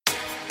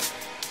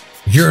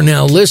You're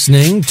now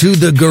listening to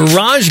the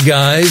Garage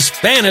Guys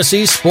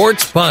Fantasy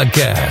Sports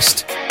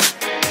Podcast.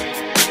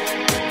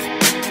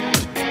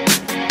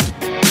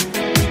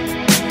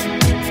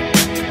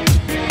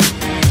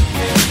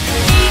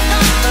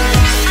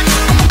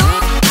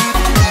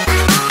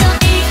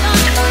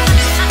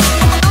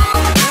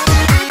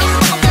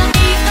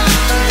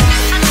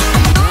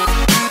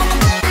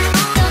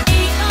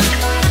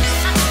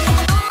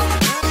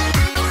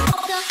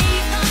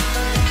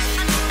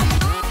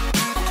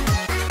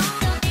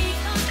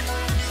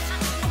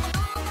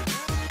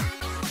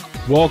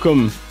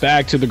 Welcome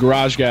back to the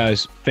Garage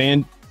Guys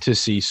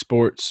Fantasy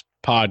Sports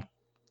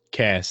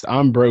Podcast.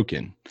 I'm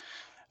broken.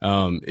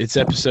 It's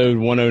episode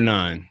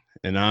 109,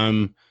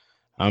 and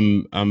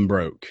I'm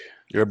broke.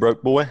 You're a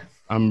broke boy?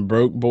 I'm a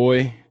broke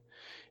boy.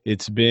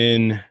 It's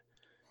been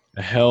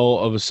a hell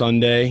of a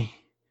Sunday.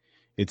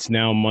 It's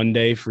now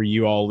Monday for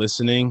you all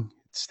listening.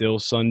 It's still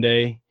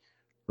Sunday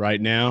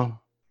right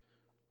now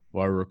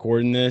while we're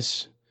recording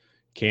this.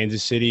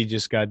 Kansas City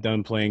just got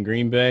done playing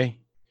Green Bay.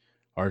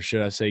 Or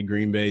should I say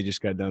Green Bay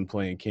just got done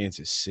playing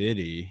Kansas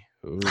City?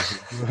 Ooh.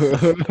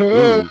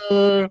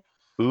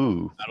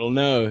 Ooh. I don't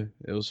know.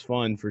 It was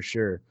fun for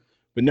sure.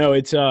 But no,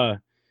 it's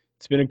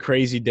been a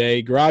crazy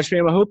day. Garage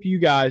Fam, I hope you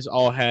guys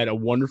all had a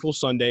wonderful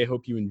Sunday. I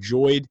hope you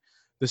enjoyed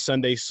the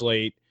Sunday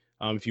slate.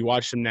 If you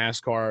watched some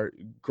NASCAR,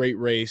 great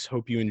race.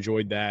 Hope you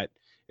enjoyed that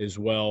as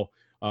well.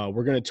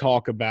 We're going to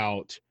talk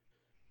about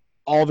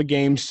all the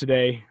games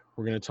today.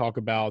 We're going to talk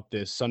about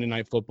this Sunday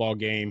night football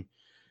game.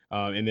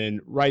 And then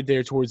right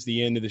there towards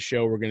the end of the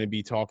show, we're going to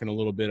be talking a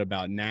little bit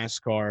about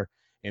NASCAR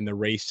and the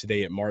race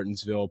today at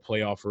Martinsville,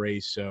 playoff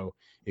race. So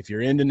if you're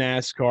into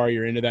NASCAR,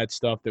 you're into that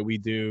stuff that we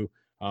do,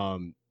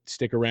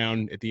 stick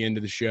around at the end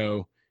of the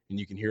show and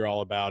you can hear all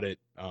about it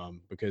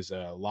because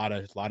a lot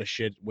of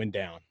shit went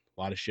down.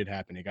 A lot of shit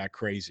happened. It got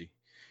crazy.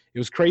 It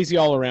was crazy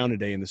all around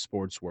today in the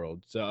sports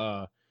world.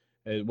 So,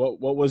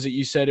 what was it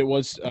you said it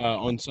was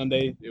on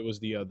Sunday? It was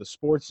the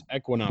Sports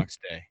Equinox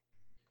Day.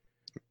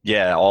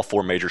 Yeah, all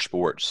four major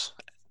sports.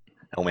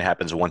 It only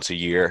happens once a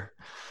year.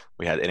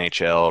 We had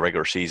NHL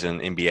regular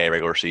season, NBA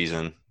regular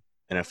season,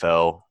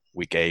 NFL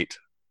week 8,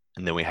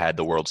 and then we had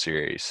the World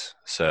Series.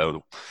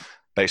 So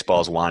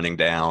baseball's winding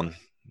down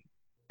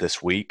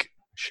this week.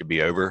 Should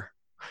be over.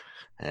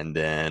 And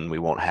then we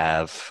won't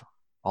have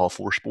all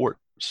four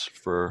sports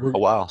for a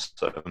while.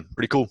 So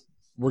pretty cool.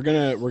 We're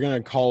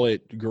gonna call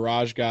it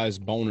Garage Guys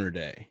Boner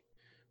Day.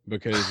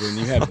 Because when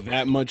you have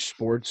that much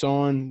sports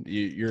on,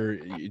 you're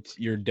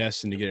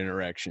destined to get an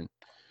erection.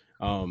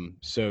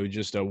 So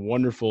just a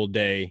wonderful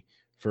day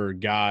for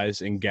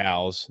guys and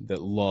gals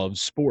that love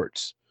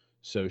sports.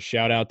 So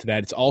shout out to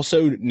that. It's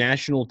also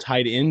National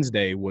Tight Ends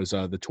Day was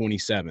the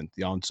 27th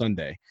on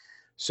Sunday.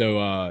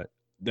 So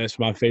that's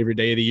my favorite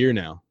day of the year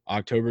now.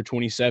 October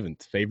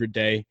 27th, favorite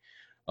day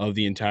of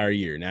the entire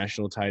year,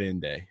 National Tight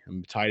End Day.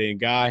 I'm a tight end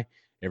guy.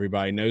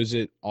 Everybody knows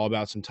it. All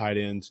about some tight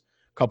ends.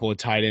 Couple of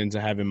tight ends I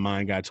have in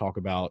mind got to talk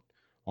about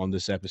on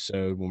this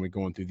episode when we're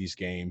going through these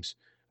games.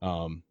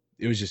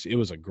 It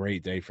was a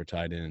great day for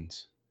tight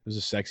ends. It was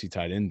a sexy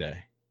tight end day.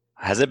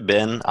 Has that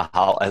been a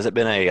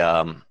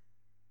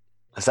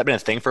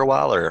thing for a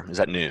while, or is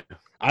that new?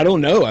 I don't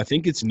know. I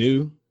think it's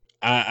new.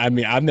 I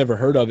mean, I've never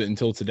heard of it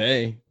until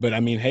today. But I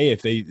mean, hey,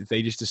 if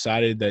they just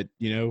decided that,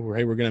 hey,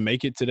 we're going to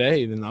make it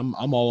today, then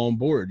I'm all on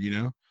board.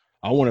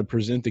 I want to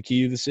present the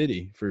key to the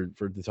city for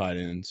the tight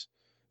ends.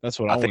 That's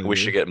what I think we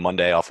should get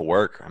Monday off of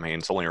work. I mean,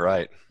 it's only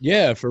right.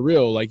 Yeah, for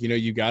real. Like,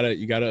 you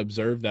gotta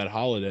observe that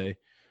holiday.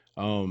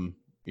 If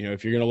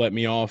you're gonna let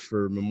me off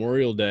for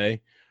Memorial Day,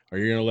 or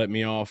you're gonna let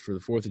me off for the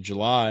 4th of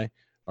July,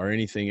 or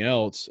anything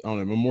else, I don't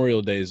know.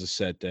 Memorial Day is a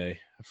set day.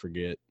 I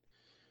forget.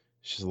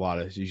 It's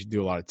just you should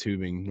do a lot of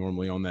tubing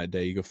normally on that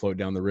day. You go float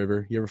down the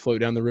river. You ever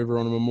float down the river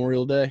on a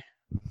Memorial Day?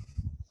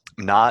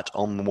 Not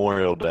on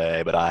Memorial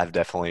Day, but I have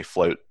definitely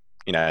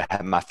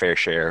had my fair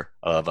share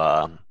of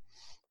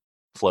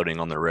floating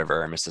on the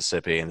river in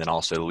Mississippi, and then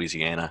also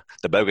Louisiana.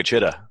 The Bogue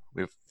Chitto.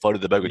 We've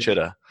floated the Bogue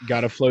Chitto.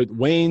 Got to float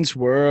Wayne's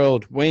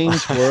World.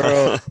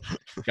 Gotta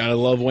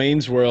love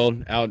Wayne's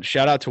World.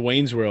 Shout out to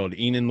Wayne's World,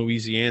 Enon,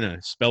 Louisiana.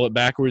 Spell it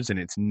backwards and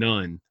it's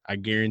none. I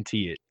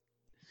guarantee it.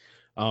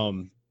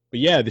 But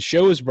yeah, the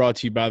show is brought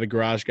to you by the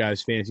Garage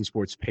Guys Fantasy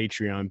Sports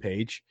Patreon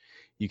page.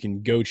 You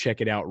can go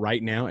check it out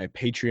right now at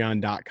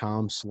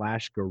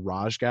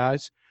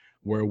patreon.com/garageguys,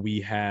 where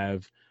we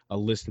have a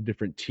list of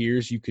different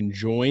tiers you can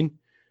join.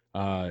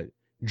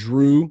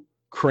 Drew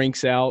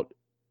cranks out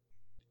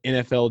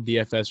NFL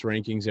DFS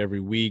rankings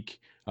every week.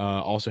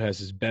 Also has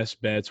his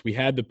best bets. We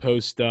had the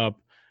post up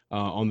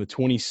on the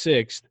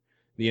 26th,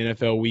 the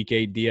NFL Week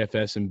 8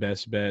 DFS and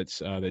best bets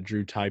that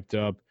Drew typed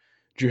up.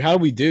 Drew, how do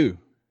we do?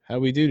 How do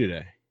we do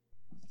today?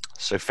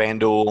 So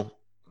FanDuel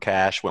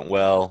cash went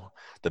well.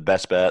 The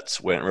best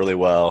bets went really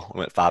well. We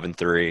went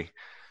 5-3,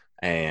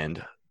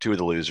 and two of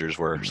the losers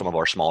were some of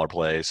our smaller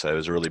plays. So it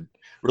was really,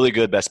 really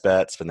good best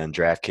bets. And then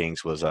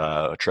DraftKings was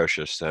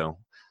atrocious. So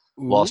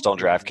lost on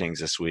DraftKings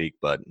this week,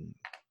 but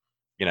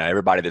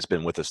everybody that's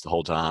been with us the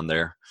whole time,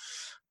 they're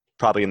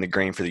probably in the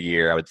green for the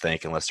year, I would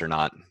think, unless they're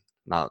not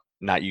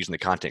not using the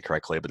content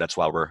correctly, but that's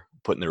why we're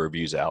putting the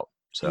reviews out.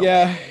 So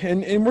yeah,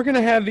 and we're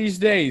gonna have these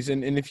days,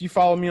 and if you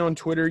follow me on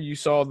Twitter, you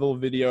saw the little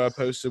video I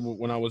posted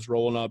when I was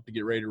rolling up to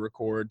get ready to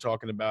record,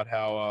 talking about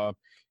how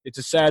it's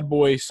a sad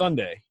boy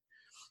Sunday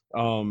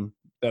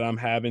that I'm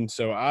having.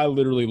 So I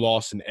literally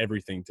lost in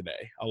everything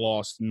today. I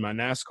lost in my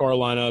NASCAR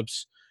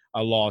lineups. I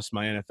lost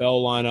my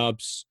NFL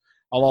lineups.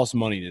 I lost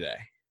money today.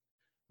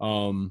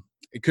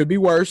 It could be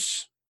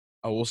worse.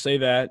 I will say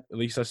that. At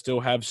least I still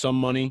have some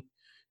money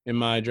in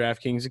my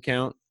DraftKings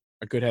account.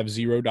 I could have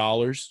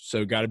 $0,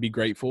 so got to be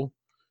grateful.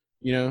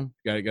 You know,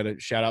 got to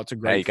shout out to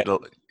grateful.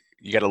 Hey,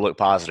 you got to look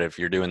positive.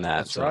 You're doing that.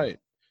 That's right.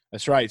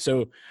 That's right.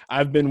 So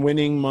I've been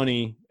winning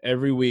money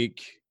every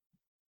week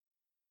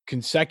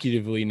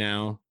consecutively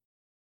now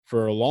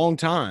for a long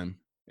time,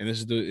 and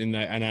this is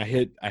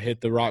I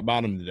hit the rock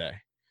bottom today.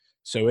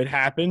 So it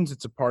happens.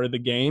 It's a part of the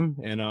game,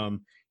 and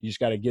you just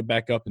got to get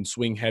back up and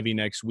swing heavy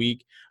next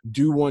week.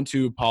 Do want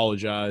to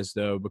apologize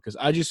though, because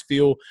I just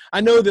feel I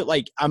know that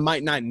like I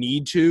might not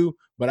need to,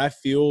 but I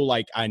feel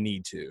like I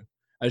need to.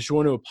 I just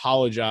want to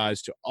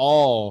apologize to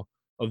all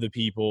of the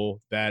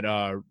people that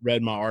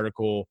read my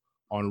article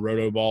on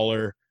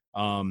Rotoballer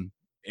for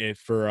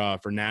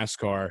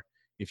NASCAR.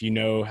 If you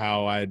know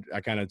how I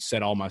kind of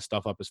set all my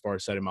stuff up as far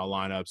as setting my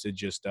lineups, it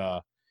just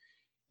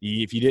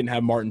if you didn't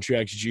have Martin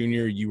Truex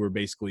Jr., you were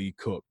basically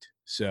cooked.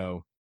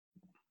 So,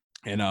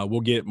 and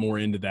we'll get more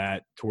into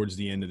that towards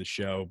the end of the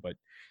show. But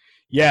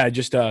yeah,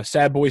 just a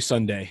sad boy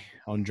Sunday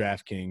on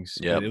DraftKings.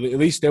 Yeah. At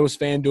least there was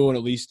FanDuel, and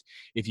at least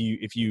if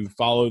you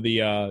follow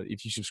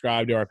if you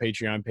subscribe to our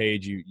Patreon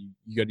page, you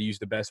got to use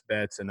the best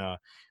bets and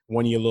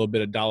won you a little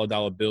bit of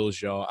dollar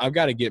bills, y'all. I've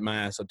got to get my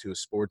ass up to a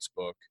sports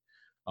book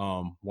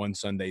one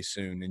Sunday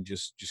soon and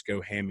just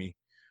go hammy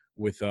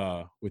with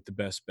the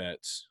best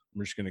bets.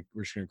 We're just gonna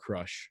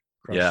crush.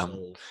 Yeah.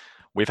 Souls.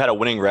 We've had a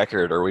winning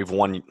record, or we've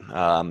won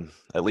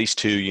at least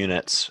 2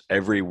 units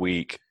every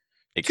week,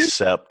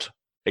 except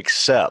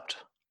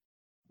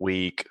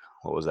week,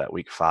 what was that,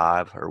 week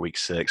 5 or week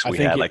 6? There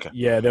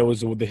was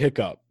the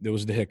hiccup. There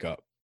was the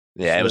hiccup.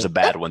 Yeah, it was a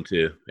bad one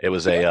too. It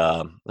was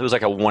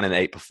like a 1 in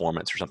 8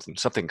 performance or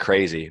something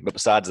crazy. But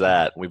besides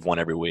that, we've won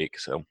every week.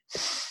 So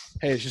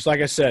hey, it's just like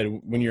I said,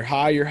 when you're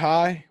high, you're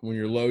high. When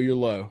you're low, you're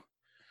low.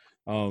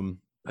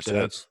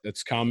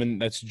 That's common.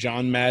 That's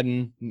John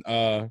Madden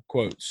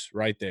quotes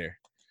right there.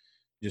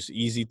 Just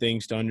easy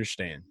things to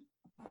understand.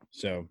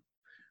 So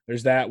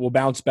there's that. We'll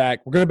bounce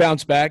back. We're going to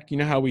bounce back. You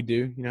know how we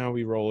do. You know how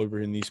we roll over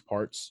in these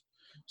parts.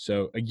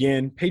 So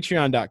again,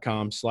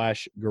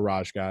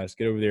 patreon.com/garage guys.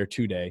 Get over there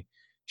today.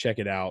 Check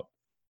it out.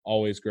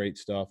 Always great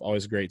stuff.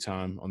 Always a great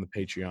time on the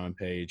Patreon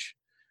page.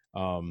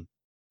 And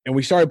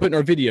we started putting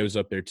our videos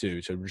up there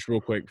too. So just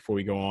real quick before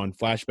we go on,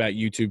 Flashback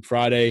YouTube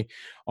Friday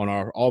on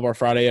all of our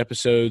Friday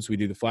episodes. We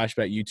do the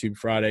Flashback YouTube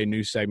Friday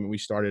news segment we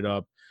started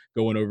up,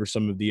 going over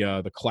some of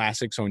the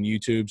classics on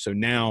YouTube. So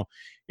now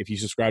if you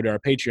subscribe to our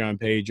Patreon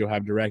page, you'll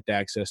have direct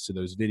access to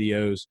those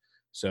videos.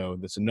 So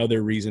that's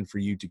another reason for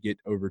you to get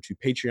over to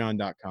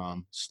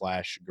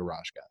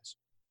patreon.com/garage guys.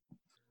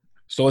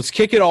 So let's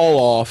kick it all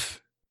off.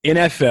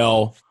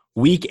 NFL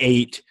Week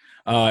 8.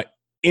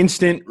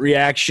 Instant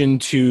reaction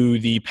to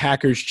the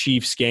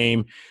Packers-Chiefs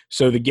game.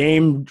 So the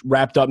game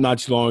wrapped up not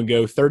too long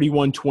ago,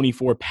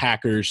 31-24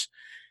 Packers.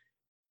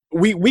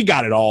 We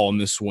got it all on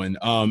this one.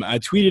 I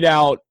tweeted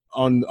out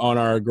on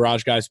our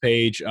Garage Guys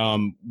page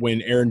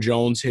when Aaron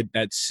Jones hit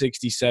that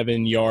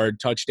 67-yard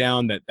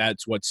touchdown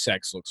that's what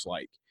sex looks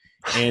like.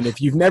 And if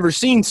you've never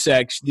seen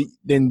sex,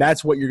 then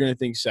that's what you're going to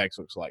think sex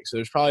looks like. So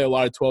there's probably a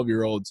lot of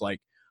 12-year-olds like,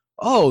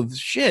 oh,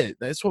 shit,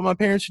 that's what my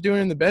parents are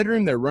doing in the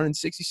bedroom. They're running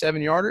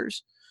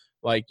 67-yarders.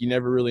 Like, you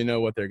never really know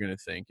what they're going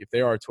to think. If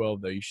they are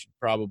 12, though, you should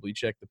probably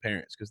check the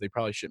parents because they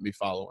probably shouldn't be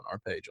following our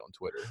page on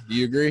Twitter. Do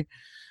you agree?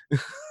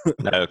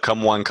 No,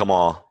 come one, come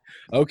all.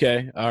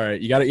 Okay, all right.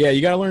 You got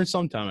to learn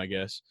sometime, I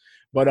guess.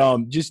 But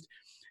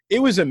it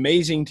was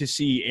amazing to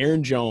see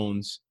Aaron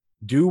Jones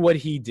do what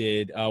he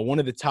did. One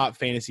of the top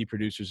fantasy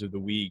producers of the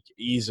week,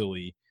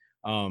 easily,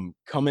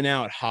 coming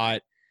out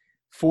hot,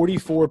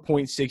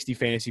 44.60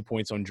 fantasy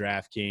points on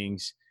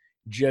DraftKings.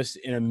 Just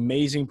an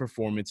amazing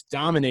performance,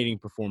 dominating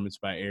performance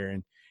by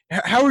Aaron.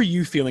 How are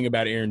you feeling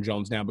about Aaron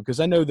Jones now? Because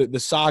I know that the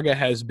saga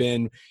has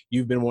been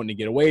you've been wanting to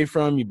get away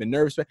from, you've been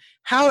nervous. But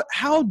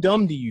how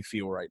dumb do you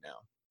feel right now?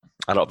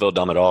 I don't feel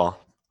dumb at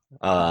all.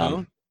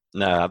 No,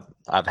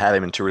 I've had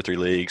him in 2 or 3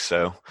 leagues,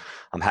 so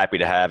I'm happy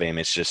to have him.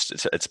 It's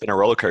just it's been a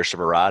roller coaster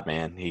of a ride,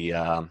 man.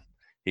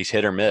 He's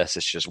hit or miss.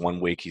 It's just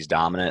one week he's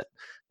dominant,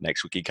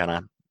 next week he kind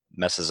of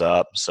messes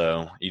up.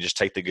 So you just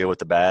take the good with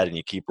the bad and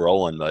you keep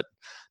rolling. But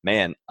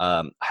man,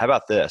 how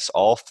about this?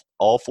 All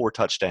 4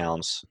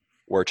 touchdowns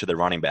were to the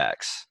running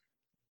backs.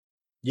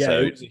 Yeah,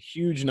 so, it was a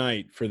huge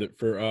night for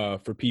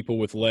people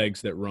with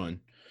legs that run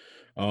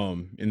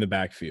in the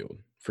backfield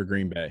for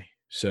Green Bay.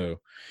 So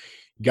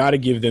got to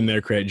give them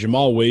their credit.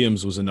 Jamal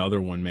Williams was another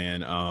one,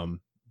 man.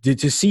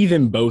 To see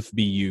them both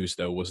be used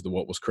though was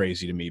what was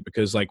crazy to me,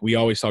 because like we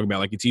always talk about,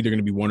 like it's either going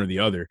to be one or the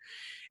other.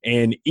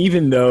 And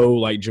even though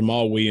like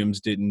Jamal Williams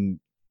didn't,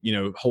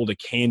 hold a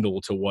candle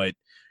to what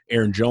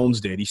Aaron Jones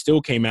did. He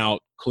still came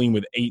out clean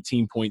with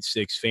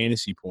 18.6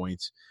 fantasy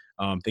points.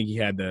 I think he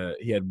had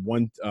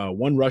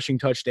one rushing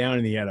touchdown,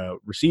 and he had a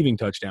receiving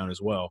touchdown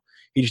as well.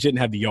 He just didn't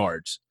have the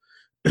yards.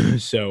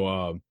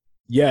 So,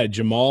 yeah,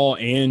 Jamal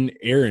and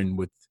Aaron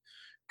with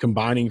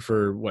combining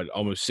for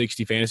almost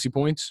 60 fantasy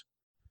points.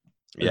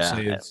 I'd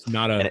say it's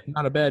not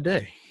a bad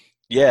day.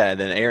 Yeah, and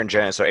then Aaron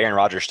Jones. So Aaron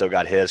Rodgers still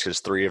got his because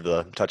 3 of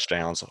the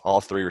touchdowns,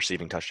 all 3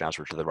 receiving touchdowns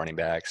were to the running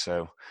back.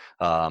 So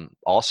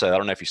also, I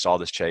don't know if you saw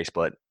this, Chase,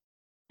 but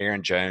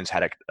Aaron Jones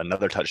had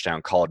another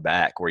touchdown called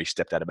back where he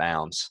stepped out of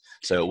bounds.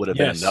 So it would have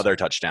been another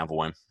touchdown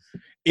for him.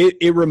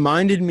 It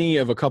reminded me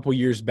of a couple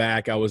years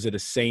back. I was at a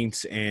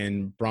Saints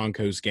and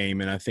Broncos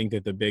game, and I think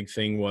that the big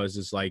thing was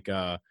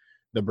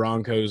the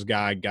Broncos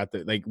guy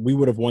we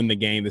would have won the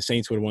game. The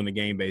Saints would have won the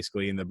game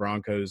basically, and the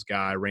Broncos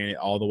guy ran it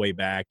all the way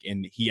back,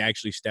 and he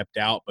actually stepped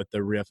out, but the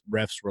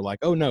refs were like,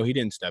 "Oh no, he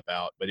didn't step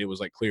out," but it was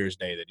like clear as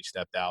day that he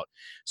stepped out.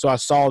 So I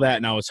saw that,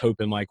 and I was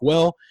hoping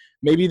well,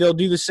 maybe they'll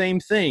do the same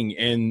thing,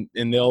 and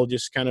they'll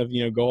just kind of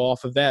go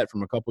off of that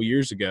from a couple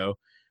years ago,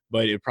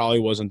 but it probably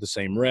wasn't the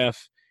same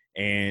ref,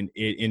 and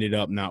it ended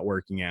up not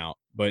working out.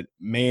 But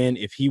man,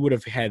 if he would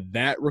have had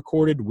that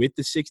recorded with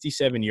the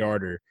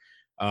 67-yarder.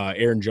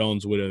 Aaron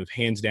Jones would have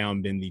hands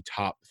down been the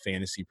top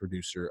fantasy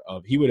producer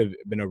he would have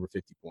been over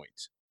 50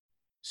 points.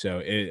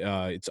 So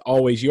it's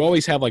always, you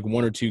always have like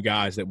 1 or 2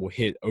 guys that will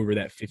hit over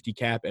that 50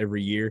 cap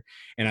every year.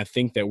 And I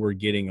think that we're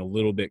getting a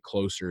little bit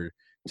closer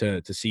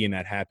to seeing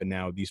that happen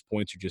now. These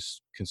points are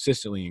just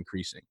consistently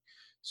increasing.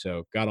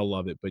 So gotta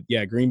love it. But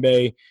yeah, Green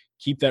Bay,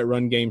 keep that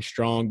run game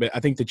strong. But I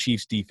think the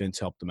Chiefs defense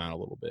helped them out a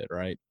little bit,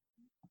 right?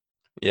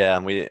 Yeah,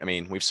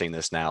 we've seen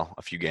this now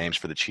a few games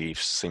for the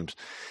Chiefs.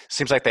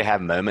 Seems like they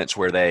have moments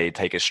where they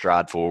take a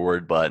stride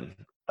forward, but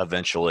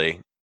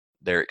eventually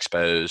they're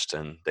exposed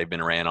and they've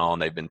been ran on,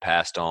 they've been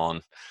passed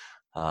on.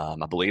 I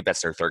believe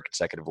that's their 3rd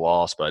consecutive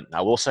loss, but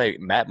I will say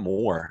Matt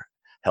Moore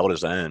held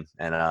his own,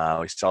 and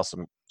we saw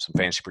some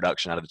fantasy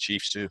production out of the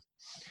Chiefs too.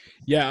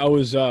 Yeah, I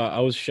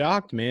was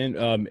shocked, man.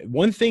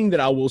 One thing that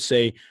I will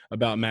say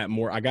about Matt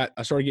Moore,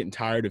 I started getting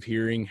tired of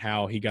hearing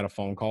how he got a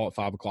phone call at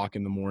 5:00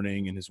 in the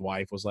morning, and his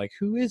wife was like,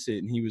 "Who is it?"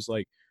 And he was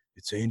like,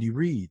 "It's Andy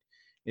Reid."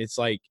 It's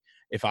like,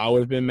 if I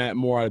would have been Matt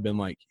Moore, I'd have been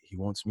like, "He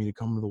wants me to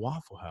come to the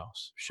Waffle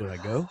House. Should I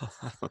go?"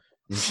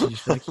 And she's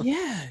just like,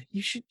 "Yeah,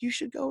 you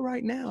should go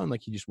right now." And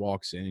like he just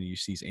walks in and he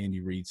sees Andy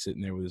Reid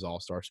sitting there with his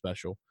All-Star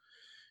special.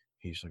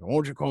 He's like, "I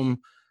want you to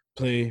come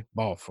play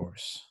ball for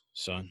us,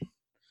 son."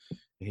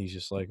 And he's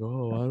just like,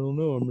 "Oh, I don't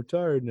know. I'm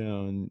retired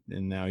now." And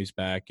now he's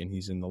back and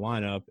he's in the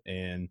lineup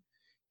and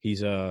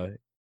he's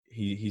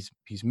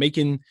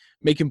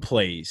making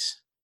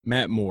plays.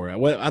 Matt Moore.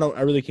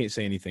 I really can't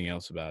say anything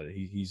else about it.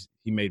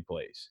 He made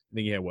plays. I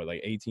think he had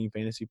 18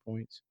 fantasy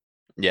points.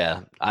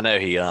 Yeah, I know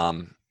he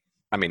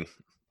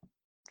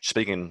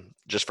speaking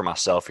just for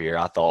myself here,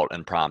 I thought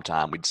in prime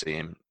time we'd see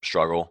him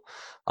struggle.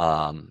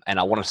 And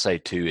I want to say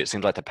too, it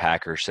seems like the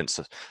Packers since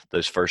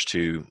those first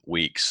 2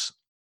 weeks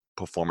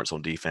performance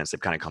on defense,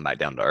 they've kind of come back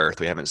down to earth.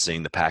 We haven't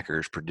seen the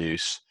Packers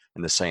produce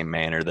in the same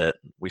manner that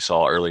we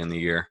saw early in the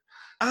year.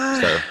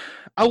 I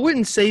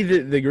wouldn't say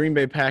that the Green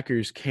Bay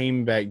Packers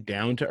came back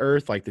down to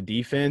earth like the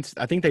defense.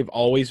 I think they've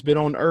always been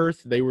on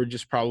earth. They were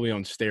just probably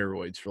on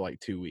steroids for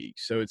 2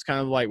 weeks. So it's kind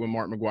of like when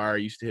Mark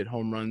McGwire used to hit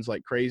home runs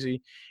like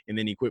crazy, and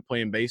then he quit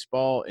playing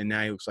baseball, and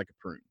now he looks like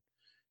a prune.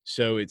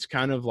 So it's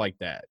kind of like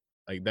that.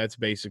 Like that's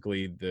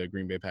basically the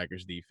Green Bay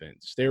Packers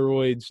defense.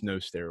 Steroids, no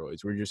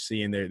steroids. We're just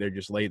seeing they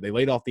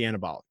laid off the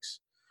anabolics,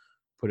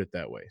 put it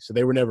that way. So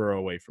they were never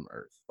away from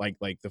earth. Like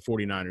the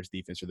 49ers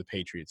defense or the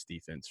Patriots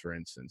defense, for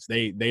instance.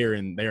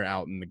 They're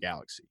out in the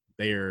galaxy.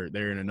 They're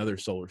in another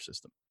solar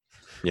system.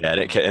 Yeah,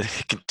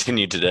 it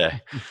continued today.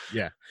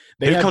 Yeah.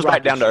 Who comes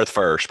back down to earth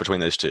first between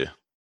those two?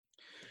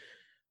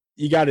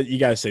 You got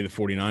to say the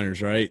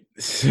 49ers, right?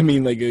 I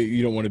mean,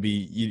 you don't want to be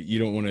you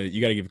don't want to – you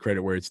got to give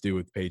credit where it's due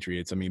with the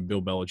Patriots. I mean,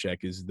 Bill Belichick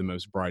is the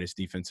most brightest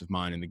defensive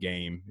mind in the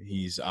game.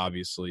 He's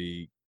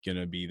obviously going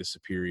to be the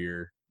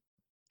superior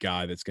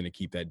guy that's going to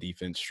keep that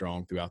defense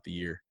strong throughout the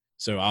year.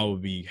 So I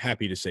would be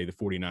happy to say the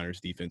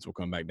 49ers defense will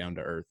come back down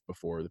to earth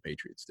before the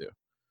Patriots do.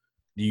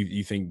 Do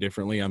you think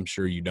differently? I'm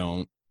sure you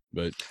don't,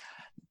 but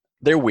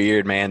 – They're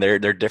weird, man. They're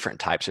different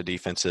types of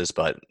defenses,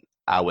 but –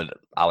 I would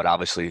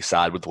obviously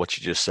side with what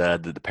you just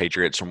said, that the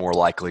Patriots are more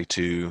likely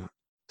to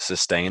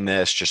sustain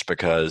this just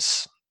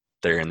because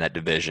they're in that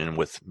division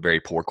with very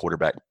poor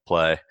quarterback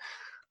play.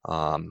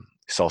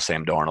 Saw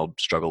Sam Darnold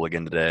struggle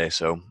again today.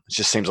 So it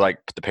just seems like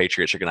the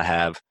Patriots are going to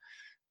have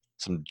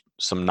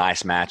some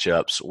nice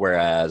matchups,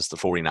 whereas the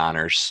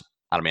 49ers,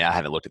 I mean, I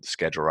haven't looked at the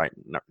schedule right.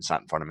 It's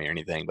not in front of me or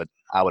anything, but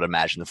I would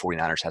imagine the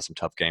 49ers have some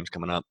tough games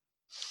coming up.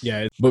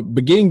 Yeah, but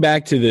getting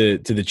back to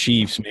the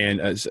Chiefs,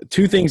 man,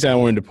 2 things I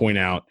wanted to point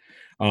out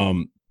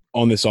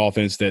on this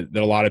offense that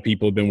a lot of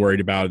people have been worried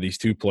about, these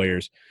 2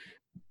 players.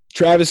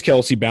 Travis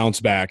Kelce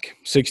bounced back,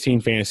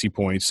 16 fantasy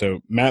points.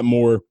 So Matt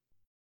Moore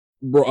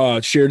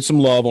shared some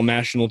love on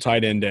National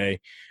Tight End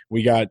Day.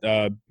 We got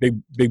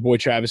big boy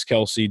Travis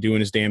Kelce doing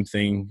his damn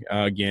thing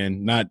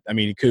again.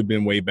 It could have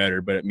been way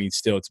better, but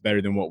still it's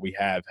better than what we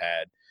have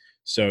had.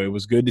 So it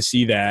was good to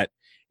see that.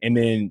 And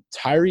then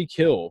Tyreek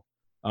Hill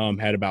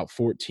had about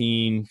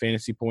 14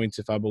 fantasy points,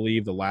 if I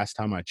believe, the last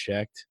time I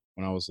checked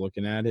when I was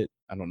looking at it.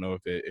 I don't know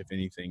if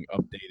anything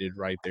updated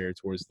right there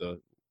towards the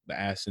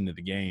ass end of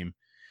the game.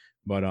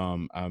 But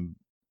I'm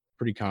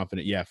pretty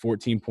confident. Yeah,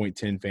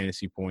 14.10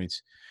 fantasy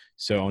points.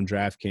 So on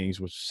DraftKings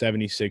with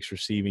 76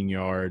 receiving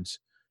yards,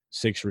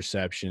 6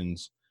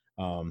 receptions,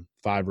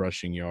 5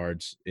 rushing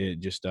yards. It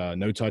just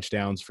no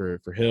touchdowns for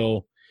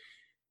Hill.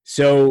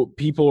 So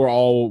people are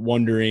all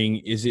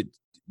wondering,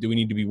 do we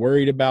need to be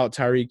worried about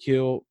Tyreek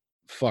Hill?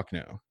 Fuck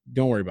no.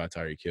 Don't worry about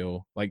Tyreek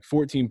Hill. Like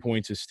 14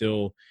 points is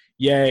still,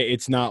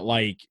 it's not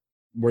like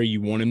where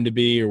you want him to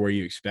be or where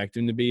you expect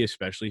him to be,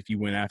 especially if you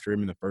went after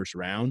him in the first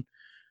round.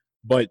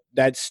 But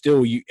that's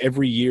still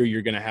every year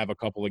you're going to have a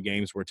couple of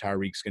games where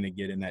Tyreek's going to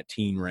get in that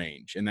teen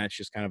range, and that's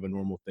just kind of a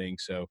normal thing.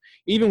 So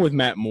even with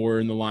Matt Moore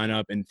in the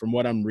lineup, and from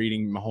what I'm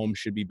reading, Mahomes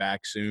should be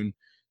back soon.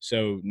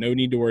 So no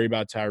need to worry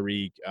about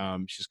Tyreek.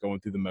 It's just going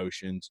through the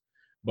motions.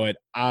 But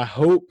I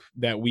hope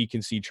that we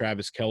can see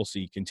Travis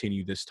Kelce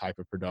continue this type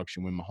of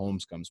production when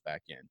Mahomes comes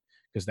back in,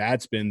 because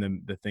that's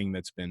been the thing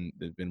that's been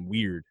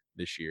weird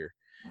this year.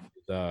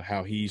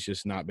 How he's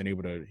just not been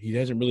able to – he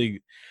hasn't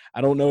really – I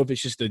don't know if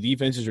it's just the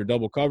defenses are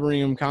double covering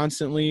him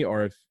constantly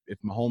or if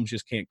Mahomes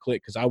just can't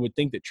click, because I would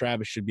think that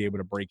Travis should be able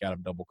to break out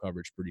of double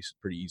coverage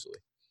pretty easily.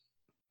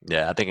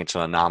 Yeah, I think it's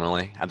an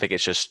anomaly. I think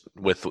it's just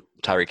with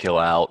Tyreek Hill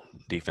out,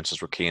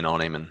 defenses were keying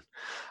on him, and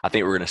I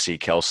think we're going to see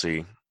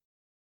Kelce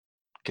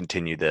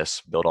continue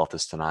this, build off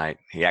this tonight.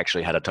 He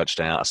actually had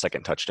a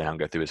second touchdown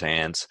go through his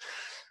hands,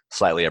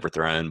 slightly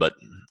overthrown, but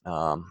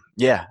I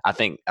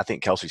think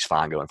Kelce's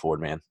fine going forward,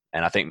 man.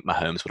 And I think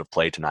Mahomes would have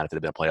played tonight if it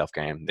had been a playoff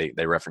game.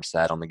 They referenced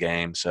that on the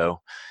game, so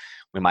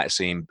we might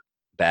see him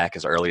back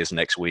as early as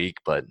next week.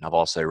 But I've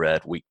also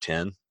read week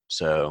 10,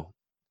 so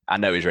I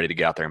know he's ready to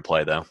get out there and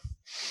play, though.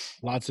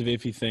 Lots of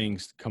iffy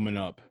things coming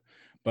up,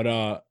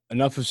 but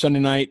enough of Sunday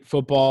night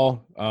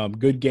football.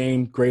 Good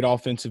game, great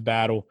offensive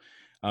battle.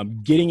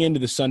 Getting into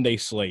the Sunday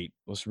slate,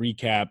 let's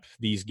recap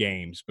these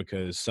games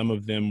because some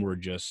of them were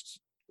just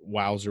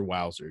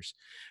wowzers.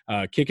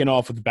 Kicking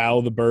off with the Battle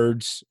of the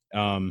Birds.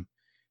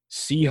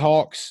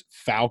 Seahawks,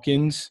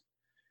 Falcons,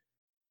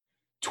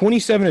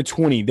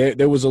 27-20.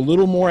 There was a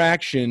little more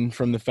action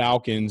from the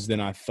Falcons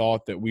than I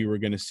thought that we were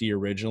going to see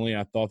originally.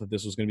 I thought that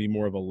this was going to be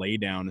more of a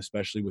laydown,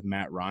 especially with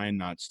Matt Ryan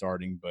not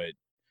starting. But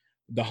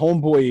the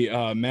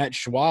homeboy, Matt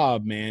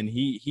Schwab, man,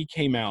 he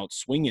came out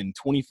swinging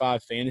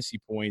 25 fantasy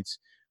points,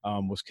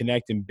 was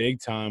connecting big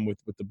time with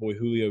the boy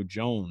Julio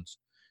Jones.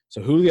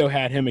 So Julio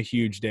had him a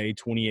huge day,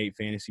 28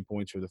 fantasy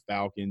points for the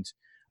Falcons.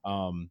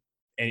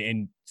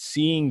 And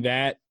seeing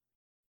that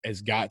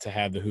has got to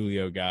have the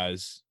Julio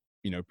guys,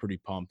 pretty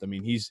pumped. I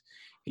mean, he's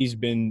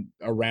been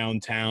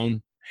around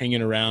town,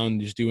 hanging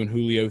around, just doing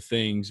Julio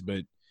things,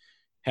 but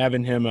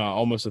having him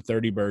almost a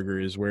 30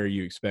 burger is where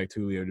you expect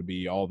Julio to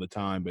be all the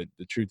time. But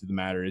the truth of the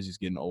matter is he's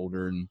getting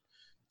older and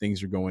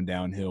things are going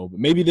downhill.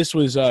 But maybe this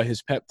was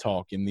his pep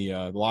talk in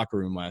the locker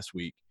room last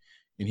week.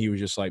 And he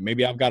was just like,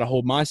 maybe I've got to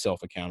hold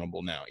myself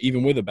accountable now,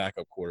 even with a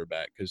backup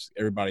quarterback, because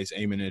everybody's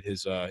aiming at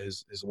his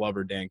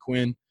lover, Dan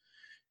Quinn.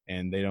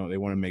 And they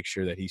want to make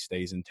sure that he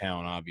stays in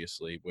town,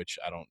 obviously, which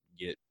I don't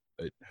get.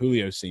 But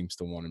Julio seems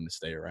to want him to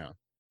stay around.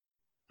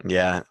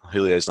 Yeah,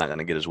 Julio's not going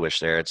to get his wish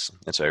there. It's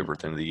over at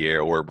the end of the year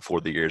or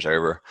before the year's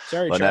over.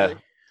 Sorry, but, Charlie.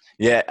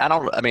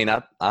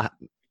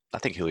 I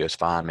think Julio's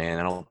fine, man.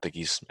 I don't think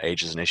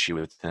age is an issue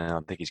with him.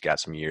 I think he's got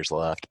some years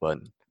left, but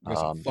got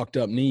some fucked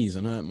up knees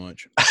and not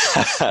much.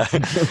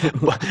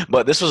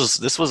 but this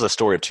was a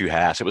story of two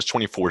halves. It was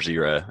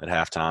 24-0 at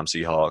halftime,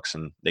 Seahawks,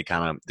 and they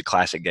kind of the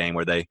classic game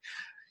where they,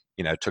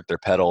 took their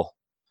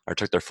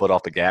foot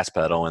off the gas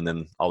pedal, and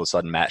then all of a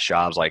sudden Matt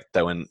Schaub's like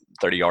throwing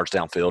 30 yards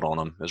downfield on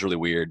them. It was really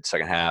weird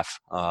second half.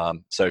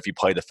 So if you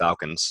play the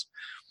Falcons,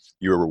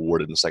 you were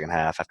rewarded in the second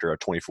half after a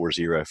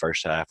 24-0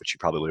 first half, which you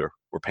probably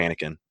were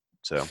panicking.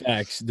 So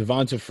facts.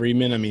 Devonta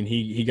Freeman, I mean,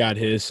 he got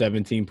his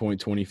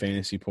 17.20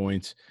 fantasy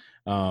points.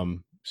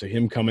 So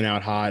him coming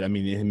out hot, I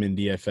mean, him in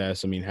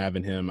DFS, I mean,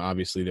 having him,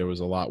 obviously there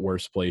was a lot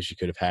worse plays you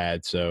could have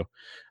had. So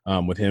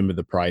with him at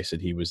the price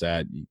that he was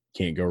at, you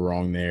can't go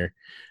wrong there.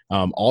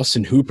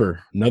 Austin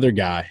Hooper, another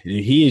guy.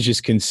 He is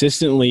just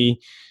consistently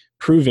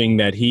proving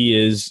that he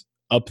is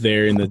up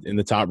there in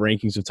the top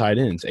rankings of tight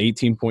ends.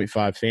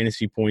 18.5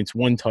 fantasy points,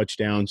 1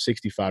 touchdown,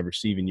 65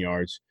 receiving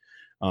yards,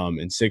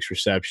 and 6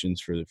 receptions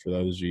for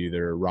those of you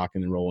that are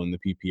rocking and rolling the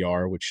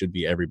PPR, which should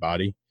be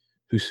everybody.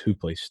 Who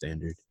plays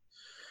standard?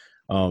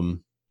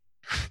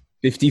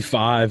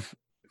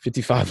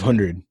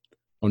 5,500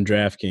 on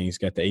DraftKings,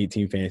 got the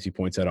 18 fantasy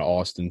points out of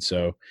Austin.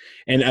 So,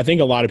 and I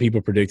think a lot of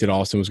people predicted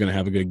Austin was going to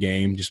have a good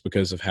game just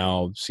because of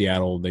how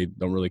Seattle, they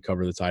don't really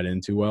cover the tight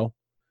end too well.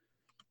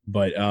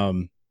 But, I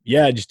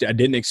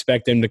didn't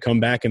expect them to come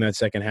back in that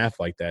second half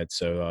like that.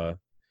 So,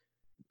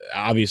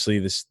 obviously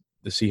the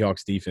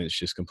Seahawks defense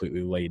just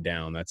completely laid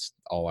down. That's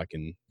all I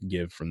can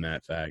give from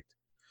that fact.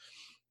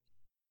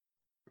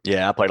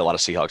 Yeah, I played a lot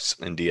of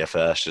Seahawks in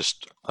DFS,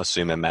 just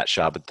assuming Matt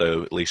Schaub would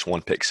throw at least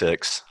 1 pick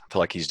six. I feel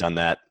like he's done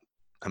that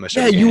almost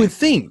Yeah, every you game. would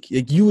think.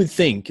 You would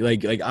think,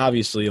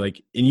 obviously,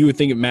 and you would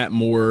think of Matt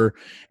Moore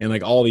and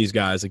like all these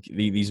guys, like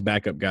these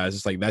backup guys.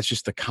 It's like that's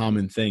just the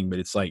common thing. But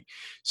it's like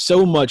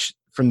so much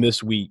from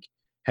this week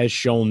has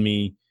shown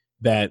me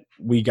that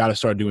we got to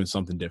start doing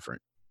something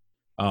different.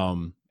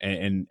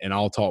 And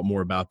I'll talk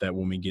more about that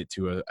when we get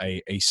to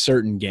a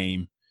certain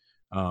game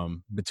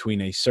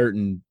between a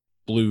certain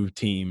blue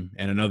team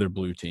and another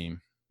blue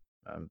team.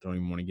 I don't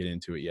even want to get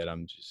into it yet.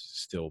 I'm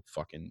just still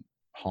fucking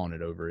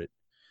haunted over it.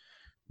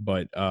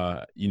 But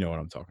you know what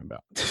I'm talking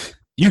about.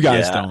 You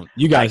guys don't.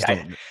 You guys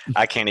don't.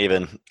 I can't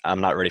even.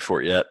 I'm not ready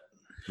for it yet.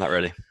 Not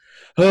ready.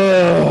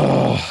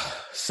 Oh,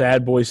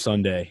 sad boy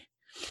Sunday.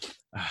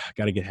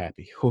 Got to get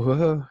happy.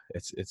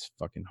 It's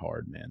fucking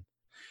hard, man.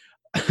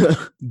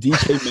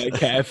 DK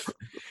Metcalf,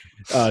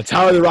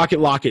 Tyler the Rocket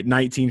Lockett,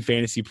 19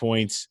 fantasy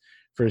points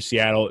for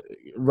Seattle.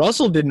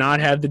 Russell did not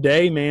have the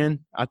day, man.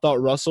 I thought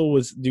Russell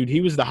was, dude,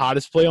 he was the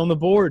hottest play on the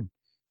board.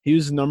 He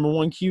was the number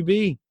one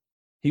QB.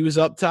 He was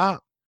up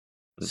top.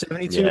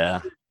 72.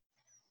 Yeah.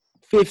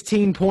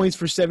 15 points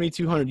for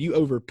 7,200. You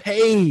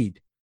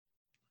overpaid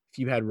if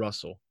you had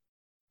Russell.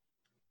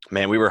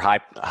 Man, we were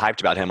hyped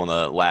about him on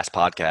the last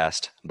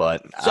podcast,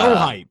 but So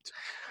hyped.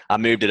 I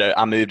moved it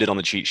on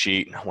the cheat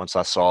sheet once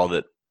I saw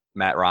that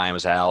Matt Ryan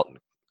was out.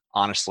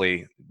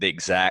 Honestly, the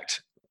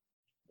exact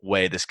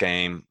way this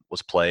game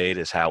was played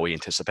is how we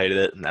anticipated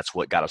it, and that's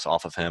what got us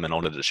off of him and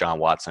onto Deshaun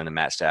Watson and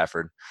Matt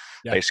Stafford.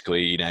 Yep.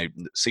 Basically, you know,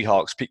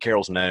 Seahawks, Pete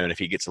Carroll's known if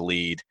he gets a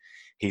lead,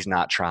 he's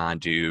not trying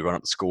to run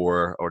up the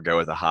score or go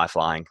with a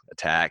high-flying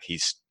attack.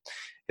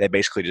 They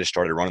basically just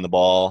started running the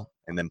ball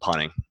and then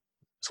punting.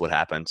 That's what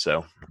happened.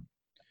 So,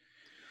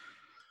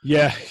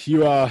 yeah,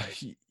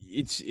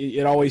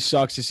 it always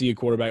sucks to see a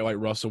quarterback like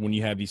Russell when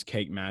you have these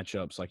cake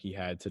matchups like he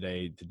had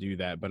today to do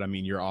that. But I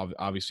mean, you're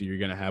obviously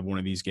going to have one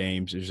of these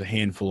games. There's a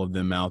handful of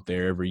them out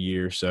there every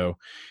year. So,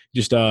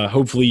 just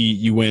hopefully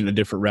you went a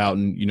different route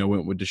and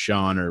went with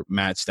Deshaun or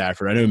Matt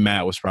Stafford. I know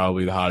Matt was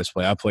probably the hottest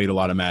play. I played a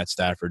lot of Matt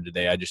Stafford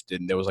today. I just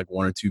didn't. There was like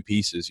one or two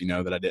pieces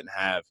that I didn't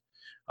have.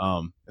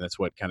 And that's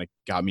what kind of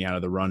got me out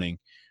of the running.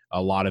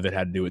 A lot of it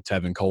had to do with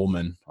Tevin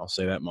Coleman. I'll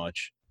say that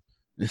much.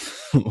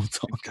 We'll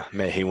talk.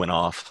 Man, he went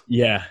off.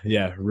 Yeah,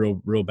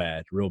 real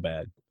bad.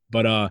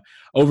 But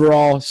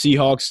overall,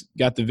 Seahawks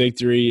got the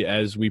victory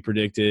as we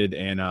predicted,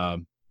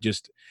 and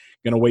just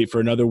gonna wait for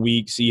another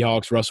week.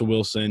 Seahawks, Russell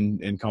Wilson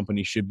and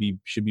company should be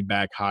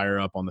back higher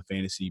up on the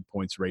fantasy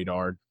points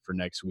radar for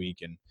next week,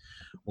 and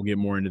we'll get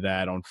more into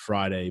that on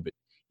Friday. But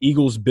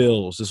Eagles,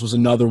 Bills, this was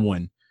another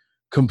one.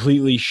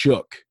 Completely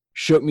shook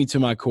me to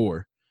my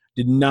core.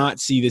 Did not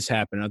see this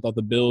happen. I thought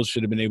the Bills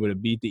should have been able to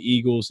beat the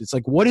Eagles. It's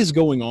like, what is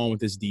going on with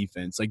this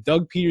defense? Like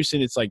Doug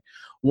Peterson, it's like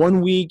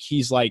one week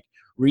he's like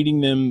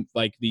reading them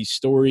like these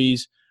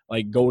stories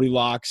like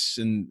Goldilocks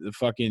and the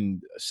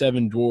fucking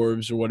Seven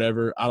Dwarves or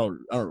whatever. I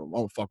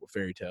don't fuck with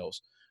fairy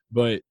tales.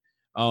 But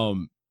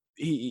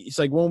it's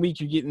like one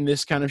week you're getting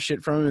this kind of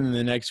shit from him, and then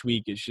the next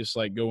week it's just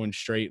like going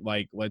straight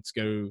like, let's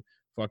go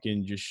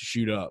fucking just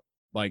shoot up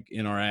like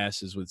in our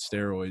asses with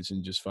steroids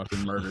and just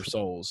fucking murder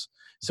souls.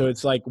 So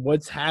it's like,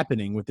 what's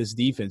happening with this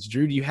defense?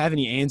 Drew, do you have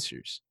any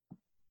answers?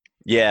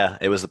 Yeah,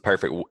 it was like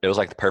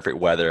the perfect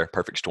weather,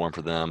 perfect storm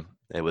for them.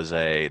 They're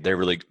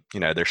really,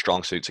 their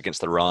strong suits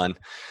against the run.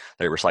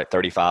 There was like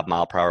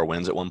 35-mile-per-hour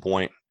winds at one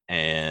point,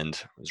 and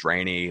it was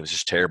rainy. It was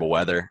just terrible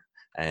weather.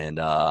 And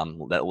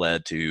that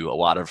led to a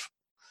lot of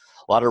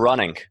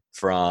running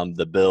from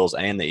the Bills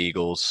and the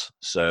Eagles.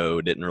 So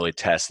it didn't really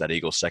test that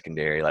Eagles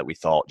secondary like we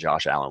thought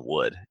Josh Allen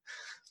would.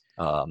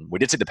 We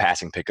did see the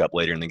passing pick up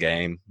later in the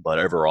game, but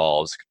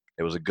overall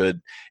it was a good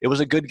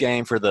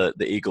game for the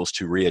Eagles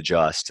to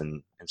readjust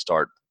and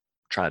start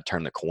trying to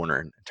turn the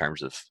corner in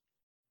terms of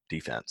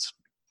defense.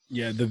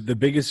 Yeah, the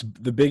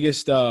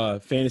biggest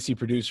fantasy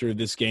producer of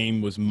this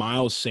game was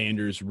Miles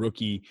Sanders,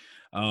 rookie.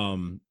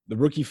 The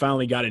rookie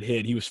finally got it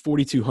hit. He was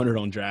 4,200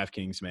 on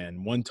DraftKings,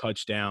 man. 1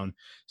 touchdown,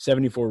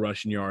 74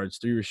 rushing yards,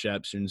 3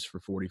 receptions for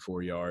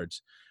 44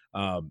 yards.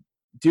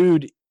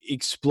 Dude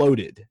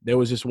exploded. There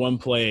was this one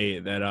play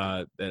that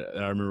I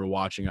remember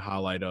watching a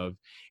highlight of,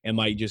 and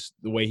like just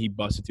the way he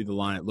busted through the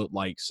line, it looked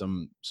like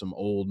some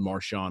old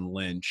Marshawn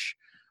Lynch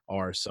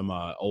or some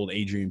old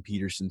Adrian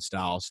Peterson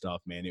style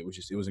stuff, man. It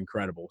was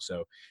incredible.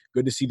 So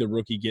good to see the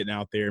rookie getting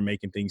out there,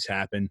 making things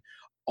happen.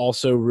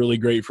 Also really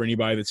great for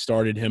anybody that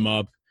started him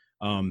up,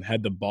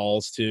 had the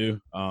balls to.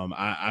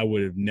 I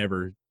would have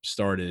never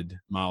started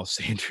Miles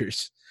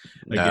Sanders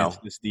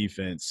against this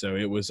defense. So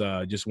it was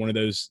just one of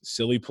those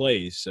silly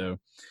plays. So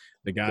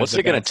the guys. What's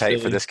it going to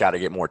take for this guy to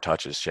get more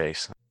touches,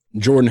 Chase?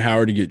 Jordan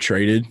Howard to get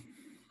traded.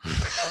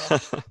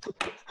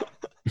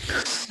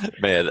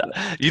 Man,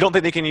 you don't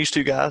think they can use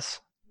 2 guys?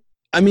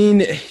 I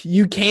mean,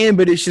 you can,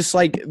 but it's just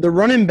like the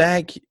running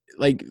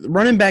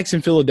backs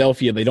in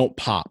Philadelphia, they don't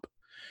pop.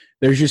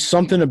 There's just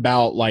something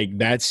about like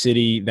that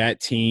city, that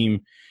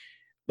team,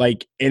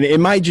 like, and it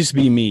might just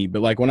be me,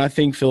 but like when I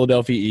think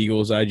Philadelphia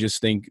Eagles, I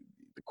just think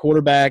the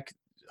quarterback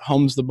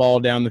hums the ball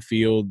down the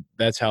field.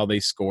 That's how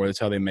they score. That's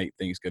how they make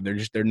things good.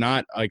 They're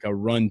not like a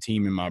run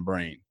team in my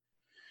brain.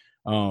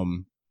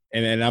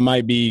 And I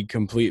might be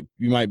complete.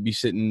 You might be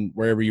sitting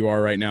wherever you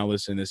are right now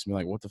listening to this and be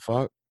like, what the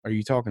fuck are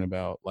you talking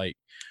about? Like,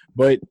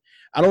 but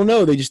I don't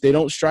know. They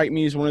don't strike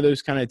me as one of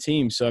those kind of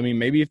teams. So, I mean,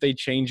 maybe if they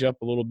change up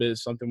a little bit,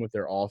 something with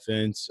their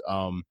offense,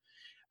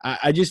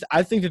 I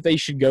think that they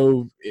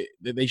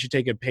should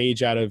take a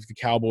page out of the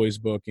Cowboys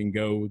book and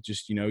go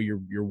just,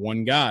 your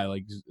one guy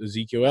like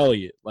Ezekiel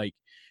Elliott. Like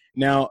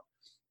now,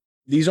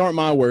 these aren't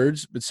my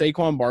words, but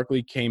Saquon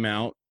Barkley came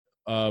out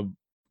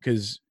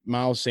because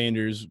Miles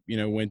Sanders,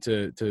 went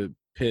to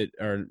Pitt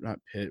or not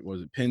Pitt,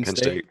 was it Penn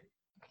State?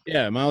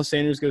 Yeah, Miles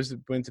Sanders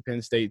went to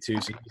Penn State too.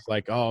 So he's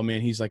like, oh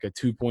man, he's like a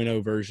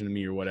 2.0 version of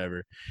me or whatever.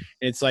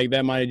 And it's like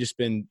that might have just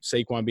been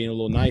Saquon being a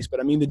little nice, but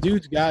I mean,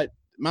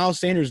 Miles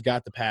Sanders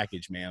got the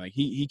package, man. Like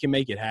he can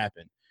make it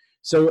happen.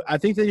 So I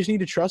think they just need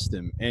to trust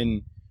him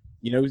and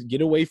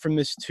get away from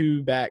this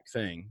 2-back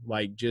thing.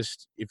 Like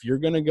just if you're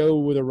gonna go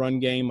with a run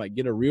game, like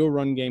get a real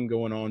run game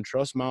going on.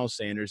 Trust Miles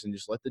Sanders and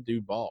just let the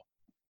dude ball.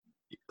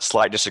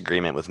 Slight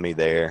disagreement with me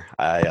there.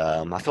 I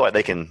feel like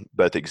they can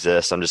both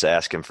exist. I'm just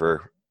asking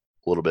for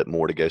a little bit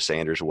more to go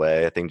Sanders'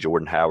 way. I think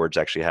Jordan Howard's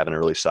actually having a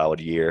really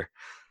solid year.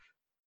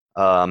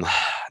 I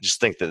just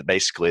think that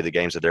basically the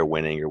games that they're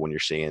winning are when you're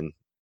seeing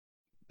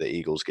the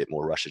Eagles get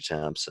more rush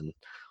attempts, and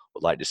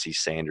would like to see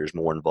Sanders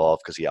more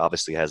involved because he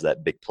obviously has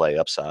that big play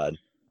upside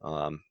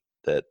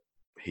that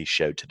he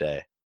showed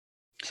today.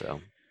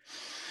 So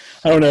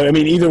I don't know. I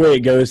mean, either way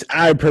it goes,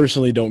 I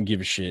personally don't give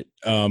a shit.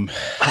 I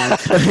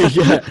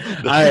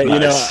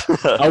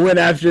went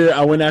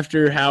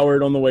after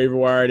Howard on the waiver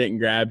wire. I didn't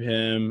grab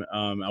him.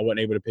 I wasn't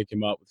able to pick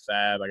him up with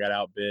Fab. I got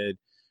outbid.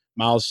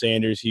 Miles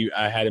Sanders,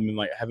 I had him in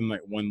like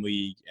one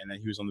league, and then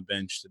he was on the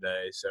bench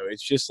today. So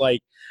it's just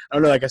like, I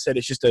don't know. Like I said,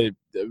 it's just a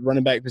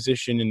running back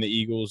position in the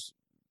Eagles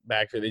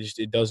backfield.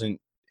 It doesn't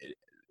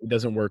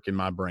work in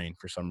my brain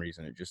for some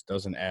reason. It just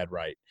doesn't add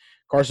right.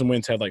 Carson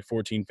Wentz had like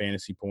 14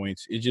 fantasy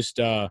points. It just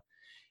I'm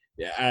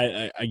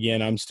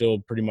still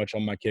pretty much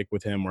on my kick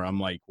with him where I'm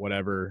like,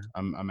 whatever,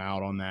 I'm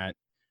out on that.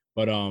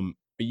 But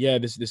yeah,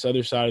 this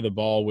other side of the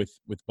ball with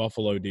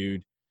Buffalo,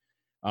 dude.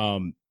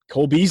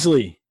 Cole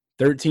Beasley,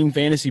 13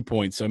 fantasy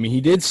points. So I mean,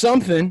 he did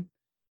something.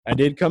 I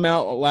did come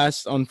out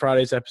on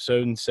Friday's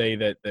episode and say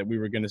that we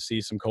were going to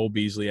see some Cole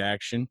Beasley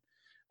action.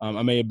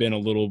 I may have been a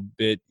little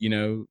bit,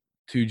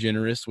 too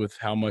generous with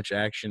how much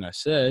action I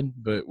said,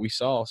 but we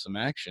saw some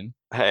action.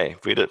 Hey,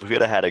 if we'd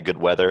have had a good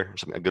weather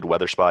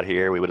spot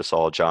here, we would have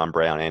saw John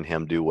Brown and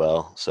him do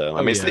well. So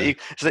I mean, it's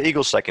the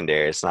Eagles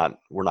secondary.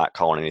 We're not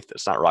calling anything.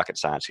 It's not rocket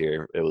science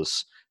here. It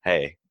was,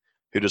 hey,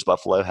 who does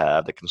Buffalo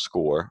have that can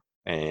score,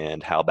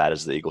 and how bad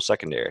is the Eagles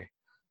secondary?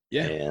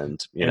 Yeah,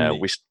 and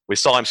we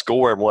saw him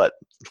score in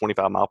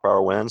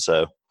 25-mile-per-hour win.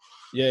 So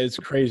yeah, it's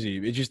crazy.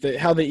 It's just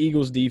how the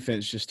Eagles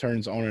defense just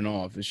turns on and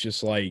off. It's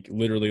just like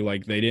literally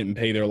like they didn't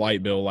pay their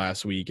light bill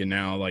last week, and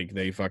now like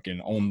they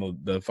fucking own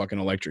the fucking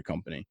electric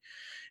company.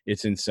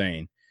 It's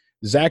insane.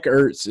 Zach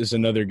Ertz is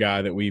another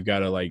guy that we've got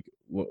to like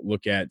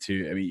look at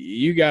too. I mean,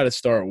 you got to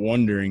start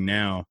wondering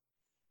now,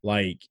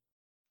 like,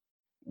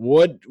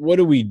 what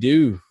do we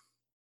do?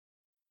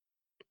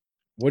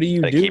 What do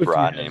you do if you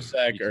have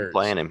Zach Ertz?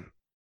 Playing him.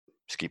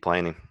 Just keep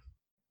playing him.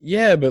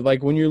 Yeah, but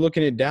like when you're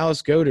looking at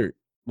Dallas Goedert,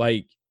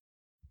 like,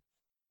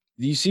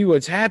 do you see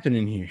what's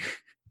happening here?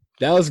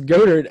 Dallas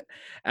Goedert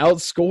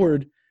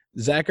outscored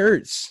Zach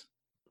Ertz.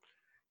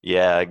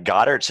 Yeah,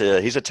 Goddard's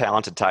he's a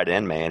talented tight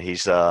end, man.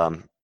 He's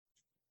not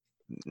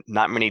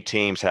many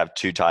teams have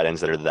two tight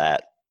ends that are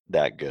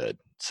that good.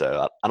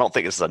 So I don't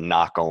think this is a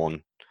knock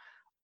on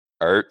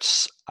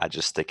Ertz. I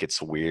just think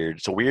it's weird.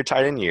 It's a weird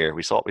tight end year.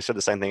 We said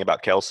the same thing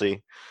about Kelsey.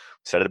 We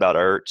said it about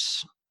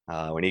Ertz.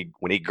 We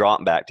need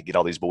Grant back to get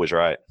all these boys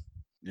right.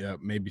 Yeah,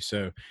 maybe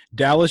so.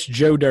 Dallas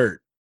Joe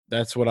Dirt.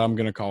 That's what I'm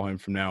going to call him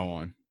from now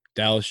on.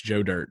 Dallas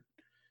Joe Dirt.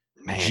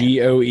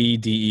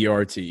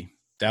 Goedert.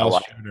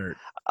 Dallas Joe Dirt.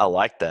 I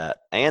like that.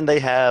 And they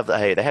have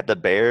the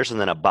Bears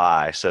and then a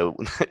bye. So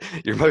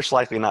you're most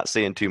likely not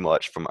seeing too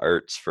much from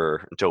Ertz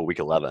until week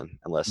 11,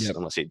 unless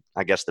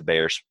I guess the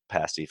Bears'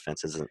 pass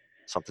defense isn't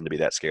something to be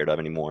that scared of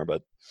anymore.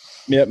 But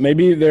yeah,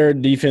 maybe their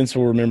defense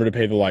will remember to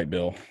pay the light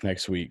bill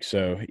next week.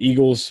 So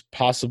Eagles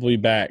possibly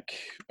back.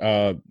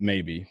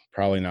 Maybe,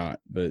 probably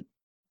not, but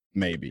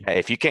maybe. Hey,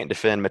 if you can't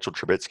defend Mitchell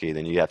Trubisky,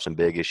 then you have some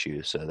big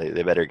issues. So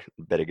they better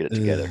get it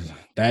together.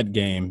 That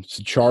game,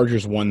 so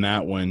Chargers won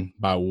that one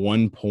by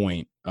 1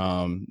 point.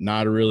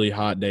 Not a really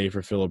hot day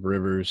for Phillip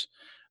Rivers.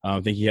 I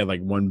think he had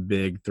like one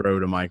big throw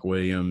to Mike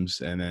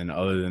Williams, and then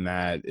other than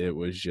that, it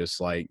was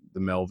just like the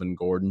Melvin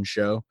Gordon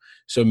show.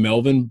 So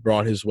Melvin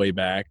brought his way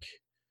back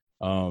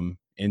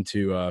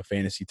into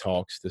fantasy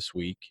talks this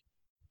week.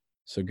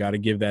 So got to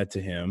give that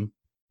to him.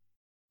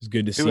 It's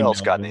good to see. Who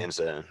else got in the end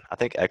zone? I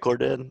think Eckler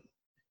did.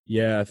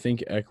 Yeah, I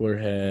think Eckler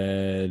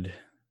had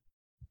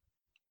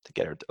to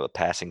get a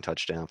passing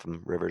touchdown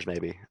from Rivers.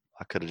 Maybe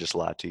I could have just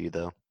lied to you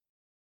though.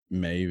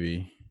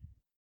 Maybe.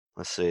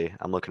 Let's see.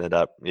 I'm looking it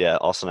up. Yeah,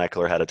 Austin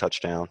Eckler had a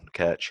touchdown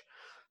catch.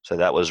 So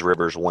that was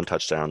Rivers' one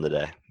touchdown of the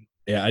day.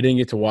 Yeah, I didn't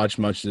get to watch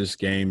much of this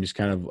game, just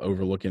kind of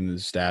overlooking the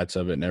stats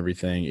of it and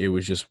everything. It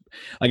was just,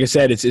 like I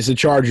said, it's a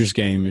Chargers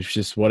game. It's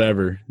just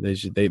whatever.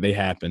 They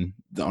happen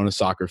on a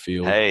soccer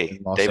field in Hey,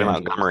 Los David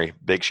Angeles. Montgomery,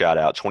 big shout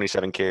out.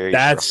 27 carries,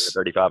 That's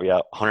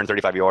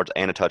 135 yards,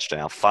 and a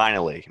touchdown.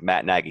 Finally,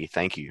 Matt Nagy,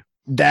 thank you.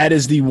 that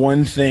is the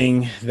one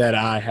thing that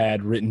I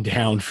had written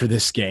down for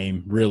this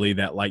game, really,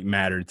 that like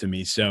mattered to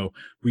me. So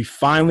we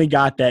finally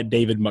got that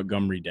David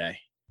Montgomery day.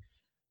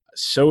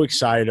 So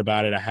excited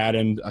about it. I had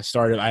him.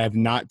 I have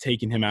not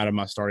taken him out of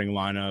my starting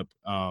lineup,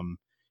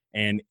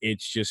 and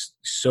it's just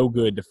so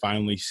good to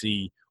finally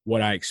see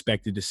what I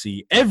expected to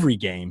see every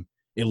game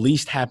at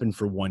least happen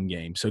for one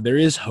game. So there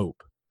is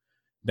hope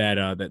that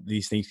that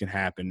these things can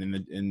happen.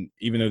 And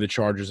even though the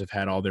Chargers have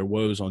had all their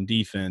woes on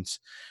defense,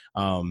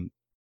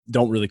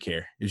 don't really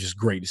care. It's just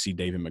great to see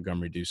David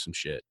Montgomery do some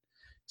shit.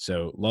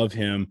 So love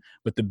him.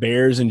 But the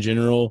Bears in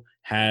general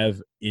have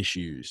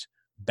issues.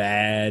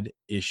 Bad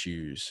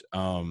issues.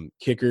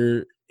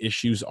 Kicker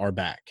issues are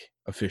back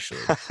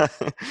officially.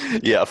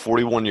 Yeah, a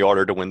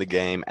 41-yarder to win the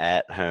game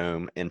at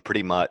home, and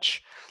pretty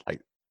much,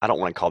 like, I don't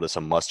want to call this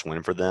a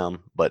must-win for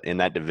them, but in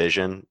that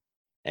division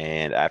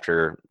and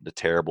after the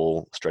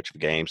terrible stretch of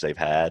games they've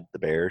had, the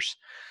Bears,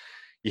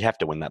 you have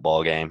to win that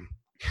ball game,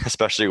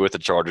 especially with the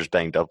Chargers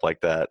banged up like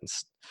that.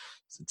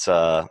 It's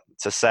a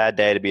sad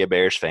day to be a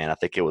Bears fan. I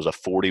think it was a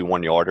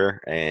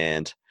 41-yarder,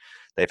 and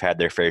they've had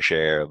their fair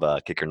share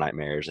of kicker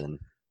nightmares, and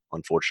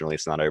unfortunately,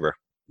 it's not over.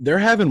 They're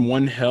having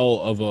one hell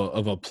of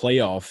a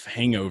playoff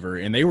hangover,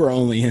 and they were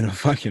only in a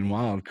fucking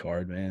wild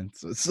card, man.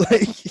 So it's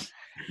like,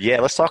 yeah,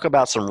 let's talk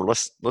about some.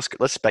 Let's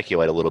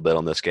speculate a little bit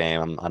on this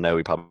game. I know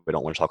we probably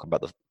don't want to talk about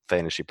the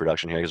fantasy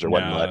production here because there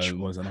wasn't much. It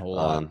wasn't a whole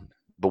lot.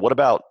 But what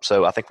about?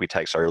 So I think we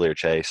texted earlier,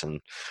 Chase,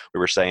 and we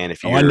were saying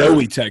if you. I know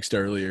we texted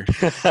earlier.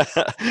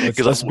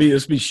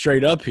 let's be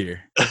straight up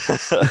here.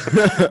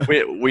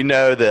 we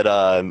know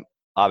that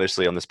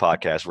obviously on this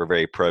podcast we're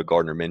very pro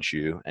Gardner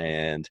Minshew,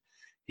 and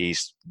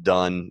he's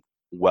done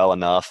well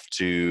enough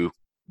to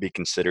be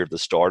considered the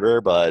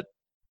starter. But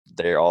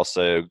there are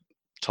also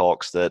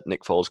talks that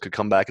Nick Foles could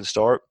come back and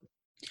start.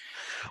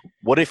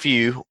 What if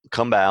you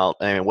come out?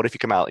 What if you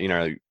come out?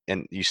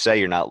 And you say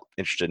you're not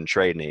interested in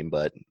trading him,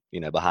 but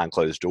behind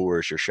closed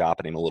doors, you're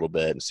shopping him a little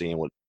bit and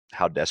seeing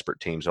how desperate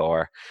teams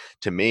are.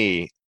 To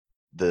me,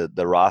 the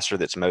roster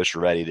that's most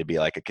ready to be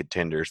like a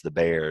contender is the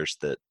Bears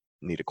that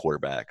need a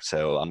quarterback.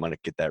 So I'm going to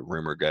get that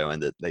rumor going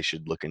that they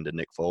should look into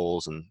Nick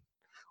Foles and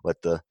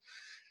let the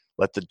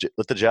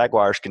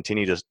Jaguars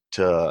continue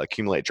to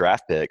accumulate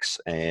draft picks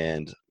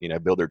and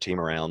build their team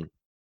around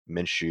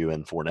Minshew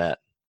and Fournette.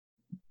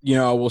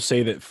 I will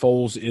say that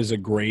Foles is a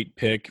great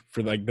pick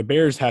for the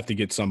Bears have to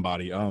get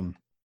somebody.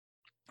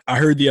 I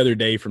heard the other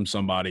day from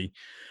somebody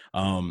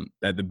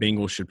that the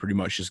Bengals should pretty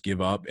much just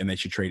give up and they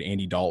should trade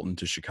Andy Dalton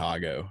to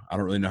Chicago. I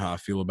don't really know how I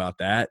feel about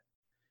that.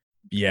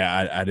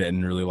 Yeah, I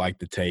didn't really like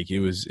the take. It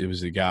was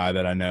a guy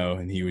that I know,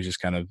 and he was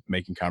just kind of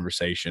making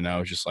conversation. I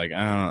was just like,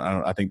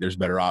 I think there's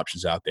better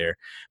options out there.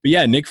 But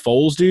yeah, Nick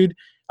Foles, dude,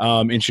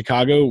 in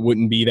Chicago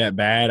wouldn't be that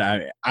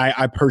bad.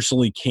 I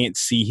personally can't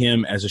see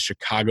him as a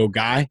Chicago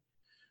guy.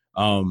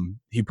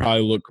 He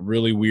probably look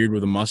really weird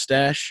with a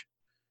mustache,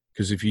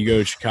 because if you go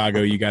to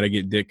Chicago, you got to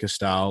get Ditka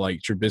style. Like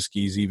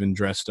Trubisky's even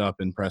dressed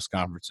up in press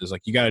conferences.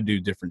 Like you got to do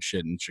different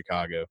shit in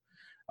Chicago.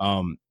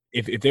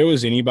 If there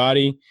was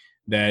anybody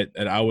that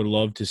I would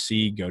love to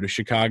see go to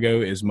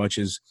Chicago as much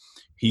as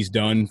he's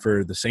done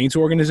for the Saints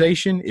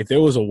organization, if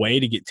there was a way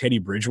to get Teddy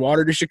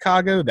Bridgewater to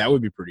Chicago, that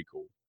would be pretty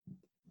cool.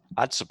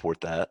 I'd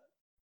support that.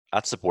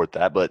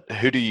 But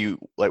who do you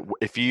like?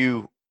 If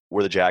you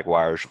were the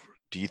Jaguars,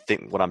 do you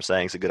think what I'm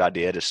saying is a good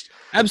idea?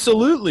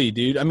 Absolutely,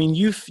 dude. I mean,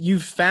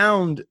 you've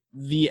found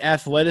the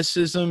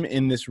athleticism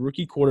in this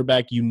rookie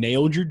quarterback. You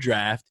nailed your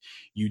draft.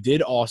 You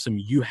did awesome.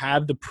 You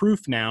have the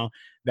proof now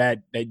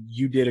that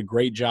you did a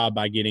great job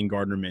by getting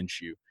Gardner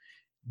Minshew.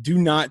 Do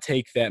not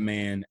take that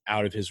man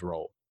out of his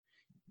role.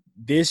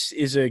 This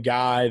is a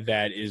guy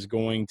that is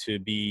going to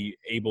be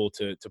able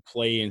to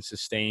play and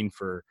sustain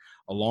for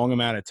a long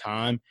amount of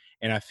time.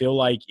 And I feel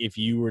like if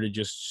you were to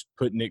just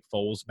put Nick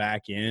Foles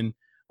back in,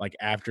 like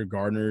after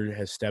Gardner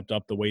has stepped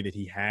up the way that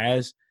he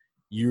has,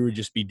 you would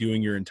just be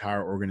doing your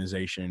entire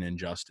organization an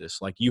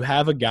injustice. Like you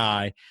have a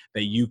guy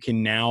that you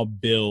can now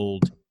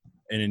build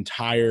an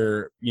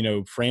entire,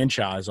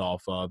 franchise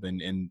off of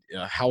and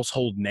a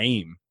household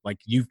name. Like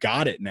you've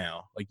got it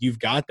now. Like you've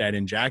got that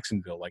in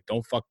Jacksonville. Like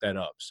don't fuck that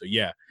up. So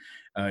yeah,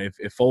 if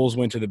Foles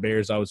went to the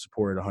Bears, I would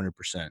support it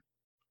 100%.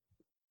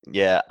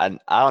 Yeah,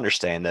 I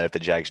understand though if the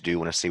Jags do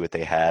want to see what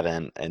they have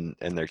in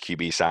their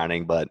QB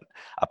signing, but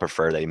I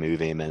prefer they move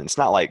him. And it's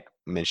not like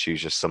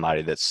Minshew's just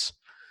somebody that's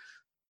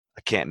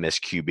a can't miss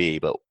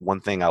QB. But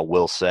one thing I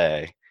will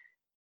say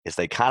is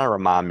they kind of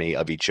remind me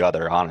of each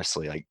other,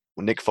 honestly. Like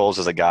Nick Foles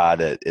is a guy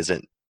that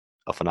isn't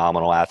a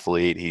phenomenal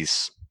athlete.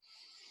 He's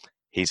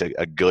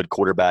a good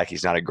quarterback.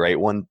 He's not a great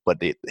one, but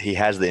he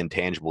has the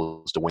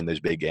intangibles to win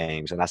those big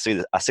games. And I see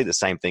the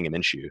same thing in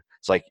Minshew.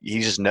 It's like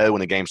you just know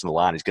when the game's on the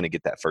line, he's going to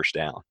get that first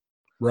down.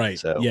 Right.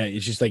 So yeah,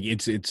 it's just like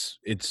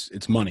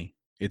it's money.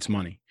 It's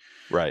money.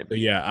 Right. So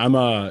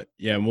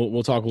yeah,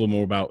 we'll talk a little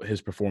more about his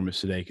performance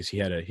today because he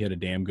had a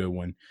damn good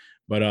one.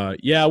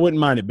 But yeah, I wouldn't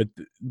mind it. But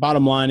the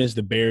bottom line is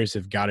the Bears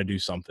have got to do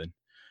something.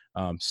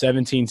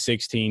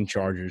 17-16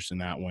 Chargers in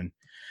that one.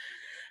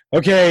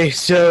 Okay,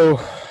 so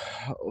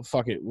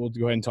fuck it. We'll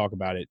go ahead and talk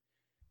about it.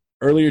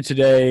 Earlier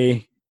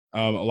today,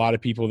 a lot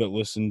of people that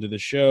listen to the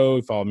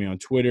show, follow me on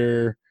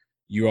Twitter,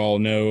 you all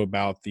know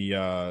about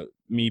the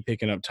me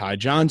picking up Ty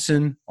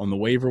Johnson on the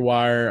waiver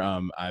wire.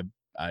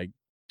 I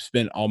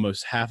spent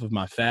almost half of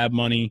my fab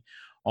money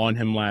on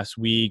him last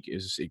week.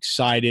 Is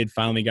excited.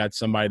 Finally got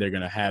somebody they're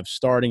going to have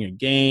starting a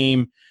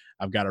game.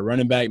 I've got a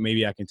running back.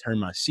 Maybe I can turn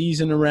my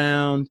season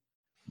around.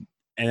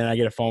 And then I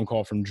get a phone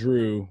call from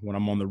Drew when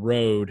I'm on the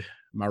road.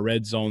 My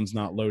red zone's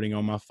not loading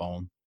on my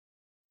phone.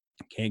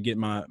 Can't get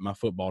my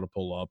football to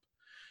pull up.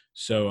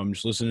 So I'm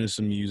just listening to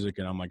some music,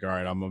 and I'm like, all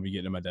right, I'm going to be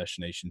getting to my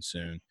destination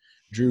soon.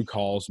 Drew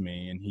calls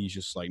me, and he's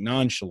just like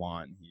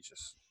nonchalant. He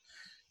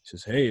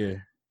says, hey,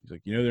 he's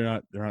like,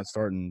 they're not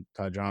starting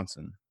Ty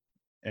Johnson.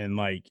 And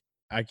like,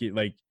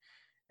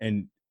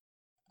 and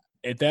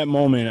at that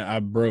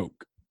moment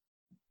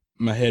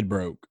my head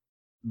broke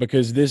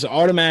because this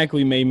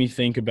automatically made me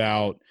think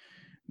about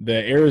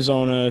the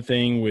Arizona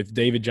thing with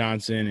David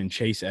Johnson and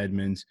Chase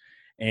Edmonds.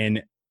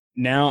 And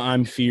now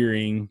I'm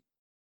fearing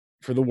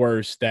for the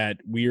worst that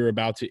we are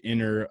about to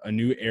enter a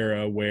new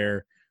era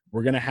where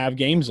we're going to have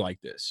games like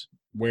this,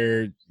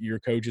 where your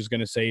coach is going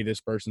to say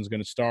this person's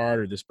going to start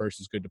or this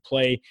person's good to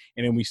play,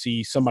 and then we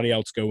see somebody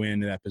else go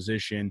into that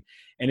position,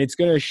 and it's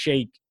going to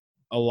shake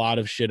a lot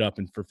of shit up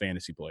for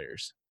fantasy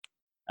players.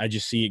 I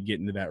just see it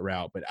getting to that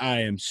route, but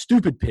I am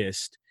stupid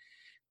pissed.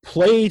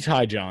 Play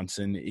Ty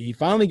Johnson. He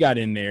finally got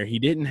in there. He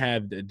didn't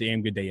have a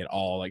damn good day at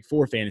all, like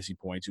 4 fantasy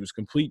points. It was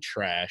complete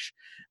trash.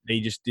 They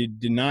just did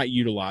not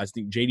utilize. I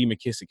think J.D.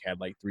 McKissick had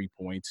like 3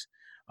 points.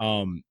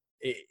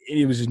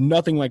 It was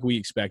nothing like we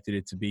expected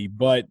it to be.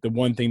 But the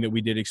one thing that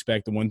we did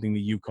expect, the one thing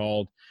that you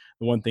called,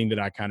 the one thing that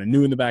I kind of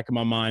knew in the back of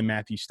my mind,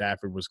 Matthew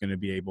Stafford was going to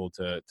be able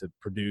to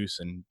produce,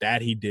 and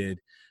that he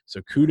did.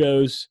 So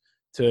kudos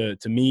to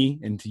me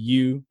and to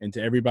you and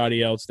to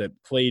everybody else that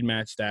played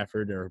Matt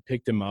Stafford or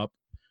picked him up.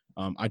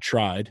 I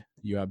tried.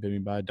 You outbid me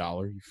by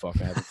 $1. You fuck,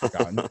 I haven't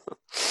forgotten.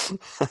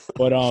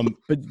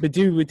 But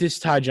dude, with this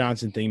Ty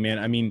Johnson thing, man,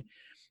 I mean,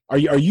 are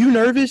you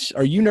nervous?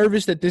 Are you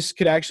nervous that this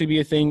could actually be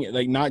a thing,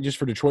 like not just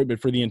for Detroit, but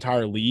for the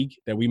entire league,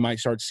 that we might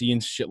start seeing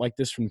shit like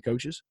this from the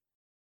coaches?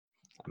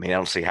 I mean, I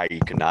don't see how you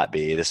could not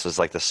be. This was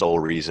like the sole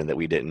reason that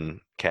we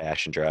didn't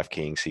cash in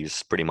DraftKings.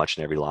 He's pretty much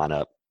in every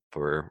lineup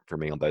for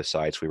me on both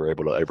sides. We were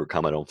able to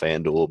overcome it on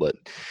FanDuel. But,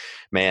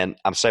 man,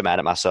 I'm so mad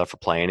at myself for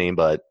playing him,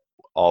 but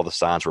all the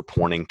signs were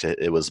pointing to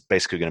it was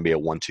basically going to be a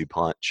 1-2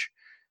 punch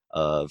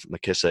of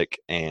McKissick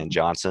and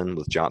Johnson,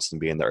 with Johnson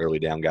being the early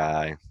down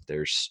guy.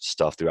 There's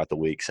stuff throughout the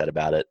week said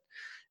about it.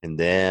 And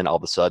then all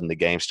of a sudden the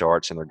game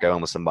starts and they're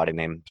going with somebody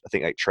named, I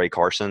think, like Trey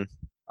Carson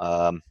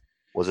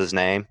was his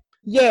name.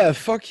 Yeah,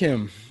 fuck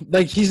him.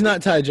 Like, he's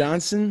not Ty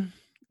Johnson.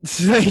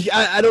 Like,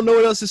 I don't know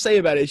what else to say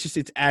about it.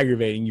 It's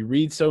aggravating. You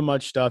read so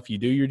much stuff, you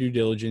do your due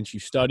diligence, you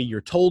study, you're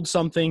told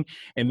something,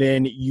 and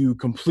then you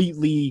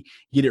completely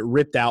get it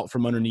ripped out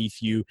from underneath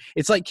you.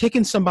 It's like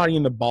kicking somebody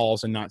in the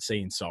balls and not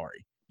saying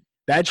sorry.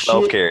 That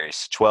 12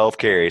 shit, 12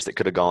 carries that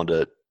could have gone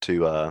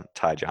to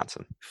Ty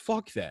Johnson.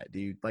 fuck that,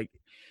 dude. Like,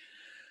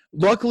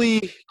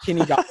 luckily,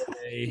 Kenny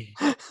Golladay.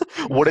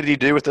 What did he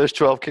do with those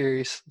 12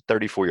 carries?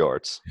 34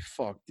 yards.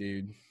 Fuck,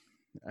 dude.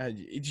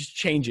 Just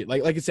change it.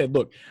 Like I said,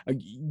 look,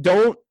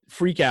 don't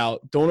freak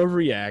out. Don't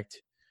overreact.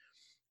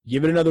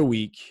 Give it another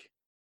week,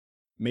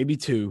 maybe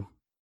 2.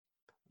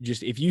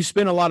 Just if you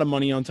spend a lot of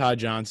money on Ty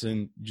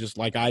Johnson, just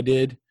like I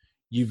did,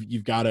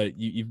 you've got to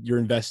you're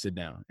invested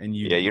now, and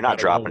you're not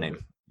dropping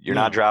him. You're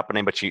not dropping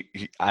him, but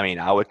I mean,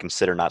 I would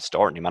consider not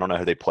starting him. I don't know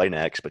who they play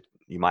next, but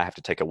you might have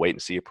to take a wait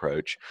and see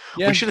approach.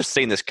 Yeah. We should have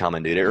seen this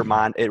coming, dude.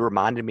 It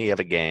reminded me of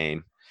a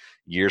game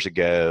years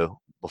ago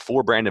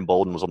before Brandon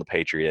Bolden was on the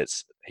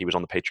Patriots. He was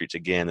on the Patriots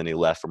again, then he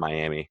left for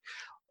Miami.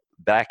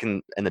 Back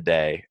in the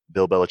day,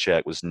 Bill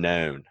Belichick was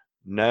known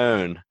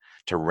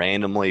to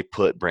randomly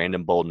put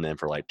Brandon Bolden in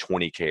for like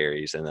 20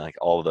 carries, and like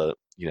all the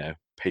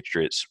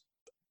Patriots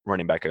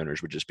running back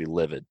owners would just be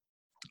livid.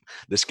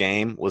 This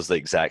game was the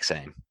exact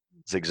same.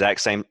 It's the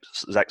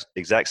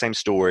exact same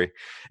story.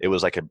 It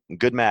was like a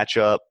good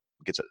matchup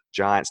against a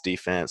Giants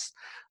defense,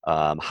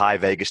 high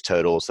Vegas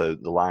total, so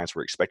the Lions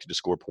were expected to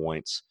score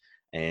points,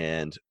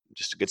 and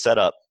just a good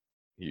setup.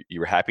 You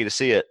were happy to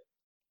see it,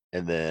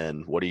 and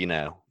then what do you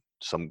know?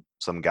 Some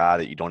guy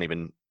that you didn't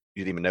even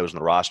know was on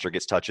the roster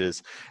gets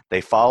touches.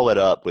 They follow it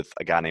up with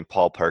a guy named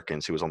Paul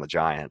Perkins who was on the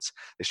Giants.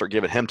 They start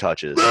giving him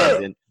touches,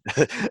 and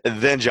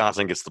then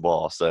Johnson gets the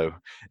ball. So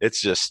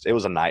it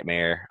was a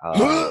nightmare.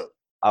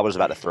 I was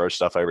about to throw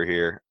stuff over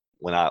here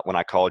when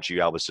I called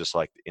you. I was just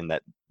like in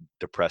that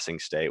depressing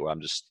state where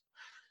I'm just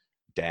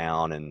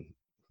down and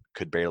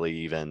could barely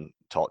even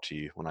talk to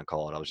you when I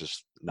called. I was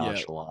just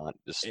nonchalant,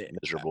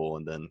 miserable,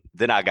 and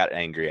then I got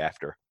angry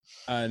after.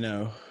 I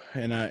know,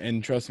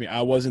 and trust me,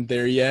 I wasn't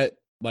there yet.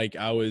 like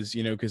I was,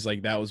 because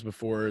like that was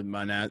before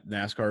my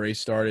NASCAR race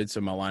started,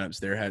 so my lineups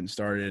there hadn't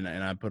started,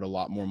 and I put a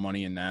lot more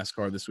money in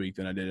NASCAR this week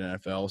than I did in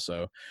NFL.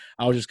 So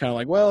I was just kind of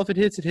like, well, if it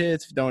hits, it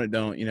hits. If it don't, it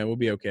don't. We'll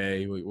be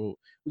okay. We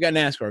got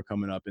NASCAR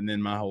coming up, and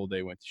then my whole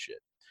day went to shit.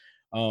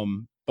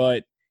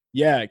 But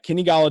yeah,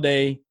 Kenny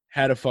Golladay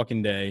had a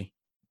fucking day.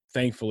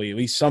 Thankfully, at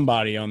least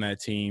somebody on that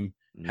team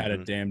had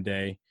a damn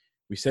day.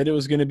 We said it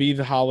was going to be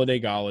the holiday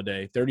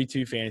Golladay.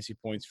 32 fantasy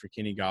points for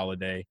Kenny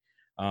Golladay.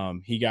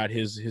 He got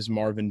his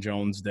Marvin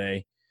Jones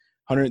day,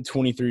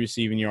 123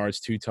 receiving yards,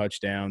 2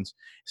 touchdowns.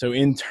 So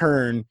in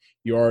turn,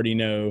 you already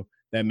know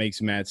that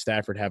makes Matt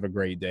Stafford have a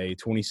great day,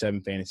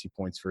 27 fantasy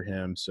points for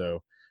him.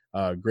 So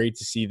great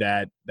to see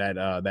that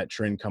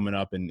trend coming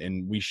up,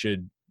 and we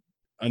should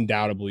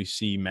undoubtedly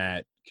see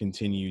Matt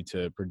continue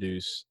to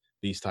produce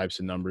these types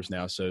of numbers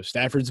now. So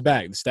Stafford's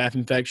back. The staph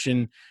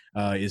infection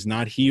is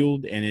not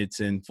healed, and it's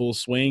in full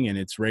swing, and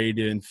it's ready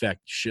to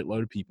infect a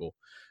shitload of people.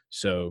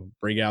 So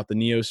bring out the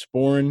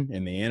Neosporin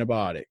and the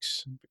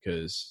antibiotics,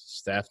 because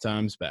staff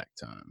time's back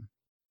time.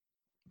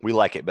 We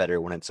like it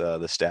better when it's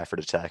the Stafford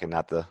attack and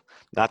not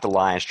the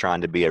Lions trying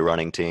to be a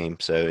running team.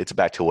 So it's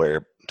back to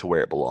where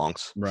it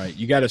belongs. Right.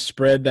 You got to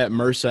spread that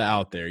MRSA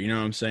out there. You know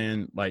what I'm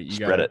saying? Like you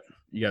got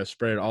to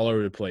spread it all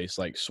over the place,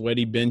 like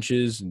sweaty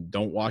benches, and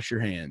don't wash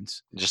your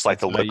hands. Just like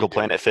that's the local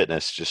Planet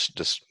Fitness, just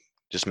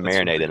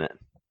marinate in it.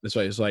 That's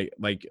right. It's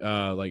like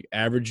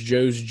Average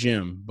Joe's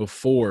gym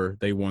before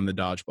they won the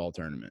dodgeball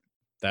tournament.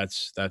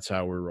 That's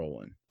how we're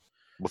rolling.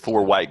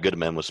 Before White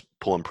Goodman was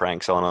pulling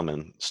pranks on them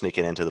and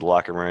sneaking into the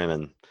locker room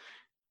and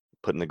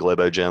putting the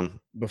Globo gym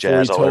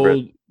jazz all over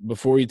it.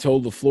 Before he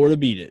told LaFleur to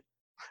beat it.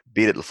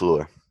 Beat it,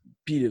 LaFleur.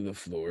 Beat it,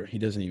 LaFleur. He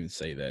doesn't even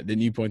say that.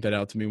 Didn't you point that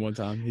out to me one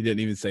time? He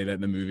didn't even say that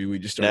in the movie. We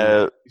just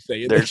started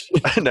saying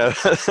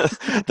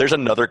it. There's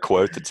another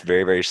quote that's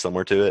very, very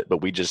similar to it,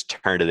 but we just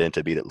turned it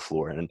into Beat it,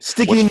 LaFleur. And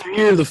stick it in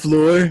your ear,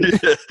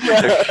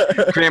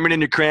 LaFleur. Cram it in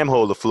your cram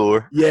hole,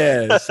 LaFleur.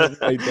 Yeah, something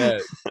like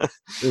that.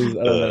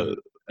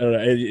 I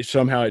don't know.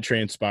 Somehow it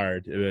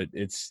transpired.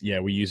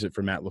 We use it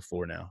for Matt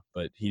LaFleur now,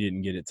 but he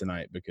didn't get it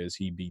tonight because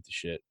he beat the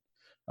shit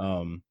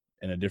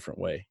in a different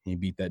way. He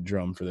beat that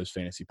drum for those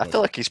fantasy points. I feel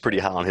like he's pretty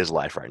high on his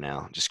life right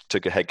now. Just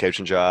took a head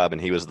coaching job,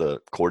 and he was the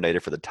coordinator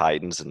for the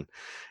Titans. And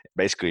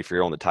basically, if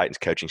you're on the Titans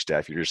coaching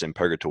staff, you're just in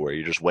purgatory.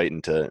 You're just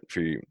waiting to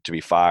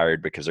be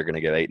fired because they're going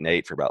to go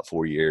 8-8 for about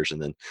 4 years.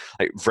 And then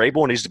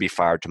Vrabel needs to be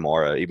fired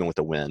tomorrow, even with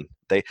a win.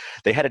 They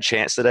had a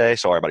chance today.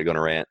 Sorry about going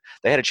to rant.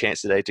 They had a chance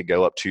today to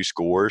go up 2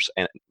 scores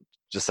and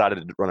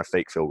decided to run a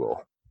fake field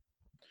goal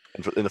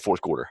in the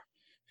fourth quarter.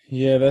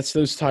 Yeah, that's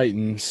those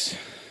Titans.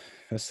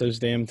 That's those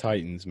damn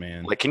Titans,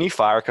 man. Like, can you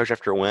fire a coach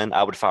after a win?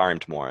 I would fire him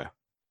tomorrow.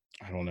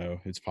 I don't know.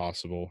 It's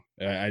possible.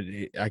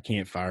 I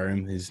can't fire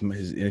him. His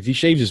if he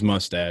shaves his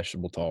mustache,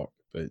 we'll talk.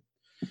 But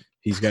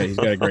he's got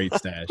a great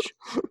stash.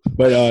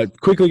 But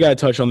quickly got to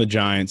touch on the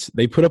Giants.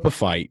 They put up a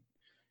fight.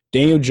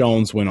 Daniel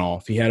Jones went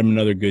off. He had him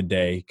another good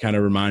day. Kind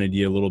of reminded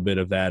you a little bit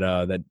of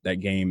that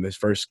game, this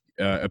first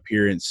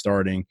appearance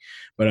starting.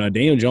 But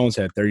Daniel Jones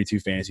had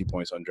 32 fantasy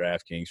points on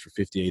DraftKings for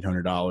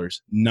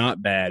 $5,800.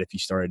 Not bad if you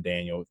started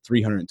Daniel.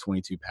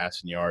 322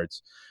 passing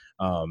yards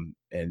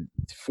and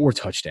 4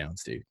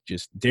 touchdowns, dude.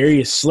 Just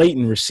Darius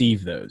Slayton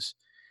received those.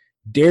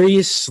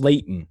 Darius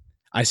Slayton.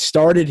 I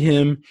started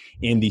him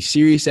in the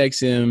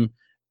SiriusXM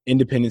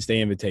Independence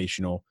Day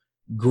Invitational.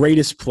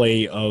 Greatest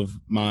play of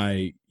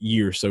my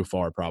year so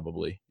far,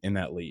 probably in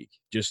that league.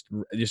 Just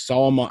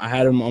saw him. I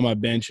had him on my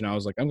bench, and I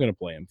was like, I'm going to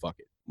play him. Fuck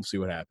it. We'll see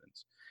what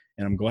happens.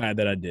 And I'm glad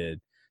that I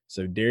did.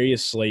 So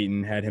Darius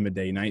Slayton had him a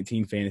day,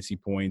 19 fantasy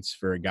points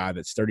for a guy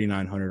that's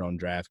 3,900 on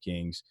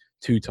DraftKings,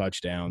 2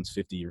 touchdowns,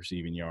 50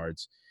 receiving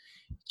yards.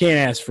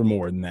 Can't ask for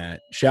more than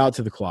that. Shout out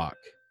to the clock.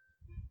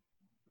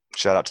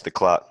 Shout out to the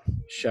clock.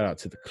 Shout out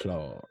to the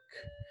clock.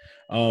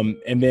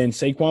 And then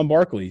Saquon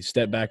Barkley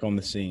stepped back on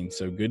the scene.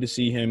 So good to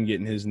see him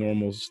getting his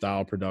normal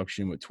style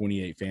production with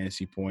 28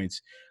 fantasy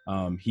points.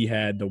 He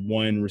had the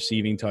 1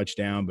 receiving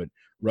touchdown, but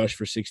rushed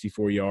for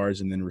 64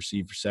 yards and then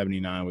received for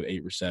 79 with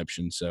 8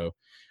 receptions. So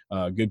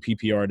good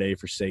PPR day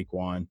for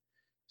Saquon.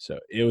 So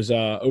it was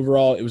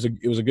overall, it was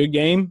a good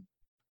game.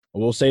 I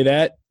will say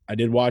that. I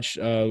did watch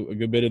a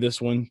good bit of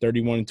this one.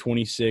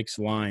 31-26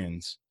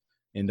 Lions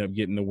end up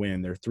getting the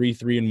win. They're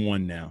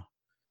 3-1 now.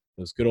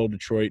 Those good old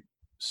Detroit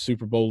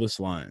Super Bowl-less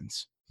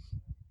Lions.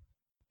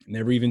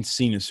 Never even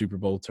seen a Super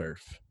Bowl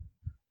turf.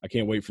 I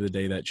can't wait for the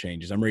day that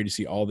changes. I'm ready to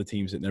see all the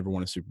teams that never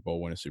won a Super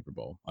Bowl win a Super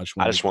Bowl. I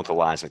just want the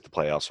Lions to make the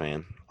playoffs,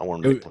 man. I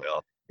want them to make the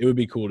playoffs. It would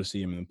be cool to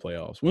see them in the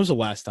playoffs. When was the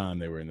last time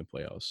they were in the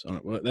playoffs?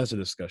 Well, that's a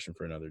discussion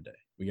for another day.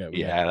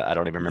 I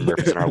don't even remember if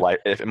it's in our life.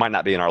 If it might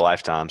not be in our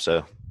lifetime.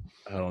 So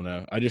I don't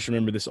know. I just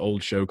remember this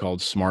old show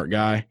called Smart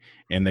Guy,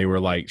 and they were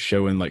like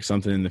showing like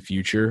something in the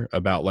future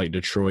about like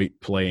Detroit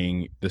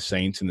playing the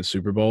Saints in the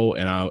Super Bowl.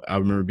 And I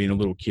remember being a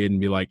little kid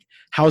and be like,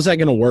 how is that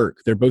going to work?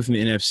 They're both in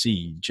the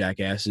NFC,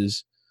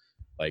 jackasses.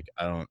 Like,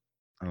 I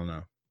don't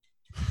know.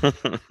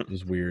 It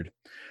was weird.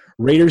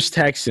 Raiders,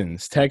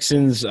 Texans.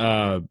 Texans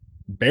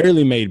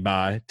barely made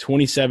by.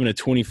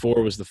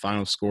 27-24 was the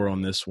final score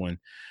on this one.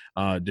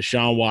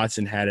 Deshaun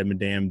Watson had him a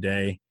damn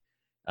day.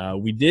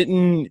 We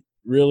didn't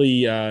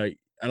really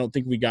I don't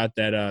think we got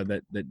that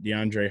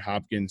DeAndre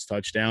Hopkins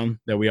touchdown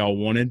that we all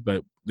wanted, but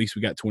at least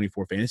we got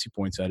 24 fantasy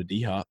points out of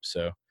D-Hop.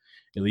 So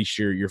at least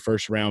your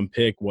first round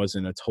pick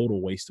wasn't a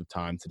total waste of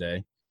time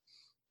today.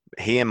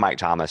 He and Mike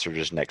Thomas are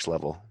just next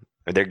level.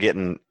 They're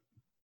getting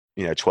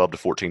 12 to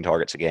 14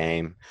 targets a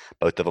game.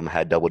 Both of them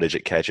had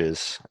double-digit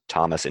catches.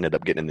 Thomas ended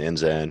up getting in the end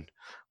zone.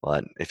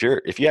 But if you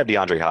have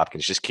DeAndre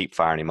Hopkins, just keep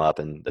firing him up,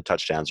 and the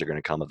touchdowns are going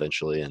to come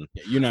eventually. And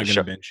you're not going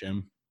to bench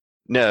him.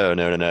 No.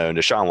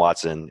 Deshaun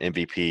Watson,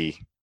 MVP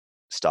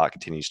stock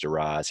continues to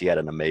rise. He had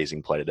an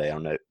amazing play today. I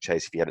don't know,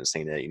 Chase, if you haven't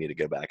seen it, you need to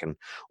go back and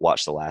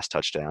watch the last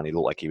touchdown. He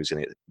looked like he was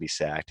going to be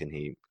sacked, and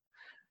a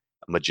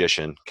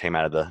magician came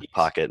out of the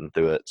pocket and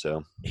threw it.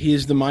 So he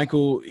is the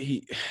Michael.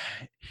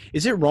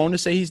 Is it wrong to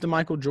say he's the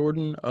Michael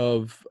Jordan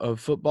of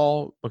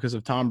football because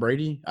of Tom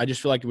Brady? I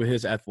just feel like with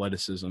his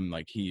athleticism,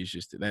 like he is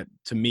just that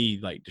to me.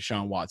 Like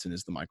Deshaun Watson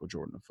is the Michael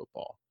Jordan of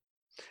football.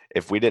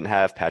 If we didn't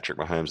have Patrick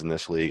Mahomes in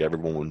this league,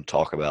 everyone would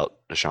talk about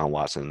Deshaun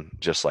Watson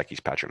just like he's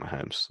Patrick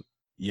Mahomes.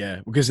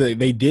 Yeah, because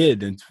they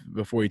did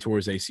before he tore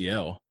his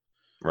ACL.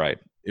 Right.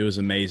 It was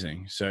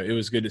amazing. So it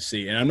was good to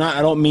see. And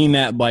I don't mean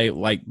that by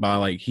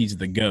he's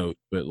the GOAT,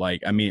 but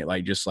I mean it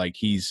like just like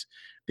he's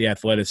the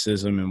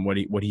athleticism and what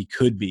he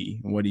could be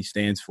and what he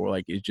stands for.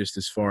 Like it's just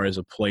as far as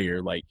a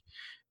player, like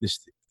this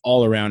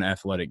all around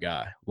athletic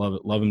guy. Love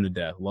it. Love him to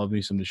death. Love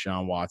me some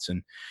Deshaun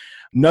Watson.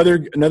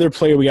 Another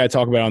player we got to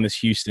talk about on this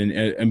Houston.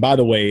 And by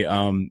the way,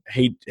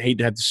 hate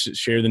to have to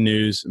share the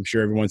news. I'm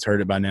sure everyone's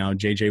heard it by now.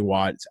 J.J.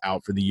 Watt's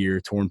out for the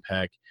year, torn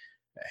pec.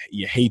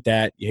 You hate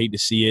that. You hate to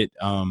see it.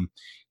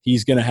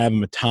 He's going to have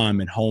him a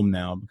time at home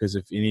now because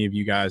if any of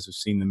you guys have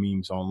seen the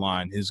memes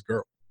online, his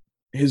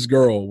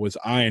girl was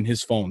eyeing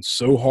his phone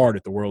so hard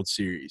at the World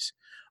Series.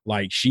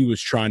 Like she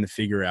was trying to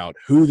figure out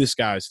who this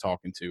guy is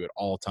talking to at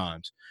all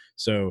times.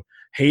 So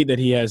hate that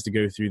he has to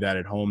go through that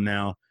at home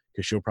now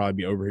because she'll probably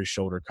be over his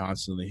shoulder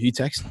constantly. He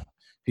texted,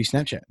 he's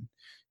Snapchatting.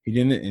 He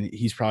didn't, and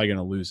he's probably going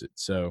to lose it.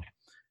 So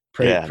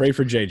pray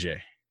for JJ.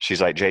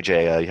 She's like,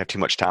 JJ, you have too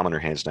much time on your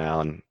hands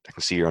now, and I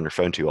can see you're on your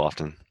phone too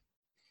often.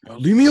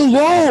 Leave me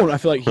alone. I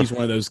feel like he's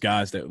one of those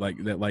guys that like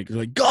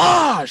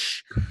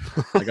gosh.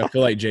 Like I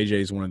feel like JJ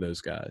is one of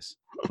those guys.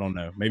 I don't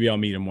know. Maybe I'll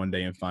meet him one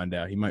day and find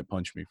out. He might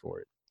punch me for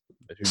it.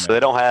 So they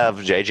don't have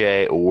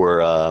JJ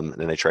or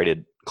then they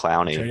traded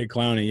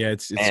Clowney. Yeah.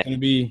 It's going to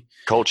be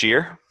Colt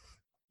Cheer.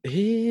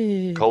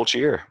 Colt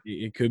Cheer.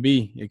 It could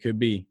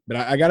be. But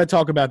I got to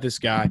talk about this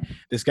guy.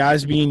 This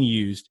guy's being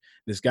used.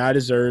 This guy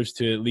deserves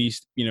to at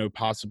least,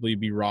 possibly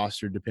be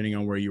rostered depending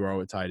on where you are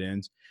with tight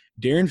ends.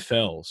 Darren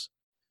Fells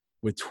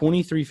with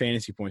 23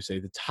 fantasy points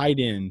today, the tight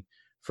end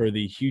for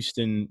the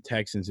Houston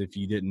Texans, if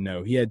you didn't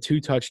know. He had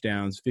 2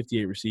 touchdowns,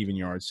 58 receiving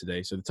yards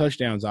today. So the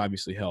touchdowns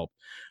obviously help.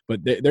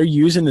 But they're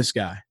using this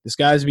guy. This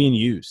guy's being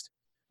used.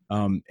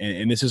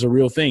 And this is a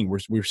real thing.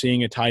 We're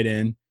seeing a tight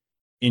end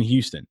in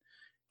Houston.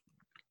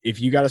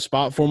 If you got a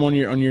spot for him on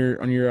your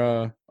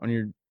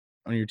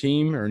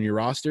team or on your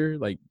roster,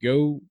 like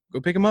go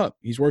pick him up.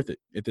 He's worth it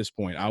at this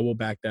point. I will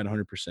back that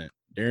 100%.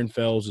 Darren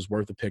Fells is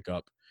worth a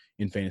pickup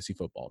in fantasy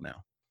football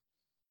now.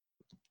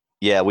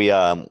 Yeah, we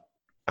a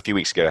few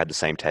weeks ago had the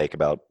same take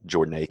about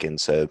Jordan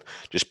Akins. So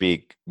just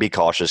be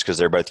cautious because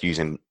they're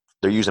using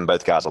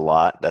both guys a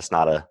lot. That's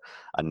not a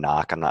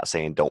knock. I'm not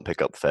saying don't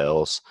pick up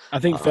Fells. I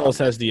think Fells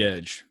has the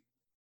edge.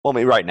 Well, I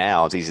mean, right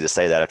now it's easy to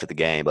say that after the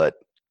game, but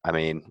I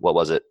mean, what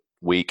was it?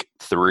 Week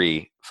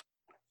 3,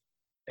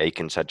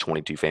 Akins had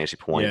 22 fantasy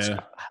points. Yeah.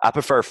 I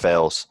prefer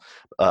Fells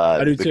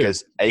I do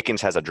because too.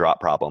 Akins has a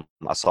drop problem.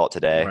 I saw it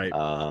today.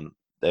 Right.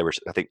 There were,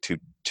 I think,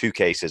 two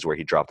cases where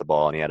he dropped the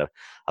ball and he had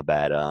a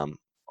bad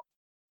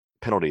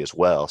penalty as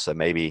well. So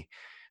maybe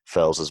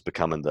Fells is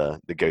becoming the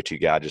go-to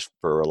guy just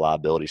for a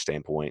reliability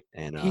standpoint.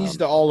 And he's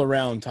the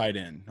all-around tight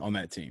end on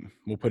that team.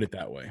 We'll put it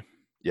that way.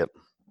 Yep.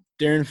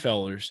 Darren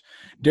Fellers.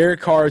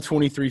 Derek Carr,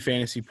 23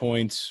 fantasy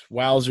points.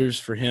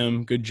 Wowzers for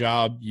him. Good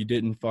job. You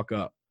didn't fuck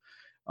up,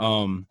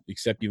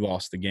 except you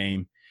lost the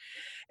game.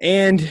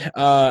 And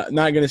not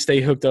going to stay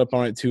hooked up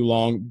on it too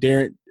long.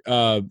 Darren,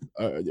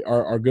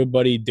 our good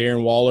buddy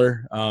Darren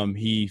Waller,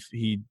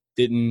 he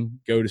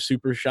didn't go to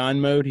super shine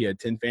mode. He had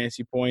 10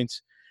 fantasy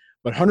points.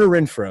 But Hunter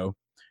Renfrow,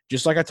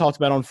 just like I talked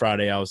about on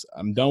Friday,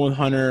 I'm done with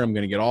Hunter. I'm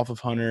going to get off of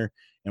Hunter.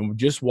 And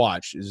just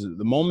watch. Is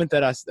the moment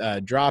that I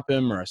drop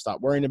him or I stop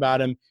worrying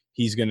about him,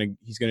 he's gonna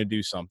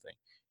do something.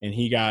 And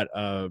he got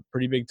a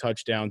pretty big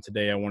touchdown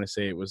today. I want to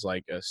say it was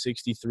like a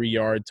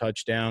 63-yard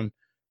touchdown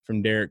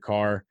from Derek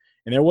Carr.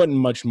 And there wasn't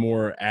much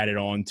more added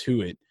on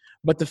to it.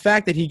 But the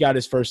fact that he got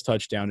his first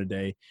touchdown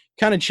today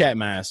kind of chat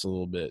my ass a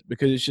little bit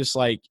because it's just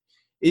like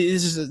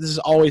this is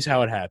always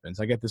how it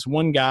happens. I got this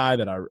one guy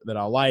that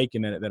I like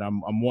and that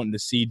I'm wanting to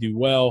see do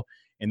well,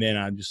 and then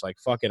I'm just like,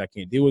 fuck it, I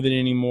can't deal with it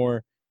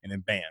anymore. And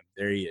then bam,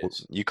 there he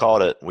is. You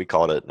called it. We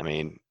called it. I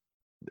mean,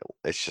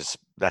 that's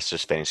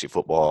just fantasy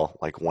football,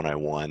 like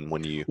 101.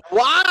 When you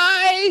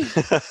Why?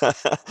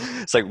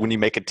 it's like when you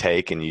make a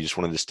take and you just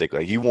wanted to stick,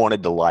 like you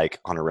wanted to like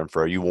Hunter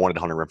Renfrow, you wanted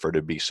Hunter Renfrow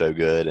to be so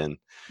good, and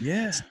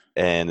Yeah.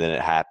 then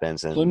it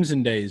happens, and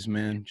Clemson days,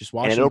 man. Just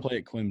watch him play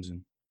at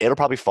Clemson. it'll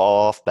probably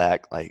fall off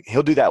back. Like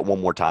he'll do that one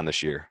more time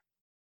this year.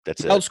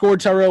 That's He it. outscored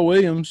Tyrell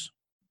Williams.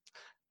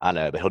 I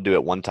know, but he'll do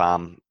it one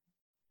time.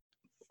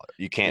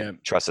 You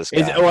can't trust this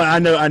guy. Well, I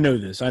know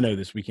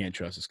this. We can't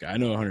trust this guy. I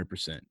know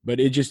 100%. But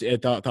I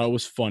thought it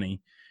was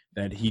funny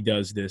that he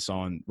does this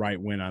on right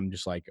when I'm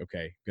just like,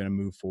 okay, gonna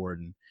move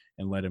forward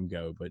and let him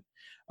go. But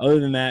other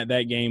than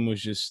that game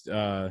was just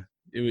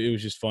it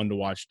was just fun to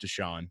watch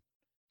Deshaun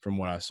from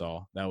what I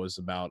saw. That was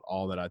about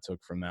all that I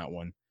took from that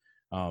one.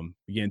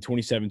 Again,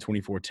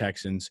 27-24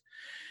 Texans.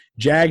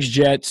 Jags,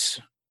 Jets.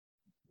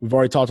 We've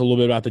already talked a little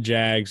bit about the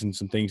Jags and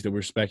some things that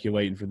we're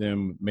speculating for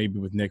them, maybe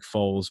with Nick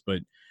Foles,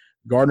 but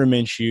Gardner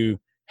Minshew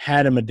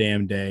had him a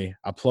damn day.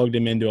 I plugged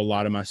him into a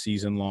lot of my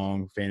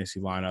season-long fantasy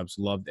lineups,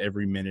 loved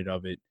every minute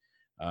of it.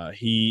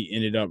 He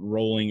ended up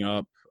rolling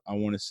up, I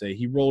want to say,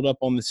 he rolled up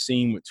on the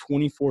scene with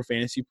 24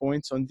 fantasy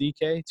points on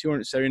DK,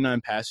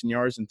 279 passing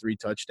yards and 3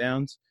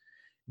 touchdowns.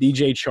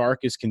 DJ Chark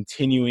is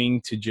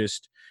continuing to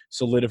just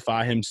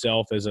solidify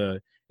himself as a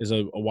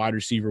wide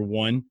receiver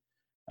one.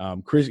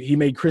 He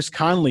made Chris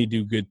Conley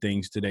do good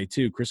things today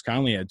too. Chris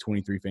Conley had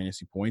 23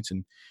 fantasy points,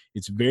 and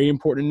it's very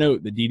important to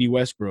note that D.D.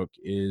 Westbrook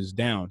is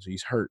down, so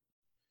he's hurt.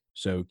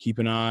 So keep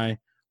an eye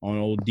on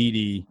old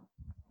D.D.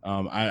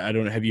 I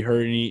don't know. Have you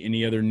heard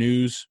any other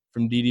news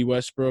from D.D.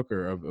 Westbrook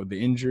or of the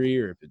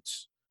injury, or if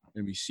it's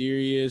going to be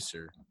serious?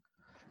 Or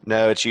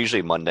no, it's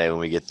usually Monday when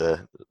we get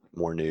the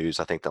more news.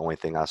 I think the only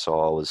thing I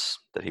saw was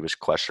that he was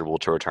questionable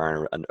to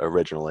return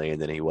originally, and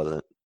then he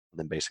wasn't.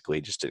 Then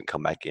basically just didn't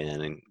come back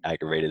in and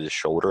aggravated his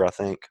shoulder, I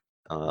think.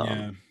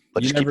 Yeah.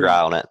 But just keep your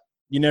eye on it.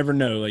 You never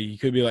know. Like he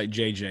could be like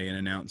JJ and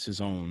announce his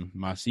own.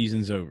 My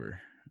season's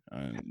over.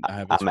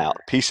 I'm out.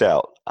 Peace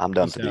out. I'm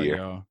done for the year.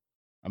 Y'all.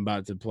 I'm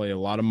about to play a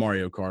lot of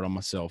Mario Kart on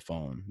my cell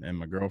phone, and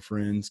my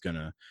girlfriend's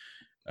gonna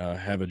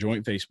have a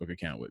joint Facebook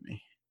account with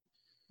me.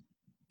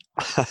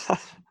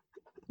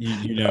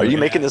 You know, are you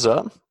making this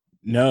up?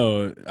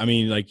 No, I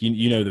mean, like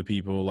you know the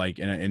people, like,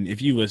 and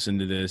if you listen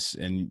to this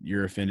and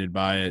you're offended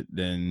by it,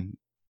 then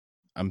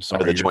I'm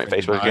sorry. The joint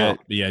Facebook account.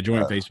 Yeah,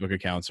 joint Facebook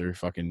accounts are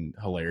fucking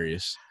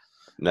hilarious.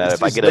 No,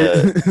 if I get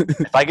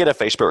a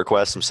Facebook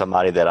request from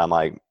somebody that I'm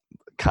like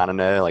kind of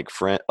know, like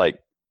friend, like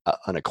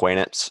an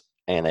acquaintance,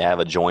 and they have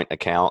a joint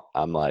account,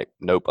 I'm like,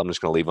 nope, I'm just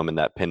gonna leave them in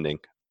that pending.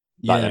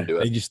 Yeah,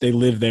 they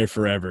live there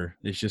forever.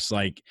 It's just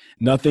like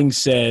nothing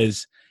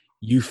says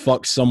you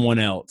fuck someone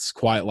else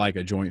quite like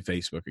a joint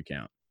Facebook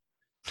account.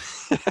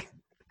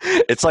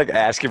 It's like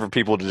asking for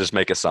people to just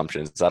make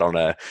assumptions. I don't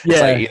know.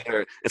 Yeah.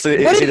 It's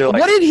either like,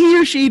 what did he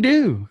or she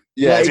do?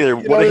 Yeah, it's either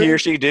what did he or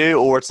she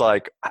do, or it's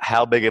like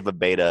how big of a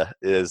beta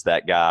is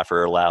that guy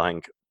for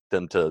allowing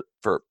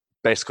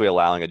basically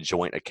allowing a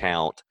joint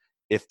account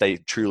if they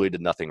truly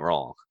did nothing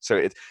wrong. So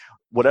it's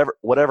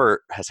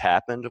whatever has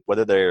happened,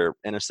 whether they're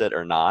innocent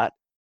or not,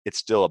 it's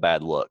still a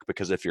bad look,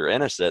 because if you're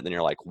innocent, then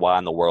you're like, why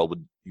in the world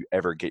would you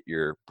ever get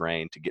your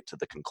brain to get to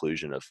the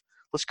conclusion of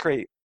let's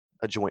create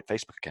a joint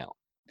Facebook account?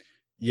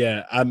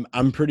 Yeah,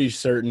 I'm pretty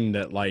certain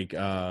that like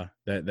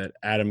that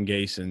Adam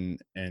Gase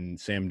and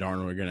Sam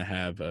Darnold are going to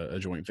have a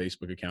joint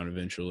Facebook account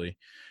eventually,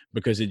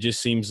 because it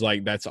just seems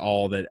like that's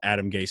all that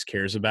Adam Gase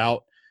cares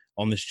about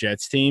on this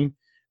Jets team.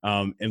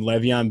 And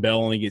Le'Veon Bell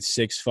only gets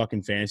 6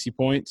 fucking fantasy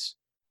points.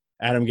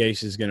 Adam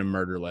Gase is going to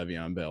murder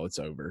Le'Veon Bell. It's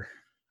over.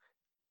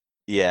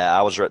 Yeah,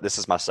 I was right. This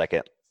is my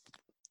second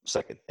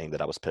thing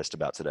that I was pissed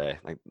about today.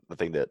 Like the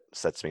thing that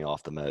sets me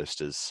off the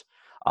most is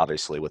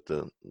obviously with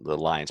the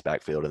Lions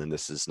backfield, and then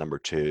this is number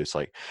 2. It's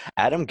like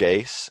Adam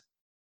Gase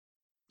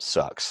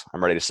sucks.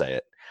 I'm ready to say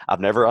it. I've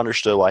never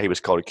understood why he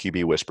was called a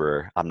QB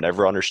whisperer. I've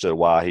never understood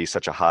why he's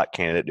such a hot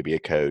candidate to be a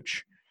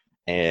coach.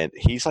 And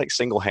he's like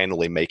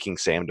single-handedly making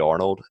Sam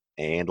Darnold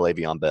and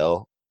Le'Veon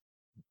Bell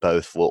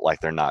both look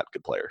like they're not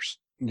good players.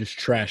 Just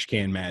trash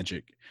can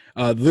magic.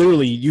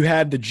 Literally, you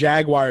had the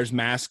Jaguars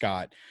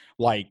mascot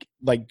like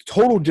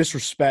total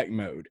disrespect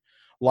mode,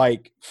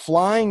 like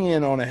flying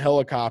in on a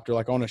helicopter,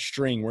 like on a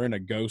string, wearing a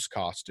ghost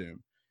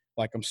costume.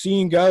 Like I'm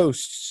seeing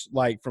ghosts,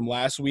 like from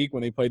last week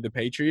when they played the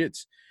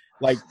Patriots.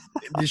 Like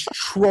just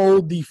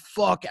trolled the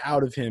fuck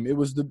out of him. It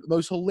was the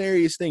most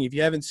hilarious thing. If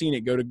you haven't seen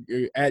it, go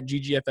to at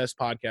GGFS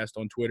Podcast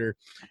on Twitter,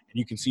 and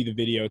you can see the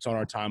video. It's on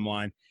our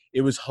timeline.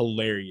 It was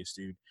hilarious,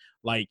 dude.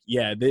 Like,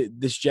 yeah,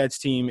 this Jets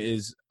team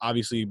is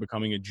obviously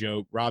becoming a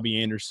joke.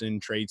 Robbie Anderson,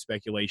 trade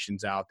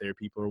speculations out there.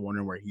 People are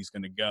wondering where he's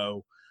going to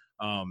go.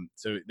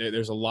 So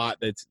there's a lot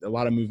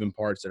of moving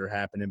parts that are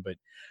happening. But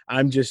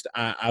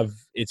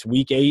it's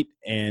week 8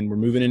 and we're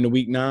moving into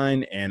week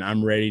 9, and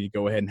I'm ready to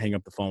go ahead and hang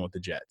up the phone with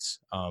the Jets.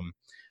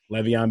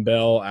 Le'Veon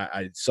Bell,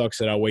 it sucks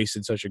that I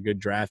wasted such a good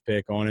draft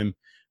pick on him,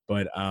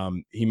 but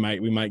we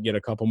might get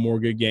a couple more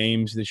good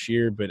games this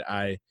year. But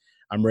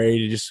I'm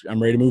ready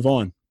to move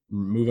on.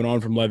 Moving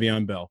on from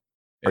Le'Veon Bell.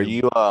 Are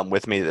you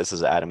with me that this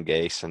is Adam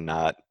Gase and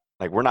not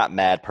Like, we're not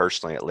mad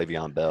personally at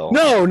Le'Veon Bell.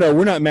 No,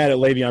 we're not mad at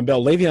Le'Veon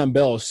Bell. Le'Veon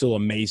Bell is still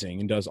amazing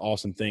and does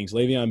awesome things.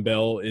 Le'Veon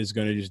Bell is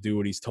going to just do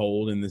what he's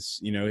told, and this,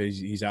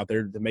 he's out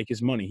there to make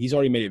his money. He's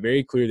already made it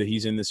very clear that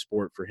he's in this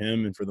sport for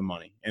him and for the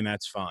money, and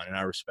that's fine, and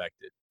I respect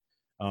it.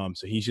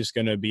 So he's just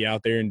going to be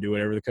out there and do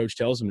whatever the coach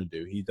tells him to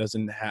do. He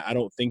doesn't. I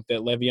don't think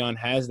that Le'Veon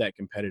has that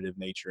competitive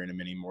nature in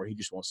him anymore. He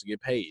just wants to get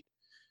paid.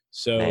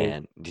 So,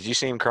 Man, did you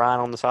see him crying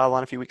on the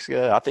sideline a few weeks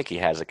ago? I think he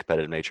has a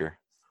competitive nature.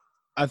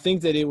 I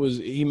think that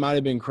he might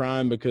have been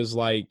crying because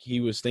like he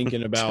was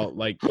thinking about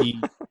like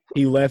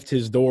he left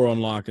his door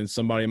unlocked and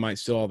somebody might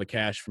steal all the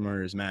cash from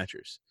under his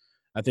mattress.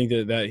 I think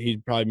that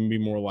he'd probably be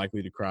more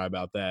likely to cry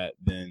about that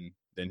than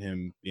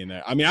him being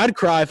there. I mean, I'd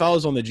cry if I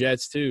was on the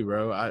Jets too,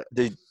 bro.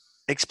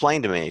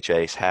 Explain to me,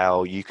 Chase,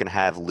 how you can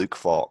have Luke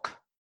Falk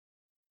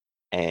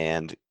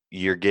and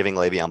you're giving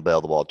Le'Veon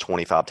Bell the ball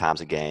 25 times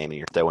a game and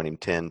you're throwing him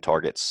 10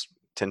 targets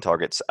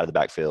out of the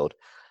backfield.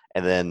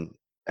 And then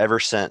ever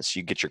since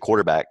you get your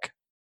quarterback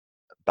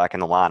back in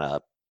the lineup,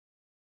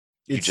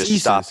 you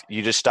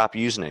just stop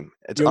using him.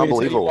 It's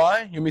unbelievable. You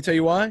want me to tell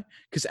you why?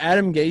 Because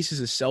Adam Gase is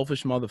a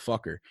selfish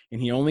motherfucker,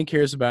 and he only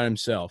cares about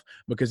himself.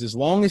 Because as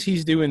long as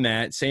he's doing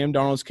that, Sam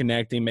Darnold's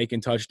connecting,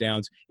 making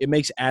touchdowns, it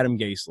makes Adam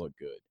Gase look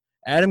good.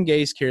 Adam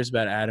Gase cares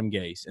about Adam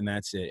Gase, and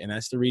that's it. And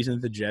that's the reason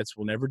that the Jets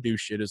will never do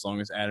shit as long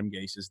as Adam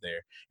Gase is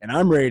there. And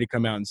I'm ready to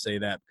come out and say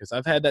that because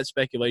I've had that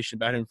speculation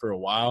about him for a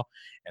while,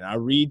 and I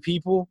read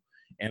people,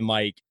 and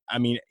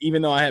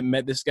even though I haven't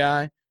met this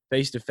guy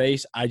face to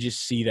face, I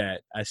just see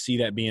that. I see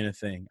that being a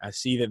thing. I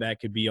see that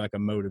could be like a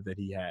motive that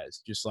he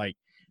has. Just like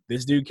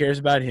this dude cares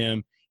about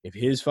him. If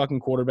his fucking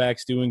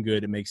quarterback's doing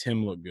good, it makes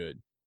him look good.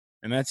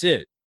 And that's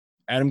it.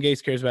 Adam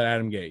Gase cares about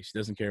Adam Gase. He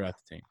doesn't care about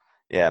the team.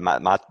 Yeah, my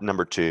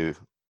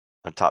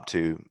top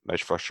two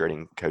most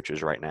frustrating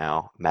coaches right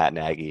now, Matt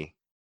Nagy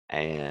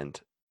and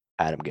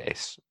Adam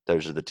Gase.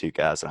 Those are the two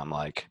guys that I'm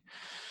like,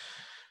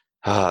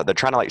 they're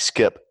trying to like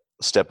skip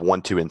step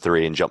 1, 2, and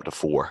 3 and jump to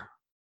 4.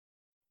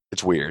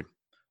 It's weird.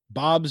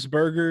 Bob's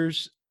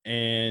Burgers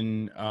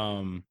and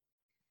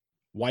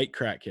White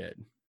Crackhead.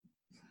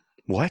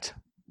 What?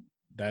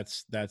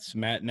 That's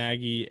Matt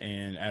Nagy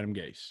and Adam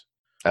Gase.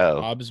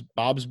 Oh.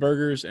 Bob's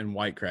Burgers and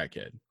White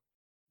Crackhead.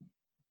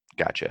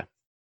 Gotcha.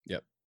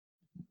 Yep.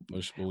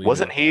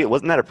 Wasn't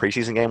that a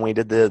preseason game when he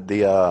did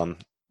the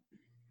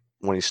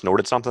when he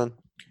snorted something?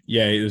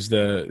 Yeah, it was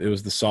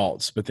the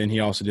salts, but then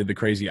he also did the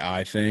crazy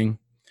eye thing.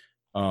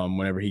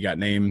 Whenever he got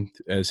named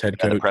as head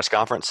coach at the press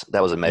conference,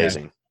 that was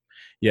amazing.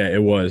 Yeah,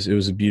 it was. It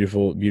was a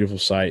beautiful, beautiful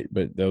sight,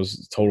 but that was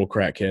a total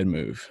crackhead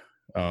move.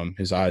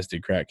 His eyes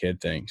did crackhead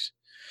things.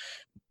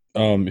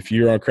 If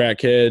you're a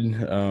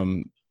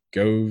crackhead,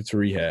 go to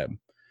rehab.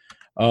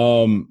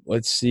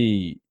 Let's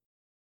see.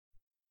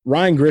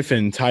 Ryan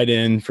Griffin, tight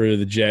end for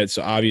the Jets.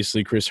 So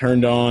obviously, Chris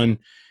Herndon,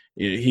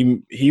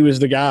 he was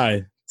the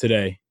guy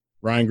today.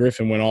 Ryan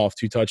Griffin went off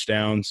 2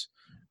 touchdowns,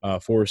 4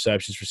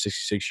 receptions for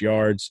 66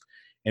 yards.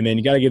 And then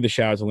you got to give the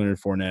shout out to Leonard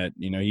Fournette.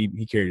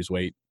 He carried his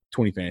weight,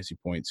 20 fantasy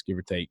points, give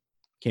or take.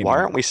 Why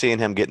aren't we seeing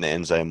him get in the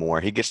end zone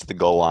more? He gets to the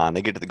goal line.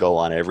 They get to the goal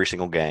line every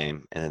single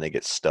game, and then they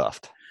get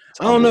stuffed.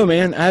 I don't know,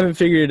 man. I haven't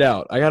figured it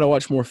out. I got to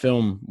watch more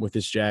film with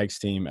this Jags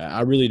team.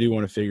 I really do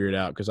want to figure it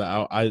out because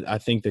I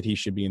think that he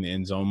should be in the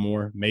end zone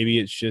more. Maybe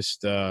it's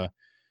just I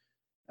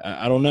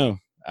don't know.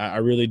 I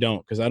really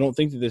don't because I don't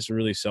think that this is a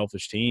really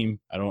selfish team.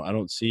 I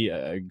don't see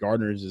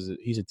Gardner's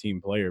he's a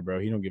team player, bro.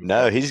 He don't give a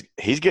no. He's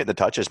getting the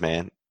touches,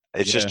 man.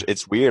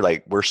 It's weird.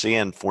 Like we're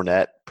seeing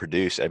Fournette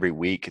produce every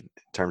week in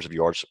terms of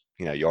yards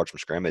from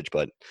scrimmage,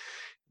 but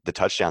the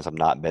touchdowns have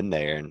not been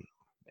there, and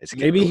it's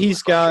maybe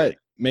he's got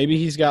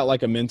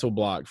like a mental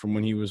block from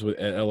when he was at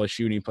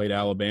LSU and he played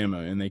Alabama,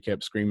 and they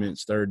kept screaming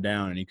it's third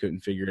down, and he couldn't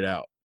figure it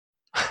out.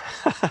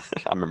 I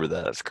remember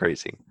that. That's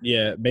crazy.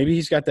 Yeah, maybe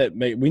he's got that.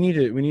 We need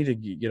to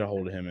get a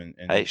hold of him. And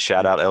hey,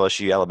 shout out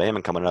LSU,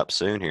 Alabama coming up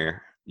soon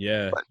here.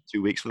 Yeah,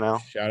 2 weeks from now.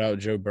 Shout out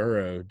Joe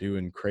Burrow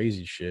doing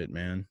crazy shit,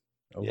 man.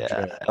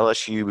 Yeah,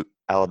 LSU,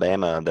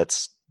 Alabama.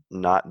 That's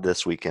not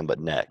this weekend, but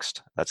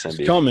next. That's gonna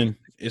be coming.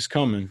 It's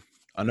coming.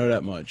 I know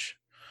that much.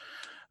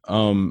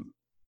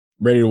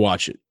 Ready to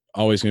watch it.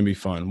 Always gonna be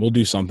fun. We'll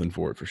do something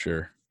for it for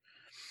sure.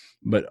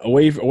 But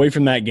away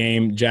from that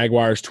game,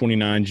 Jaguars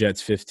 29,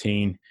 Jets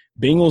 15.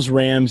 Bengals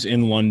Rams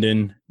in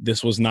London.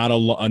 This was not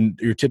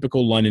your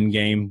typical London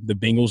game. The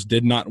Bengals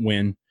did not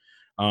win.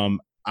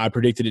 I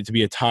predicted it to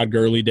be a Todd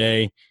Gurley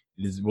day.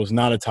 It was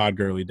not a Todd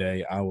Gurley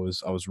day. I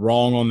was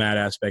wrong on that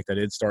aspect. I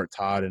did start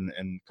Todd in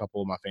a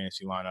couple of my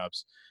fantasy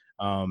lineups.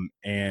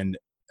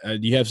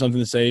 Do you have something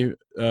to say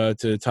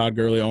to Todd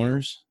Gurley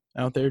owners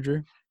out there,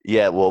 Drew?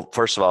 Yeah, well,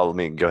 first of all, let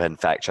me go ahead and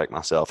fact check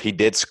myself. He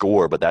did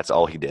score, but that's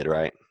all he did,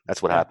 right?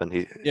 That's what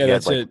happened.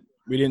 That's it.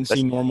 We didn't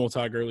see normal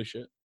Todd Gurley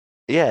shit.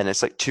 Yeah, and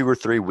it's like 2 or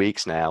 3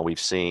 weeks now we've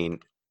seen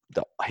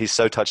he's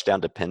so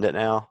touchdown dependent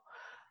now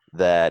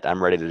that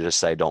I'm ready to just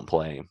say don't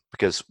play him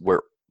because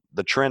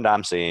the trend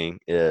I'm seeing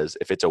is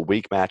if it's a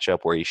weak matchup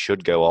where he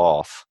should go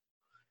off,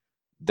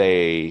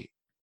 they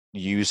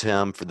use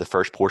him for the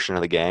first portion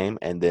of the game,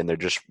 and then they're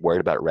just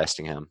worried about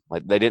resting him.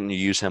 Like they didn't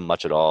use him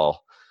much at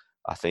all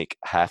I think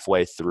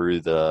halfway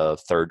through the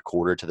third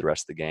quarter to the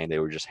rest of the game, they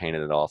were just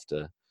handing it off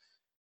to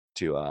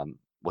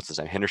what's his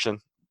name, Henderson.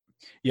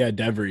 Yeah,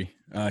 Devery.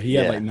 He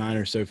had like Yeah. 9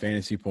 or so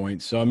fantasy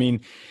points. So I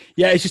mean,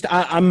 yeah, it's just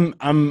I'm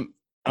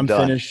Done.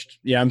 finished.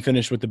 Yeah, I'm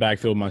finished with the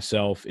backfield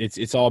myself.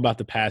 It's all about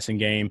the passing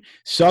game.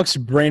 Sucks.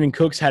 Brandon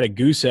Cooks had a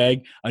goose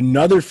egg.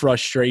 Another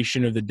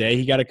frustration of the day.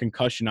 He got a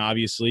concussion,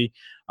 obviously.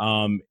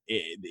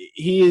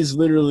 He is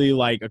literally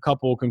like a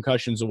couple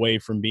concussions away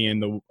from being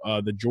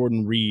the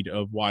Jordan Reed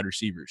of wide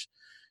receivers.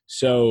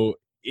 So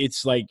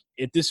it's like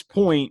at this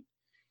point,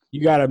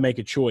 you got to make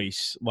a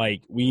choice.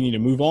 Like, we need to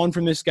move on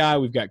from this guy.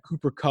 We've got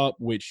Cooper Kupp,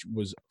 which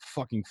was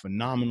fucking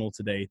phenomenal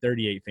today,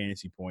 38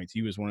 fantasy points.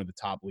 He was one of the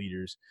top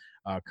leaders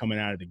coming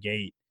out of the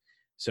gate.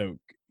 So,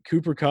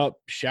 Cooper Kupp,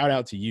 shout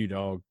out to you,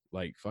 dog.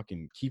 Like,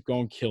 fucking keep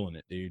going, killing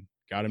it, dude.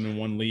 Got him in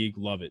one league.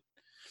 Love it.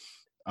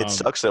 It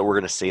sucks that we're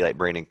going to see, like,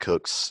 Brandon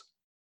Cooks'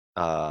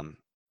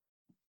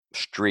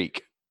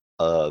 streak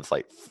of,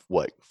 like,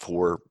 4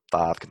 or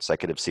 5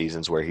 consecutive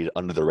seasons where he's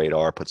under the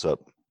radar, puts up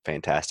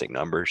fantastic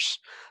numbers.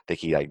 I think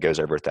he goes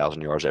over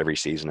 1,000 yards every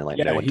season, and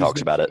no one talks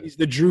about it. He's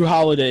the Drew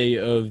Holiday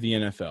of the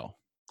NFL.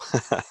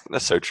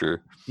 That's so true.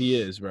 He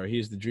is, bro. He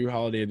is the Drew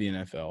Holiday of the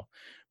NFL.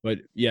 But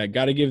yeah,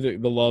 got to give the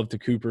love to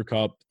Cooper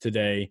Kupp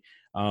today.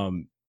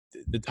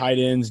 The tight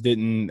ends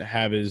didn't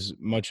have as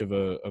much of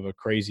a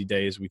crazy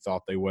day as we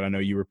thought they would. I know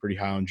you were pretty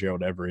high on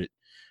Gerald Everett.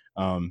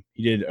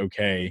 He did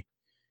okay,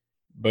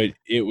 but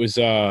it was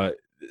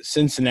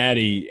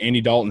Cincinnati.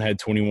 Andy Dalton had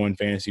 21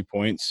 fantasy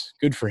points.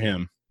 Good for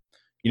him.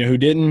 You know who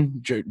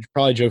didn't?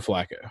 Probably Joe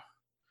Flacco.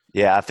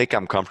 Yeah, I think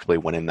I'm comfortably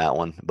winning that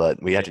one,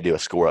 but we have to do a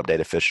score update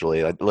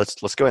officially.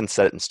 Let's go ahead and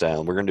set it in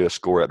stone. We're going to do a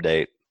score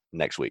update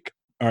next week.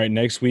 All right,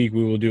 next week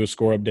we will do a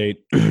score update.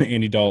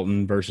 Andy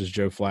Dalton versus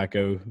Joe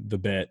Flacco, the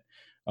bet.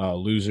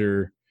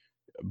 Loser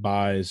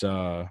buys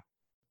the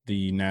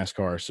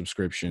NASCAR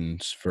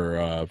subscriptions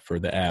for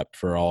the app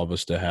for all of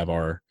us to have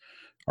our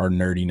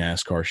nerdy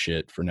NASCAR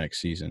shit for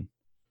next season.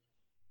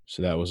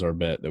 So that was our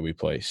bet that we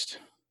placed.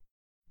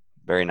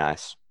 Very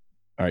nice.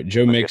 All right,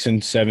 Joe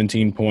Mixon,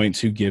 17 points.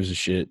 Who gives a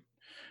shit?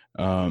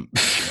 I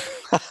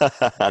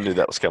knew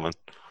that was coming.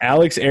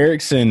 Alex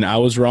Erickson, I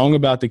was wrong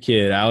about the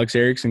kid. Alex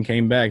Erickson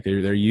came back.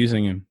 They're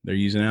using him. They're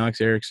using Alex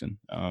Erickson.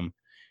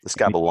 This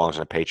guy belongs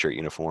in a Patriot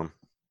uniform.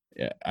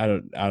 Yeah,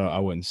 I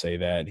wouldn't say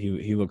that.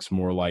 He looks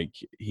more like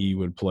he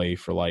would play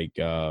for like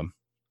I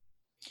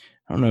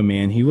don't know,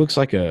 man. He looks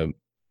like a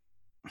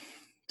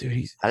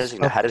dude. How does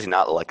he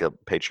not look like a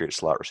Patriot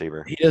slot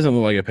receiver? He doesn't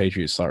look like a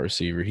Patriot slot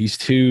receiver. He's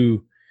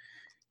too.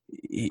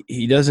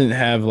 He doesn't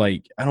have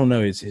like, I don't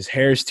know. His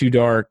hair is too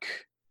dark.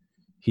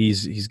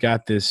 He's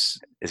got this.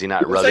 Is he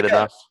not rugged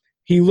enough?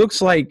 He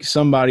looks like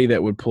somebody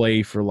that would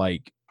play for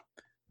like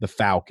the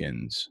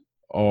Falcons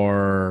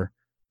or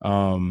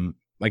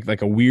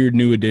like a weird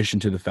new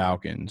addition to the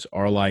Falcons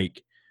or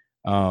like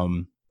a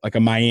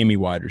Miami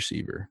wide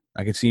receiver.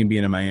 I could see him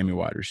being a Miami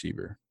wide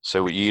receiver.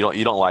 So you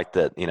don't like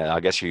that,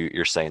 I guess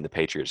you're saying the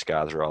Patriots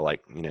guys are all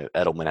like,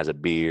 Edelman has a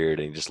beard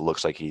and he just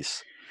looks like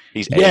he's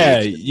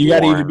yeah, you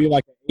got to either be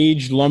like an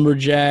aged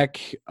lumberjack.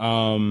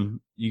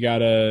 You got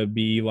to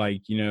be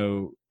like,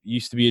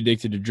 used to be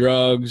addicted to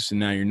drugs and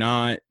now you're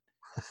not.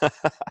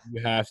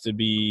 You have to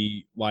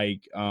be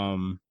like,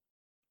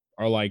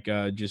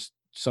 just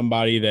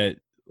somebody that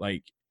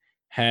like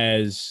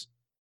has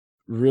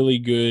really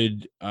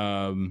good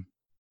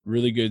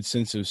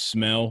sense of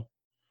smell.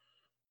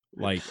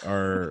 Like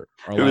are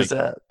Who is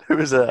that?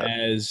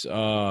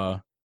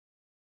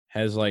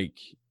 Has like,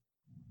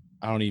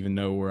 I don't even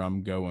know where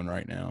I'm going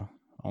right now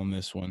on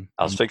this one.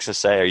 I was fixing to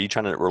say, are you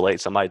trying to relate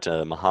somebody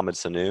to Mohamed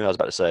Sanu? I was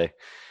about to say.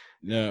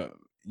 No,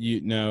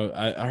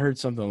 I heard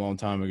something a long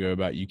time ago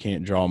about you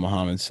can't draw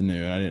Mohamed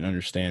Sanu, and I didn't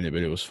understand it,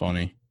 but it was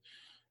funny.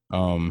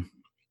 I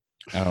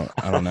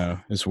don't know.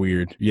 It's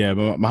weird. Yeah,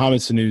 but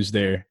Mohamed Sanu's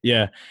there.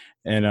 Yeah,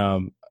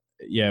 and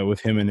with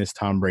him and his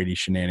Tom Brady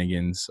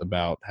shenanigans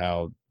about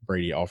how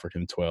Brady offered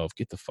him 12.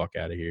 Get the fuck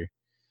out of here.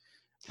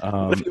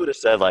 What if he would have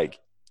said like,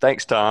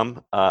 thanks,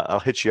 Tom. I'll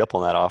hit you up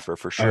on that offer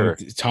for sure.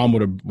 Tom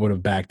would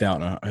have backed out.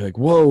 And I'm like,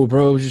 whoa,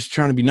 bro, just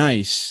trying to be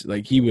nice.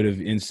 Like he would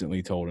have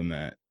instantly told him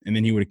that, and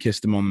then he would have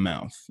kissed him on the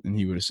mouth, and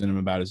he would have sent him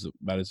about his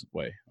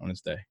way on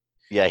his day.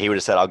 Yeah, he would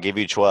have said, "I'll give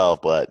you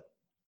 12, but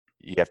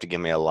you have to give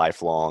me a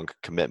lifelong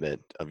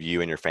commitment of you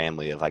and your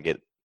family. If I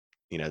get,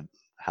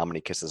 how many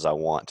kisses I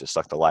want to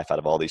suck the life out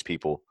of all these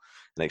people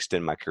and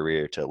extend my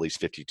career to at least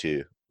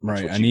 52."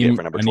 Right. I need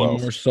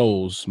more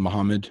souls,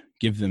 Muhammad.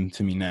 Give them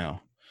to me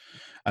now.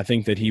 I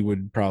think that he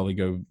would probably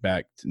go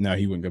back. No,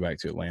 he wouldn't go back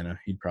to Atlanta.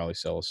 He'd probably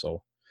sell a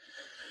soul.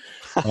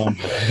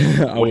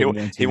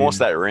 He wants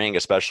that ring,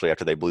 especially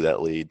after they blew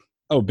that lead.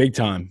 Oh, big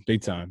time.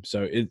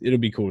 So it'll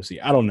be cool to see.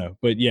 I don't know.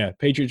 But, yeah,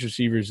 Patriots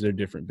receivers, they're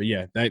different. But,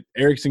 yeah, that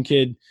Erickson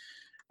kid,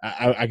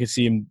 I could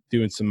see him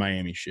doing some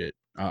Miami shit.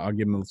 I'll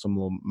give him some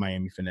little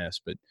Miami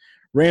finesse. But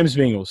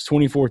Rams-Bengals,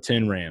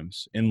 24-10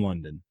 Rams in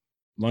London.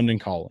 London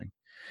calling.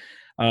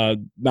 Not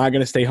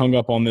going to stay hung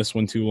up on this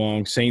one too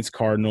long.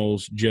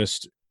 Saints-Cardinals,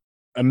 just –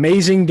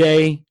 amazing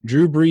day.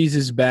 Drew Brees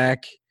is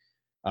back,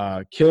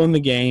 killing the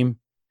game.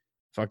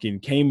 fucking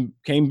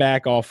came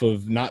back off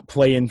of not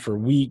playing for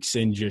weeks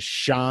and just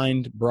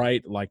shined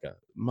bright like a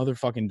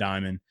motherfucking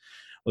diamond.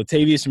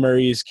 Latavius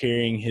Murray is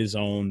carrying his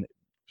own,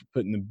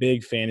 putting the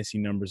big fantasy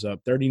numbers up.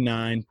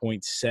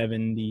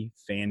 39.70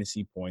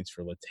 fantasy points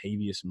for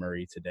Latavius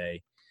Murray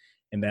today.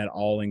 And that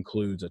all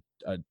includes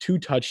a 2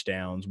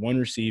 touchdowns, 1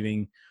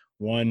 receiving,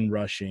 1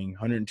 rushing,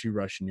 102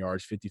 rushing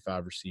yards,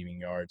 55 receiving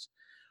yards.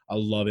 I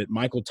love it.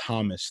 Michael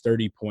Thomas,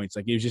 30 points.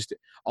 Like, it was just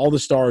all the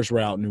stars were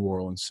out in New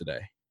Orleans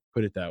today.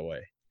 Put it that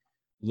way.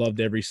 Loved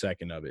every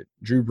second of it.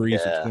 Drew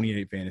Brees with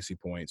 28 fantasy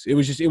points. It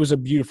was a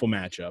beautiful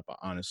matchup,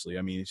 honestly.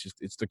 I mean,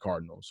 it's the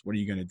Cardinals. What are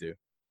you going to do?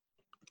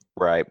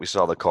 Right. We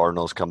saw the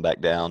Cardinals come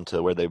back down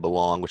to where they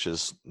belong, which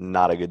is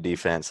not a good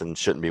defense and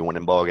shouldn't be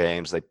winning ball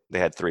games. They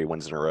had 3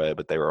 wins in a row,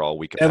 but they were all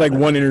weak. They had like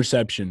 1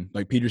 interception.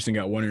 Like, Peterson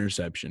got 1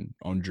 interception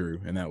on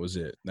Drew, and that was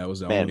it. That was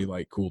the only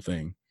like cool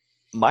thing.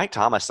 Mike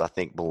Thomas, I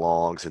think,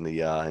 belongs in the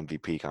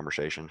MVP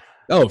conversation.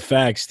 Oh,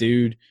 facts,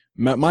 dude.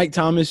 Mike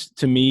Thomas,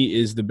 to me,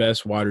 is the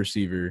best wide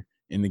receiver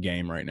in the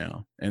game right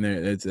now, and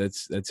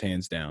that's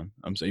hands down.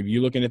 I'm saying, if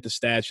you're looking at the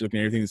stats, you're looking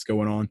at everything that's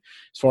going on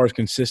as far as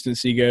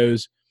consistency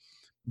goes,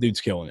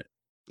 dude's killing it.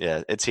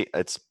 Yeah,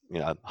 it's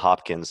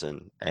Hopkins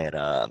and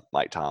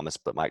Mike Thomas,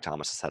 but Mike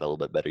Thomas has had a little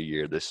bit better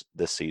year this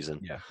season.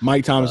 Yeah,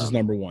 Mike Thomas is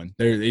number one.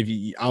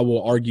 I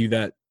will argue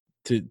that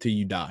till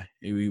you die.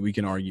 We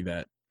can argue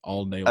that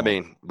all day long. I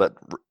mean, but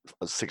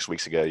 6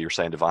 weeks ago you were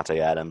saying Devontae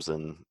Adams,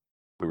 and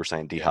we were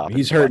saying D-Hop.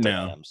 He's hurt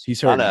now. Adams. He's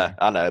hurt.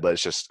 I know, but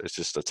it's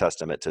just a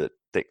testament to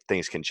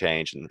things can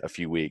change in a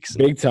few weeks.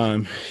 Big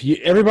time.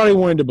 Everybody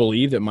wanted to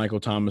believe that Michael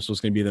Thomas was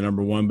going to be the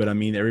number one, but I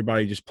mean,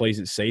 everybody just plays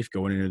it safe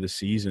going into the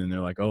season. They're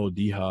like, oh,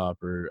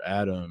 D-Hop or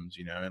Adams,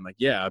 and like,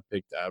 yeah,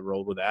 I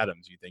rolled with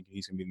Adams. You think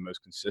he's going to be the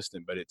most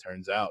consistent, but it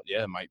turns out,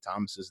 yeah, Mike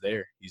Thomas is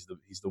there. He's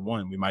the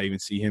one. We might even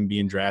see him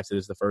being drafted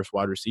as the first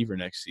wide receiver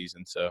next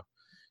season. So,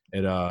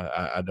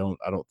 I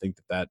don't think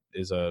that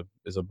is a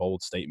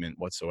bold statement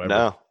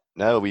whatsoever.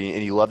 No,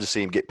 and you love to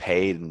see him get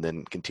paid and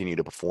then continue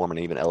to perform and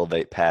even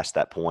elevate past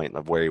that point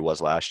of where he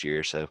was last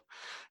year. So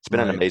it's been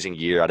an amazing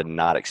year. I did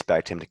not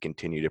expect him to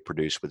continue to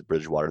produce with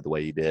Bridgewater the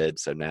way he did.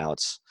 So now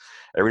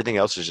everything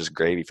else is just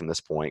gravy from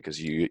this point,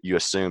 because you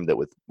assume that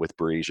with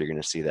Brees you're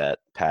going to see that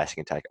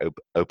passing attack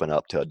open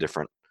up to a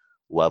different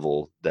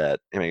level. That,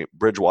 I mean,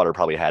 Bridgewater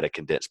probably had a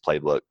condensed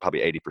playbook, probably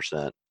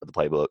 80% of the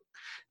playbook,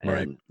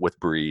 and with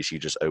Brees you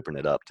just open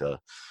it up to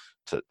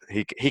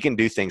he can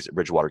do things that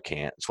Bridgewater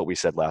can't. It's what we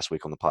said last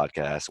week on the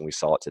podcast, and we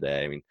saw it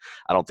today. I mean,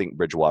 I don't think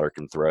Bridgewater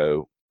can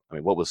throw. I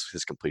mean, what was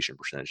his completion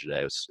percentage today?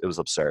 It was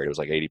absurd. It was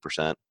like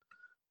 80%.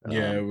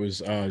 Yeah, it was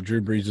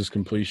Drew Brees'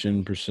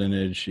 completion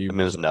percentage. It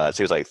was nuts.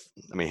 He was like,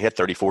 he had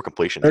 34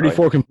 completions.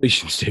 34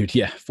 completions, dude.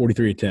 Yeah,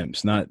 43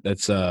 attempts.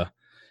 That's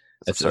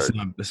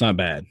not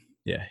bad.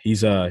 Yeah,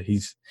 he's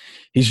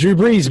Drew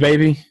Brees,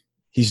 baby.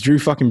 He's Drew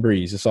fucking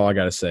Brees. That's all I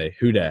gotta say.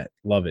 Who dat?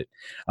 Love it.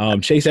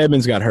 Chase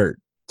Edmonds got hurt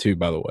too,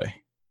 by the way.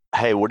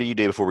 Hey, what do you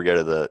do before we go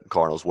to the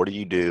Cardinals? What do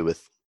you do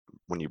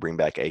when you bring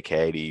back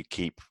AK? Do you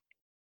keep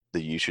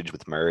the usage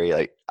with Murray?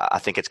 Like, I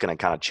think it's going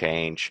to kind of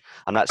change.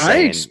 I'm not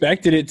saying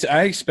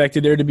I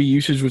expected there to be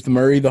usage with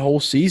Murray the whole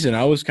season.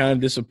 I was kind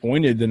of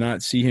disappointed to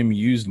not see him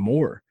used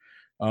more,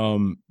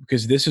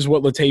 because this is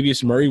what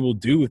Latavius Murray will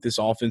do with this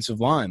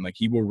offensive line. Like,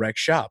 he will wreck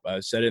shop.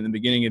 I said it in the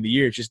beginning of the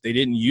year. It's just they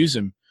didn't use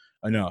him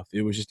enough.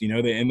 It was just,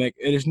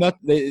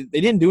 they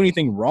didn't do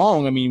anything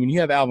wrong. I mean, when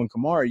you have Alvin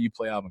Kamara, you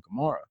play Alvin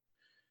Kamara.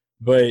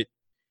 But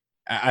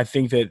I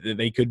think that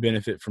they could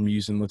benefit from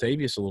using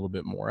Latavius a little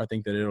bit more. I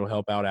think that it'll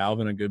help out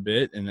Alvin a good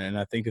bit, and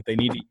I think that they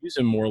need to use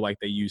him more like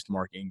they used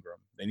Mark Ingram.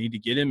 They need to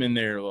get him in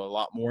there a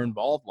lot more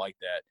involved like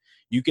that.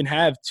 You can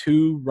have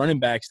 2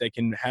 running backs that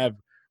can have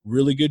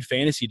really good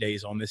fantasy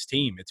days on this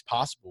team. It's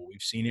possible.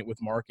 We've seen it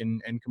with Mark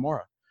and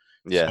Kamara.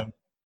 Yeah. So,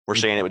 we're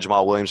seeing it with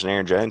Jamal Williams and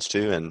Aaron Jones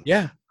too. And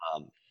yeah.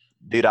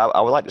 Dude,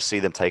 I would like to see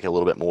them take a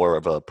little bit more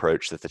of an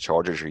approach that the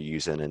Chargers are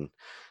using,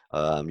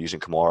 and using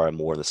Kamara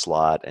more in the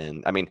slot.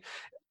 And I mean,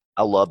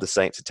 I love the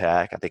Saints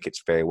attack. I think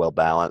it's very well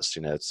balanced.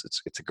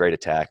 It's a great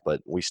attack,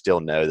 but we still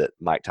know that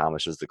Mike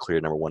Thomas is the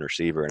clear number 1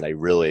 receiver, and they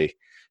really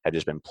have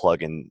just been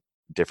plugging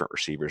different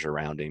receivers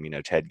around him.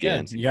 Ted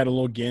Ginn. Yeah, you had a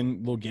little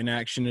Ginn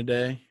action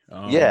today.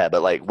 Yeah,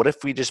 but like, what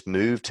if we just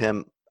moved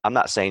him? I'm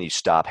not saying you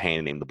stop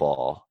handing him the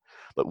ball,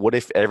 but what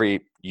if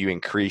you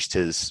increased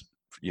his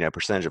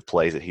percentage of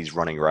plays that he's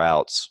running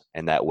routes,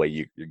 and that way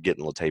you're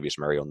getting Latavius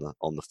Murray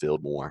on the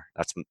field more.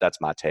 That's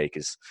my take.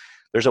 Is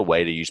there's a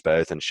way to use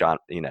both, and Sean,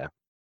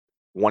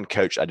 one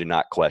coach I do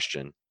not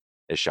question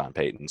is Sean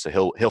Payton, so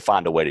he'll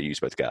find a way to use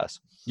both guys.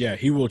 Yeah,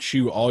 he will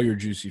chew all your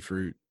juicy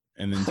fruit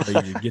and then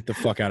tell you to get the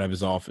fuck out of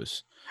his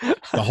office,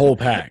 the whole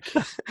pack.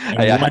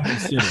 Hey,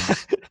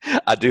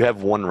 I do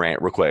have one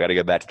rant real quick. I got to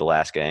go back to the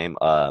last game.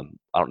 I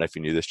don't know if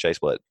you knew this, Chase,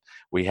 but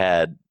we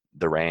had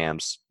the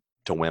Rams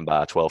to win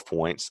by 12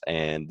 points,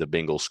 and the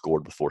Bengals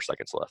scored with 4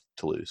 seconds left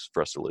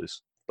for us to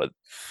lose. But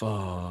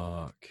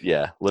fuck.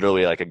 Yeah,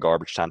 literally like a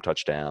garbage time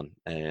touchdown,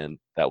 and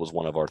that was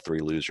one of our 3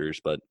 losers,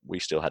 but we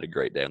still had a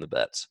great day on the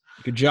bets.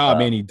 Good job,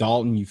 Andy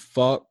Dalton, you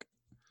fuck.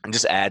 And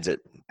just adds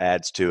it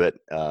adds to it.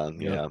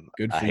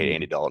 Good I for hate you.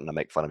 Andy Dalton. I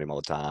make fun of him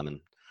all the time, and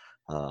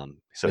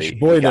so That's he your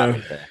boy, got though.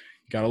 me today.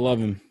 Gotta love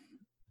him.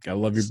 Gotta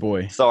love your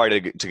boy.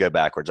 Sorry to go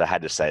backwards. I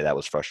had to say that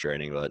was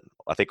frustrating, but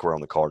I think we're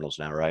on the Cardinals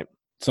now, right?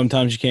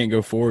 Sometimes you can't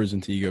go forwards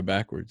until you go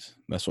backwards.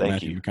 That's what Thank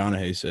Matthew you.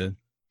 McConaughey said.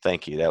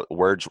 Thank you. That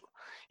words,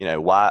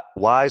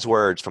 wise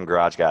words from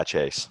Garage Guy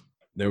Chase.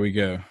 There we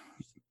go.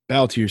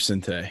 Bow to your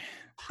sente.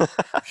 I'm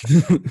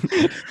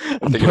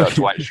thinking about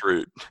Dwight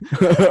Schrute.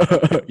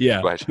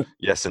 Yeah.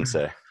 Yes,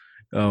 sensei.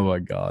 Oh, my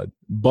God.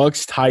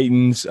 Bucks,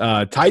 Titans.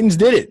 Titans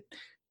did it.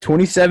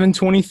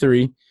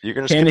 27-23. You're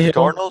going to skip the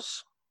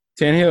Cardinals?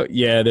 Tannehill,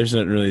 yeah, there's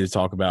nothing really to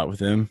talk about with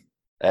him.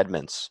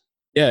 Edmonds.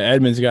 Yeah,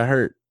 Edmonds got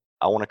hurt.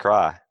 I want to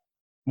cry.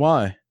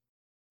 Why?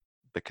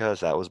 Because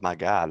that was my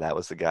guy. That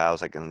was the guy I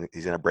was like,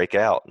 he's going to break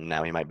out, and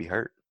now he might be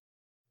hurt.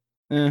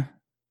 Okay.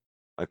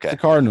 The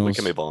Cardinals. We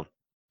can move on.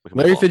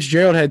 Larry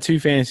Fitzgerald had 2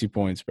 fantasy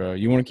points, bro.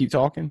 You want to keep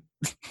talking?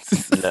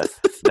 No,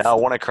 I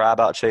want to cry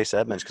about Chase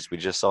Edmonds because we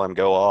just saw him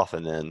go off,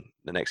 and then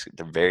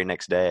the very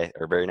next day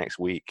or very next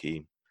week,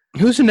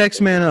 Who's the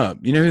next man up?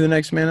 You know who the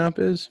next man up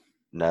is?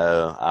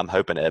 No, I'm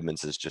hoping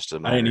Edmonds is just a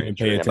minor I didn't even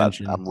pay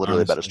attention. I'm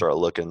literally about to start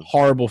looking.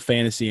 Horrible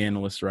fantasy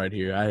analyst right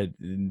here.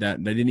 They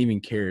didn't even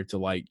care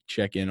to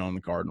check in on the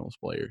Cardinals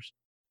players.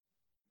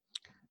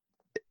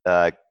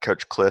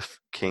 Coach Cliff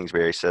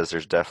Kingsbury says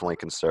there's definitely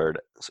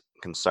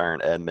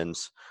concern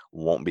Edmonds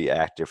won't be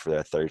active for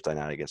their Thursday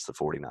night against the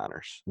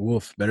 49ers.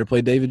 Woof. Better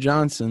play David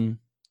Johnson.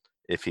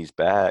 If he's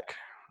back.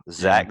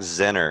 Zach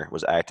Zenner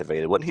was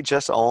activated. Wasn't he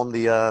just on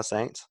the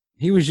Saints?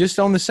 He was just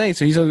on the Saints.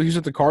 So he's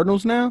with the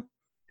Cardinals now?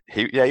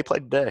 He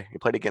played today. He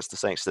played against the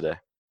Saints today.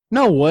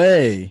 No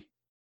way.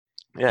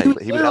 Yeah,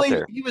 he was out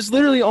there. He was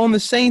literally on the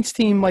Saints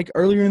team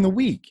earlier in the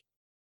week.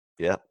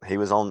 Yeah, he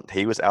was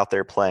out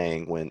there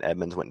playing when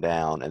Edmonds went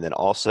down, and then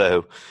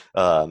also,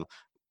 I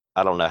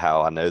don't know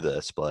how I know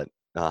this, but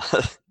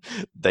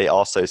they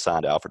also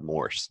signed Alfred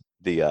Morris,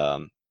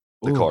 the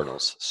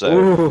Cardinals.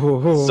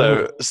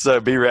 So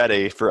be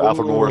ready for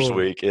Alfred Morris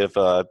week. If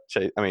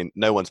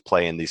no one's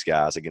playing these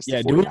guys against the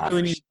 49ers. Do we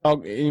really need to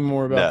talk any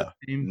more about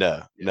the team?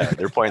 No,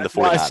 they're playing the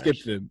 49ers. I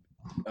skipped them.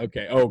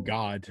 Okay. Oh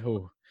God.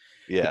 Oh.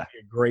 Yeah.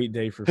 A great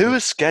day for who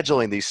is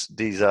scheduling these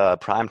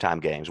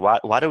primetime games?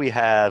 Why do we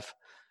have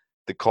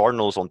the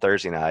Cardinals on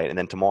Thursday night, and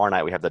then tomorrow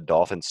night we have the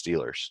Dolphins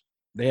Steelers?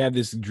 They have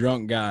this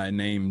drunk guy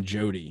named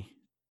Jody.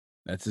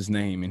 That's his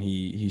name, and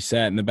he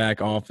sat in the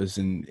back office,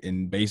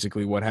 and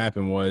basically what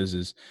happened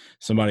was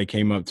somebody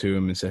came up to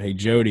him and said, "Hey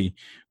Jody,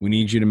 we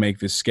need you to make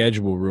this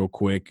schedule real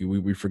quick.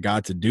 We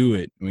forgot to do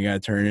it. We got to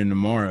turn it in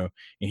tomorrow."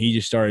 And he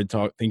just started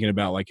thinking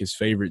about his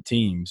favorite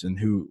teams and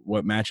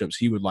what matchups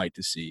he would like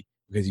to see,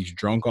 because he's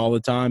drunk all the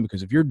time.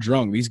 Because if you're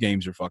drunk, these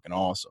games are fucking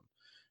awesome.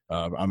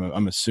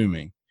 I'm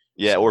assuming.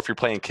 Yeah, or if you're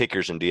playing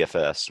kickers in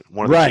DFS.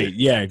 Right,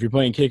 yeah. If you're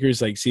playing kickers,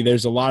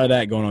 there's a lot of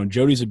that going on.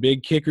 Jody's a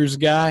big kickers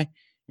guy,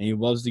 and he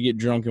loves to get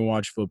drunk and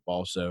watch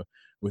football. So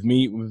with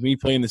me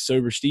playing the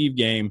Sober Steve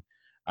game,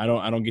 I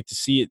don't get to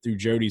see it through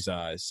Jody's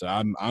eyes. So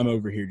I'm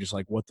over here just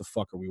what the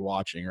fuck are we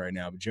watching right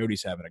now? But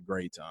Jody's having a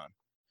great time.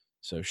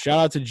 So shout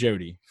out to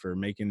Jody for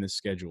making this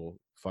schedule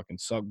fucking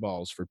suck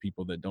balls for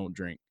people that don't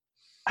drink.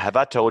 Have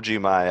I told you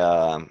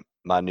my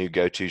my new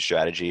go-to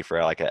strategy for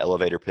an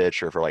elevator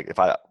pitch, or for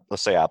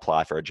let's say I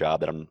apply for a job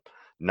that I'm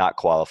not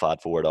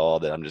qualified for at all,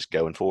 that I'm just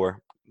going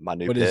for my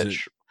new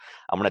pitch?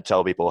 I'm going to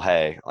tell people,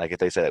 hey, if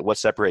they say, what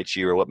separates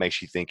you or what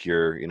makes you think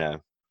you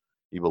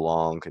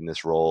belong in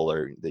this role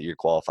or that you're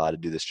qualified to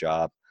do this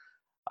job,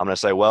 I'm going to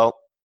say, well,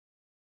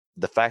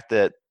 the fact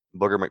that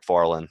Booger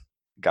McFarland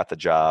got the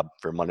job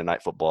for Monday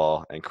Night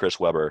Football and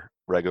Chris Webber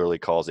regularly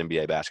calls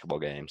NBA basketball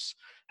games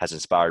has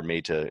inspired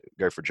me to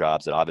go for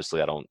jobs that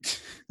obviously I'm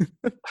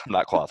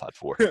not qualified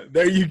for.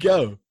 There you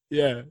go.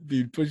 Yeah,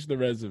 dude, push the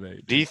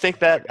resume. Do you think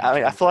that?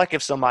 I feel like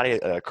if somebody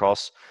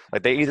across,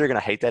 they're either going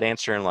to hate that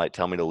answer and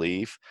tell me to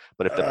leave,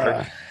 but if they're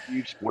a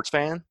huge sports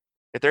fan,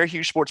 they're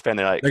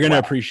going to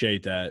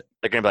appreciate that.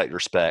 They're going to be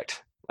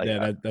respect.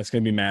 That's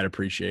going to be mad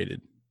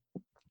appreciated.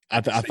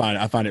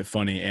 I find it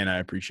funny, and I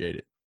appreciate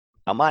it.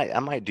 I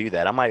might do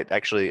that. I might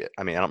actually.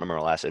 I don't remember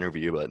my last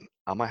interview, but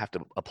I might have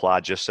to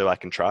apply just so I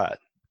can try it.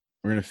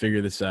 We're going to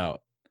figure this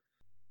out.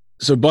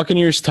 So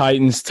Buccaneers,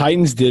 Titans.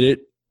 Titans did it.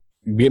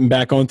 Getting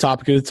back on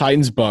topic of the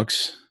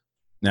Titans-Bucks,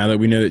 now that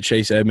we know that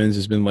Chase Edmonds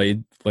has been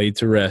laid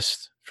to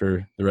rest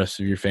for the rest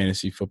of your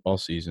fantasy football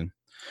season.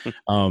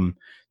 Titans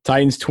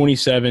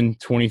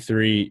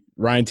 27-23,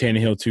 Ryan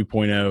Tannehill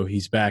 2.0.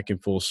 He's back in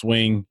full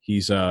swing.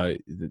 He's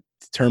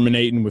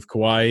terminating with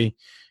Kawhi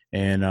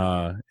and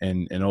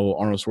old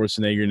Arnold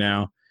Schwarzenegger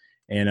now.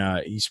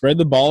 And he spread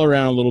the ball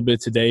around a little bit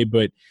today,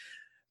 but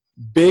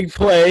big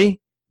play,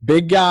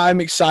 big guy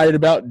I'm excited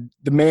about,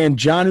 the man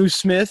Jonnu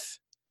Smith.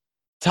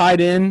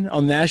 Tight end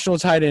on National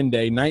Tight End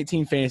Day,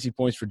 19 fantasy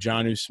points for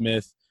Jonnu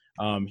Smith.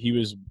 He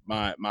was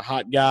my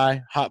hot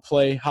guy, hot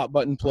play, hot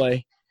button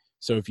play.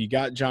 So if you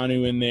got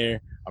Jonnu in there,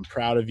 I'm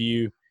proud of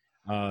you.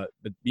 But,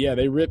 yeah,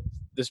 they ripped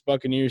this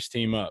Buccaneers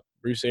team up.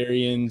 Bruce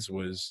Arians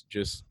was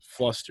just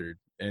flustered.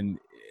 And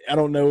I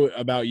don't know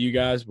about you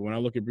guys, but when I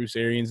look at Bruce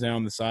Arians now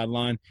on the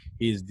sideline,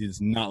 does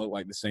not look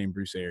like the same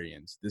Bruce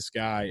Arians. This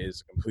guy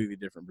is a completely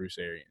different Bruce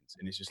Arians,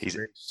 and it's just a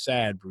very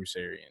sad Bruce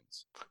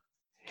Arians.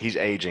 He's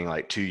aging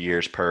like 2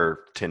 years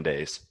per 10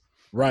 days.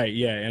 Right,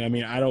 yeah, and I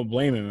mean, I don't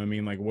blame him. I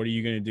mean, like, what are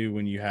you going to do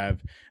when you have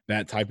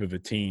that type of a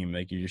team?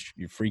 Like, you're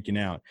freaking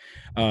out.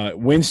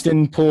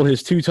 Winston pulled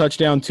his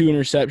 2-touchdown,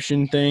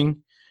 2-interception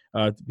thing.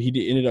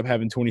 He ended up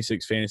having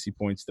 26 fantasy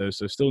points, though,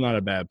 so still not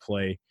a bad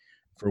play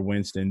for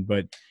Winston.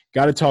 But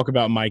got to talk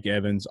about Mike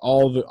Evans.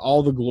 All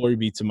the glory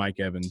be to Mike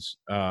Evans,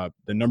 the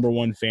number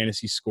one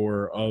fantasy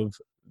scorer of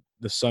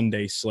the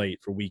Sunday slate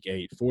for Week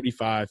 8.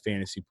 45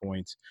 fantasy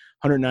points,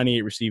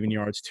 198 receiving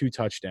yards, 2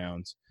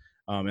 touchdowns.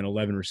 And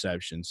 11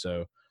 receptions.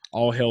 So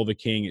all hail the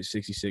king at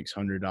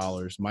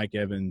 $6,600. Mike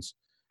Evans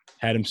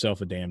had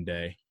himself a damn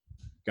day.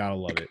 Gotta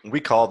love it.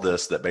 We called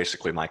this that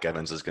basically Mike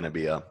Evans is going to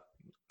be a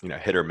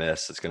hit or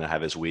miss. It's going to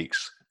have his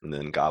weeks, and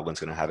then Godwin's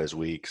going to have his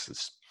weeks.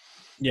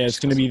 It's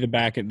going to be the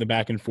back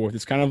and forth.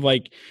 It's kind of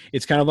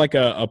like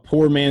a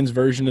poor man's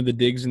version of the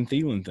Diggs and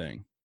Thielen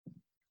thing.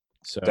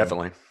 So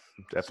definitely,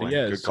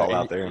 yeah, good call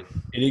out there.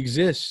 It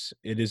exists.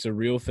 It is a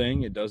real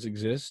thing. It does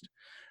exist.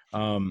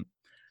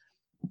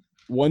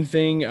 One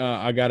thing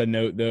I got to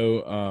note,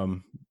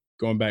 though,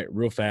 going back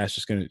real fast,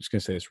 just gonna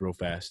say this real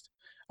fast.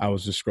 I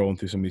was just scrolling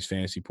through some of these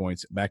fantasy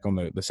points. Back on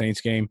the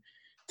Saints game,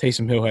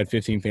 Taysom Hill had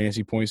 15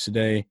 fantasy points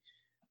today.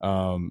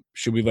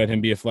 Should we let him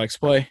be a flex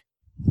play?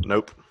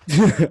 Nope.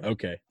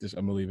 Okay,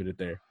 I'm gonna leave it at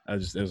there. That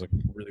was a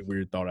really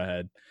weird thought I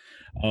had.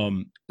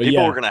 But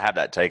people are gonna have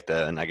that take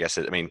though, and I guess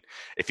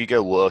if you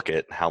go look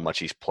at how much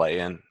he's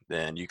playing,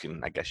 then you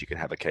can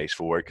have a case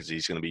for it because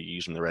he's gonna be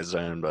using the red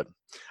zone. But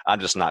I'm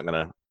just not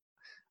gonna.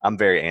 I'm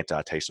very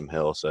anti Taysom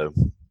Hill, so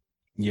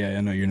yeah,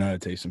 I know you're not a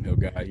Taysom Hill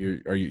guy.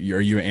 Are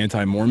you an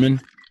anti-Mormon?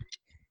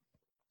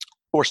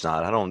 Of course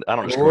not. I don't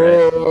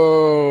discriminate.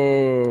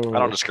 Whoa. I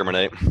don't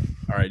discriminate.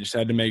 All right, just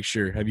had to make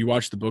sure. Have you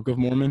watched the Book of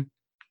Mormon?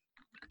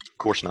 Of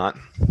course not.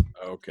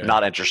 Okay.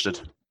 Not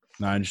interested.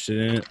 Not interested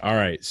in it. All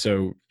right,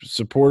 so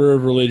supporter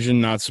of religion,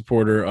 not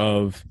supporter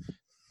of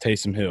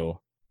Taysom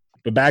Hill.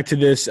 But back to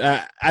this,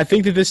 I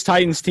think that this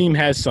Titans team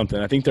has something.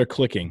 I think they're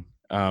clicking.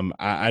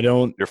 I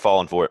don't. You're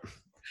falling for it.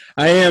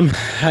 I am.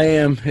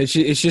 It's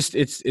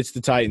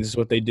the Titans. It's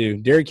what they do.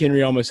 Derrick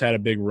Henry almost had a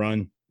big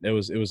run. It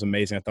was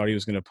amazing. I thought he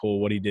was going to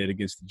pull what he did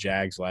against the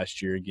Jags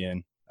last year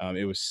again.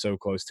 It was so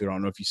close to it. I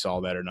don't know if you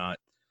saw that or not.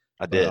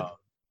 I did.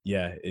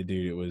 Yeah,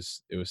 it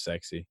was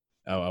sexy.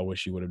 I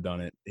wish he would have done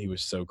it. He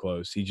was so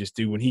close.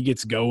 When he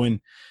gets going,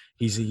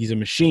 he's a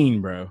machine,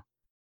 bro.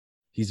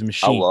 He's a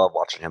machine. I love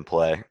watching him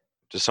play.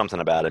 Just something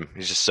about him.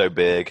 He's just so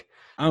big.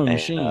 I'm a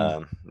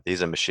machine.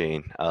 He's a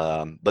machine.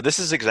 But this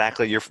is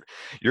exactly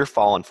you're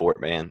falling for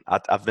it, man.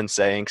 I've been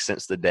saying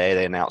since the day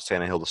they announced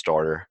Tannehill the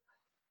starter,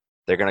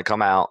 they're going to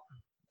come out.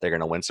 They're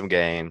going to win some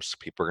games.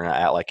 People are going to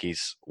act like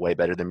he's way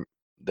better than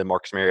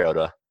Marcus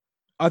Mariota.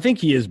 I think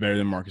he is better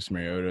than Marcus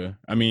Mariota.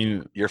 I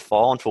mean, you're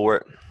falling for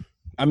it.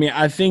 I mean,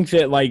 I think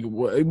that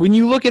when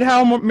you look at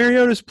how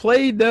Mariota's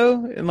played,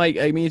 though, and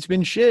it's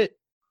been shit.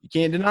 You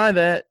can't deny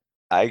that.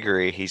 I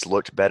agree. He's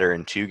looked better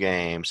in 2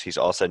 games. He's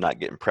also not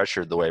getting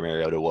pressured the way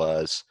Mariota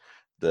was.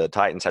 The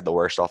Titans had the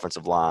worst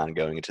offensive line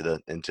going into the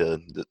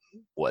 2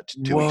 weeks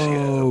ago.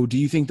 Whoa! Do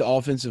you think the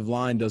offensive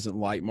line doesn't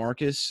like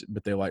Marcus,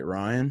 but they like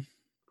Ryan?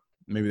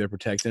 Maybe they're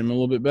protecting him a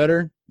little bit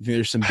better. You think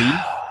there's some beef?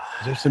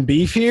 Is there some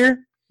beef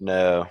here?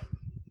 No.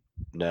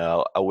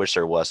 I wish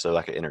there was so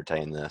I could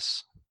entertain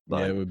this. But,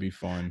 yeah, it would be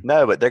fun.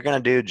 No, but they're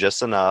going to do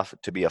just enough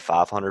to be a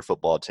 500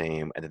 football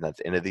team, and then at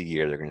the end of the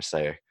year, they're going to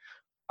say,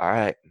 all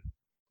right,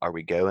 are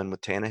we going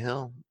with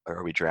Tannehill or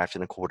are we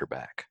drafting a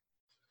quarterback?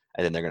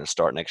 And then they're going to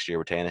start next year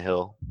with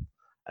Tannehill,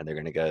 and they're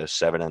going to go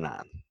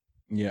 7-9.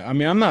 Yeah, I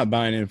mean, I'm not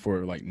buying in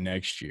for it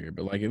next year,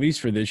 but at least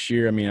for this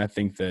year, I mean, I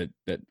think that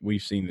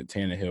we've seen that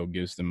Tannehill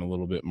gives them a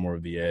little bit more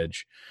of the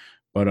edge.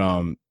 But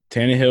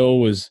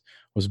Tannehill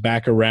was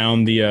back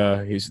around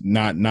he's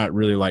not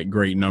really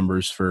great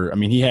numbers for. I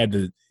mean, he had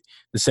the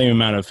same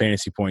amount of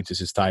fantasy points as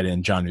his tight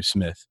end Jonnu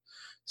Smith,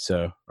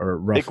 or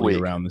roughly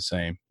around the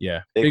same.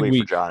 Yeah, big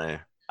week for Jonnu.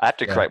 I have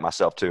to correct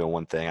myself too on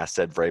one thing. I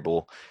said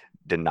Vrabel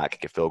did not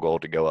kick a field goal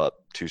to go up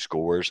 2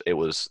 scores. It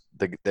was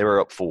they were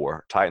up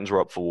 4. Titans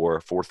were up 4,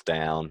 4th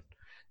down,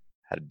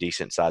 had a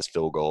decent sized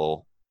field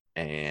goal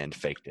and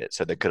faked it.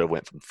 So they could have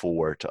went from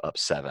 4 to up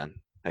 7.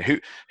 Now,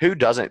 who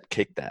doesn't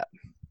kick that?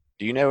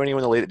 Do you know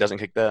anyone in the league that doesn't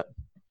kick that?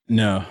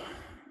 No.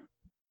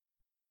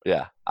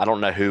 Yeah, I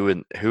don't know who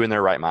in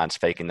their right mind's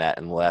faking that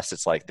unless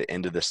it's the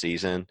end of the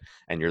season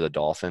and you're the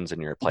Dolphins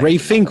and you're playing. Ray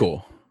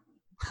Finkel.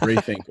 Ray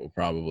Finkel,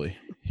 probably.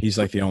 He's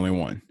the only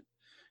one.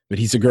 But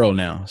he's a girl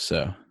now,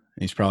 so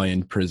he's probably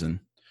in prison.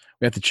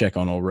 We have to check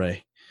on old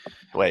Ray.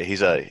 Wait, you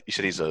said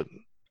he's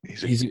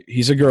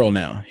a girl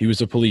now. He was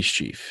a police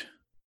chief.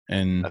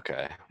 And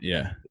okay.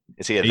 Yeah.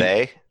 Is he a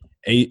they?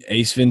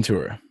 Ace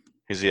Ventura.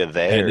 Is he a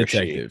they or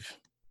detective?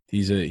 She?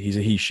 He's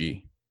a he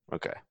she.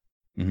 Okay.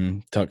 Mm-hmm.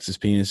 Tucks his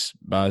penis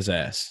by his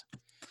ass.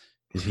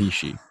 Is he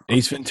she?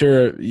 Ace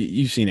Ventura.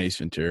 You've seen Ace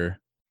Ventura.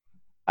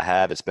 I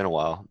have. It's been a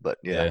while, but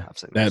yeah, I've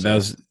seen that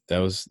was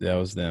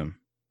them.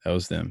 That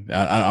was them.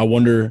 I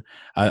wonder.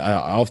 I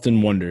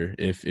often wonder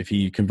if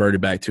he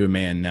converted back to a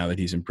man now that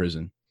he's in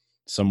prison,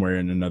 somewhere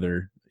in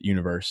another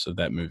universe of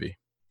that movie.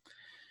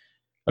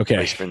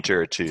 Okay. Ace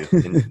Ventura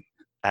 2.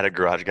 Had a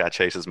garage guy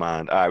chase his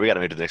mind. All right, we got to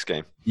move to the next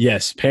game.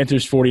 Yes,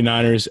 Panthers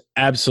 49ers,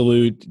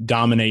 absolute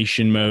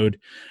domination mode.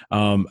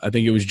 I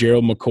think it was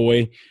Gerald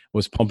McCoy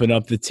was pumping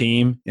up the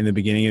team in the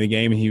beginning of the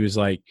game, and he was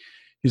like,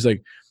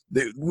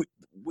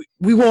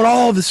 we want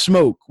all the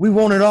smoke. We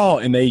want it all.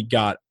 And they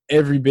got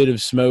every bit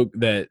of smoke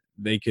that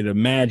they could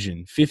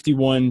imagine.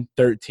 51-13,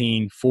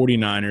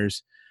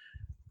 49ers.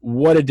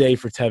 What a day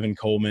for Tevin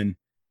Coleman.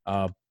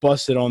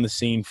 Busted on the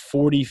scene,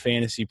 40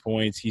 fantasy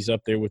points. He's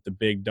up there with the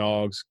big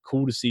dogs.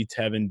 Cool to see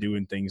Tevin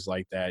doing things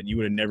like that. You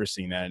would have never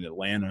seen that in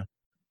Atlanta.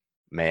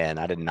 Man,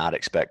 I did not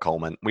expect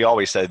Coleman. We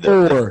always said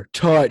that 4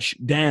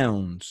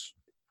 touchdowns.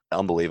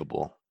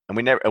 Unbelievable. And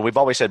we've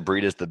always said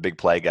Breed is the big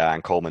play guy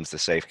and Coleman's the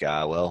safe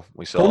guy. Well,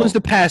 we saw Coleman's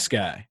the pass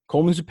guy.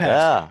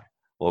 Guy.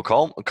 Well,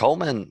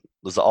 Coleman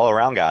was the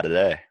all-around guy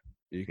today.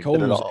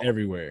 Coleman was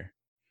everywhere.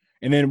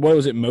 And then what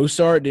was it,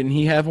 Mozart? Didn't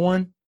he have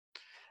one?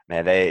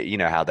 Man, you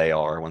know how they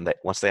are.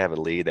 Once they have a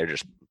lead, they're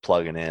just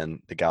plugging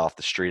in the guy off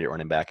the street at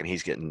running back, and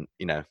he's getting,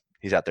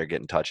 he's out there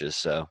getting touches.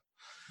 So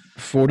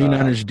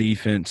 49ers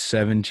defense,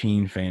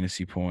 17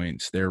 fantasy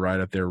points. They're right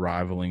up there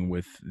rivaling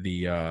with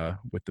the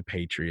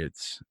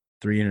Patriots.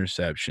 3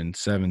 interceptions,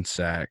 7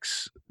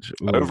 sacks.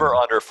 Ooh. Over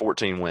under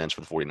 14 wins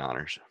for the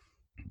 49ers.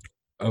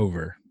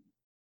 Over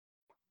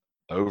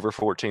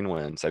 14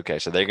 wins. Okay,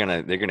 so they're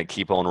gonna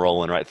keep on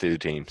rolling right through the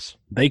teams.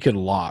 They could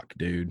lock,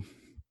 dude.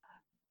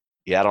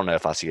 Yeah, I don't know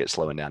if I see it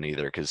slowing down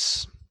either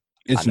because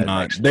it's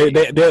not.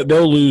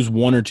 They'll lose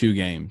 1 or 2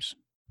 games.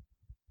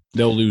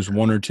 They'll lose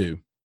 1 or 2.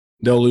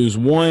 They'll lose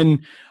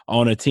one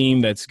on a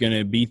team that's going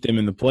to beat them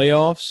in the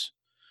playoffs,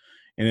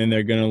 and then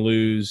they're going to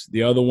lose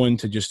the other one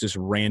to just this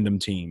random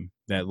team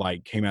that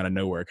came out of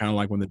nowhere, kind of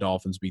like when the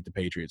Dolphins beat the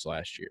Patriots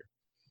last year.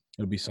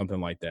 It'll be something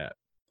like that.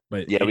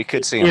 But yeah, we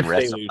could see them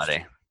rest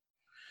somebody.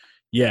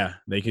 Yeah,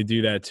 they could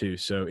do that too.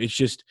 So it's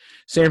just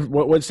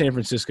what San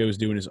Francisco is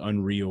doing is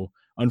unreal.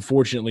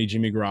 Unfortunately,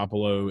 Jimmy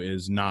Garoppolo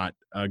is not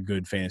a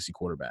good fantasy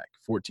quarterback.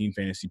 14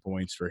 fantasy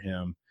points for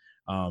him.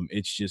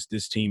 It's just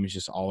this team is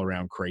just all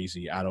around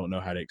crazy. I don't know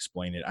how to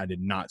explain it. I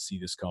did not see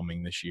this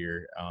coming this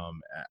year.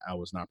 I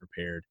was not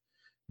prepared.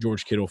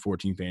 George Kittle,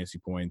 14 fantasy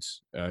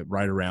points,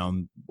 right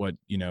around what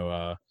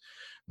the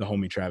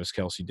homie Travis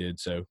Kelce did.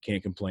 So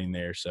can't complain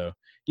there. So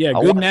yeah,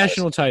 good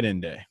national tight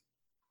end day.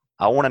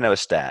 I want to know a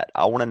stat.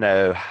 I want to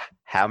know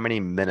how many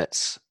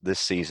minutes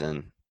this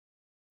season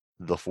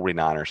the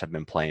 49ers have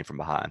been playing from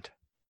behind.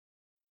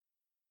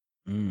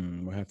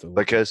 We'll have to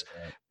look because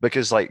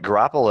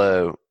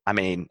Garoppolo, I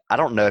mean, I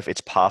don't know if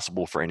it's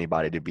possible for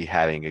anybody to be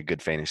having a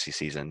good fantasy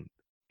season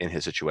in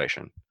his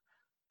situation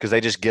because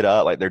they just get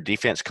up, their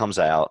defense comes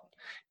out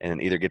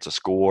and either gets a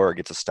score or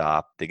gets a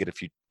stop. They get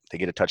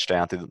a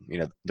touchdown through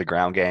the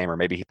ground game, or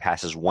maybe he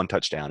passes 1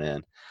 touchdown in,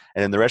 and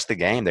then the rest of the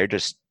game they're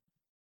just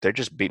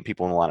beating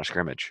people in the line of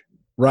scrimmage.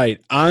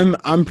 Right.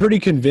 I'm pretty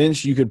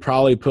convinced you could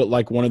probably put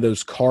one of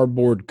those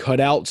cardboard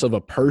cutouts of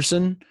a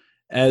person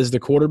as the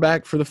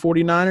quarterback for the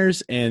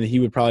 49ers, and he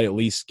would probably at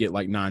least get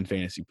 9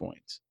 fantasy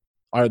points.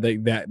 Or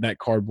that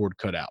cardboard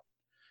cutout.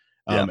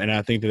 And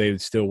I think that they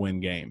would still win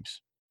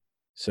games.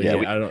 So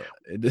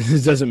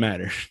it doesn't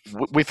matter.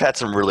 We've had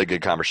some really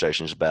good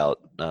conversations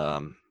about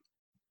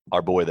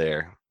our boy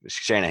there,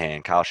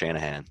 Kyle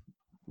Shanahan.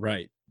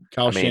 Right.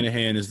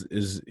 Shanahan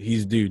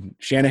he's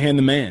Shanahan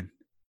the man.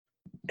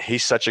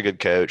 He's such a good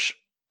coach,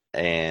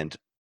 and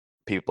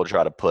people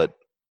try to put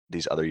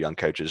these other young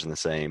coaches in the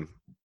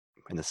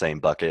same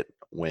bucket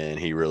when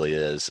he really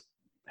is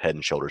head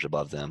and shoulders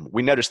above them.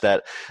 We noticed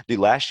that, dude,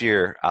 last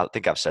year, I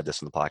think I've said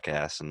this in the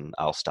podcast, and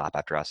I'll stop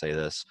after I say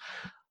this.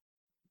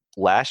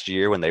 Last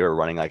year when they were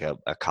running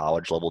a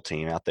college level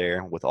team out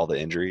there with all the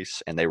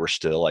injuries, and they were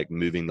still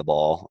moving the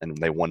ball, and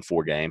they won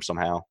 4 games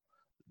somehow,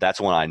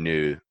 that's when I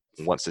knew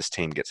once this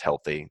team gets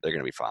healthy, they're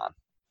going to be fine.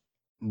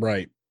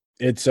 Right.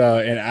 It's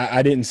and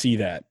I didn't see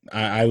that.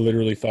 I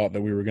literally thought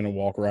that we were going to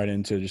walk right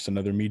into just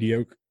another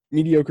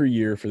mediocre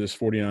year for this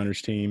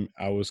 49ers team.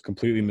 I was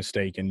completely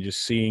mistaken.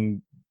 Just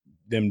seeing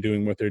them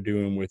doing what they're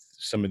doing with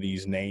some of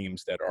these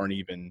names that aren't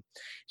even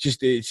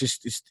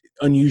it's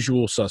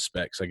unusual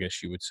suspects, I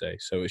guess you would say.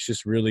 So it's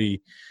just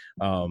really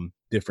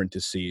different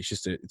to see.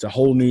 It's a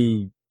whole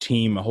new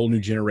team, a whole new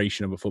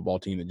generation of a football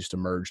team that just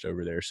emerged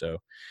over there. So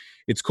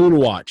it's cool to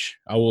watch.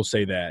 I will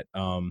say that.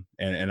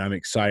 And I'm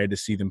excited to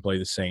see them play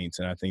the Saints.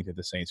 And I think that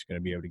the Saints are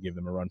going to be able to give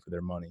them a run for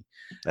their money.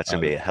 That's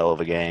going to be a hell of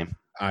a game.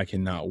 I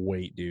cannot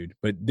wait, dude.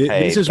 But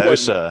this is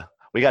Bosa.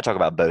 We got to talk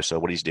about Bosa,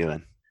 what he's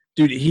doing.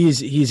 Dude,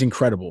 he's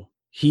incredible.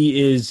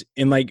 He is –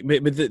 and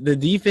but the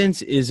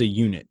defense is a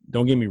unit.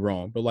 Don't get me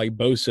wrong. But,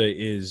 Bosa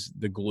is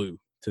the glue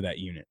to that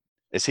unit.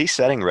 Is he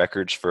setting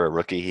records for a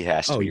rookie? He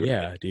has to be. Oh,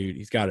 yeah, dude.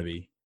 He's got to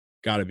be.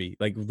 Got to be.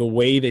 The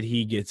way that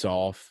he gets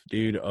off,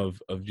 dude,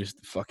 of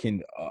just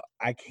fucking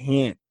I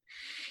can't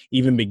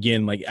even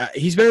begin.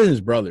 He's better than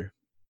his brother.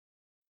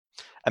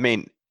 I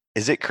mean,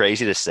 is it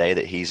crazy to say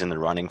that he's in the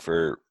running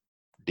for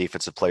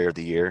Defensive Player of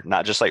the Year?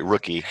 Not just like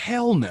rookie.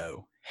 Hell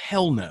no.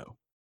 Hell no.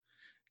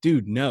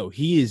 Dude, no.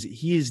 He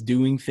is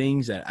doing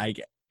things that I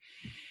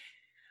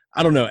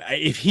don't know.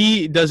 If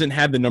he doesn't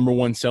have the number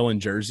one selling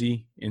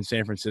jersey in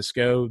San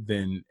Francisco,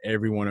 then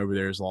everyone over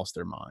there has lost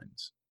their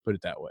minds. Put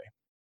it that way.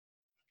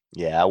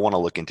 Yeah, I want to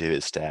look into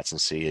his stats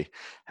and see.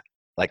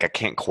 Like, I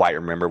can't quite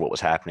remember what was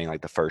happening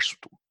like the first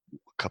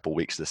couple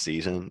weeks of the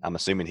season. I'm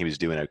assuming he was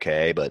doing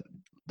okay, but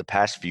the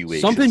past few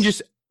weeks, something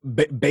just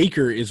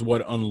Baker is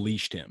what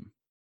unleashed him.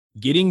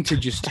 Getting to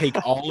just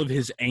take all of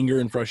his anger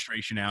and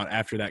frustration out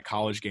after that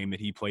college game that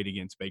he played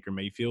against Baker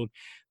Mayfield,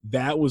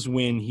 that was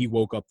when he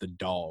woke up the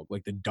dog.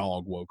 Like, the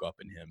dog woke up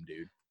in him,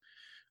 dude.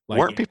 Like,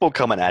 weren't people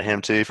coming at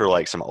him too for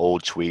like some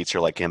old tweets or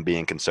like him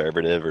being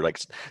conservative or like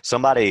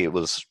he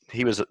was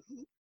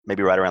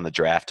maybe right around the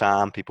draft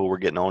time. People were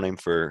getting on him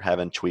for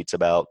having tweets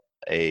about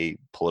a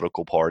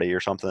political party or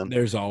something.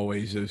 There's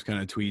always those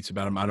kind of tweets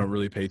about him. I don't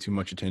really pay too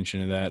much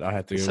attention to that. I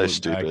have to go So look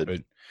stupid. back,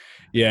 but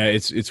yeah,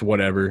 it's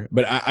whatever.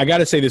 But I got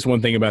to say this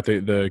one thing about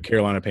the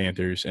Carolina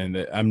Panthers, and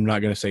I'm not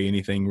going to say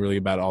anything really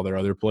about all their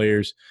other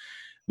players.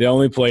 The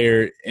only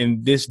player,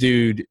 and this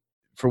dude,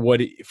 for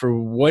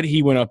what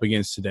he went up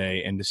against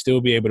today, and to still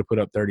be able to put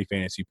up 30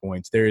 fantasy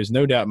points, there is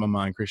no doubt in my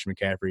mind Christian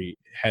McCaffrey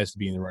has to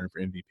be in the running for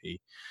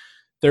MVP.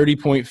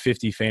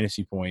 30.50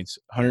 fantasy points,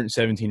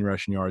 117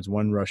 rushing yards,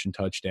 1 rushing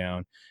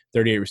touchdown,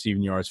 38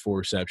 receiving yards, 4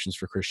 receptions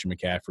for Christian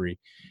McCaffrey.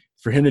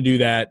 For him to do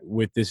that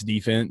with this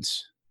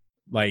defense,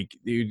 like,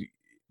 dude,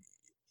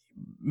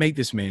 make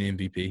this man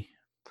MVP.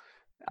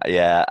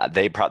 Yeah,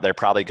 they're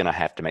probably going to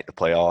have to make the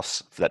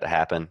playoffs for that to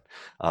happen.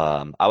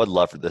 I would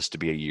love for this to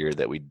be a year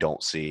that we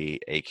don't see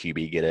a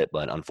QB get it,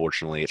 but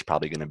unfortunately, it's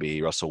probably going to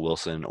be Russell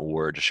Wilson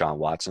or Deshaun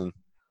Watson.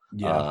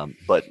 Yeah.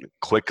 But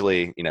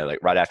quickly, like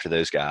right after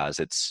those guys,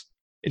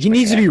 he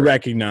needs to be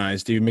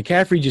recognized, dude.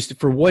 McCaffrey, just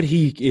for what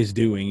he is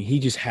doing, he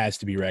just has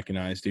to be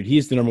recognized, dude. He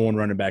is the number one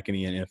running back in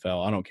the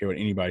NFL. I don't care what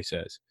anybody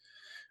says.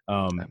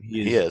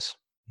 He is.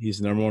 He's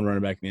the number one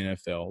running back in the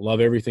NFL. Love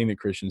everything that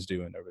Christian's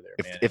doing over there,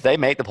 man. If they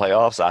make the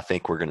playoffs, I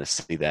think we're going to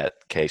see that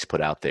case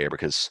put out there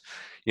because,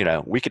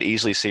 we could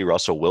easily see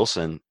Russell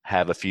Wilson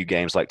have a few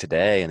games like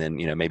today, and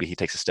then, maybe he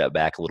takes a step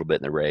back a little bit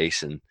in the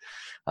race. And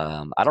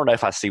I don't know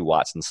if I see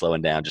Watson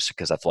slowing down just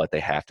because I feel like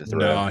they have to throw.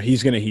 No,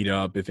 he's going to heat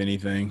up, if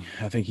anything.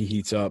 I think he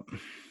heats up.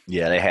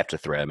 Yeah, they have to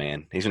throw,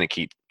 man. He's going to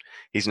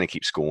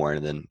keep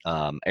scoring. And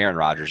then Aaron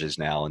Rodgers is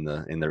now in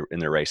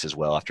the race as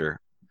well. After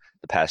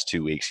the past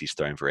 2 weeks, he's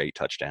thrown for 8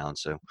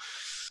 touchdowns. So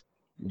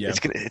yeah,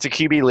 it's a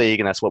QB league,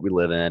 and that's what we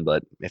live in.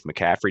 But if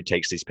McCaffrey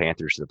takes these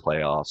Panthers to the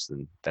playoffs,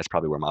 then that's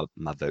probably where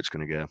my vote's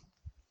going to go.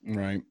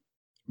 Right.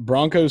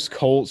 Broncos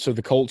Colts. So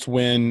the Colts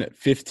win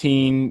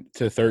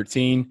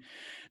 15-13.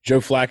 Joe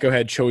Flacco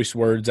had choice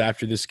words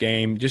after this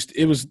game.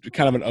 It was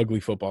kind of an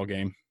ugly football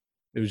game.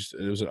 It was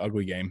an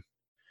ugly game.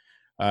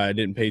 I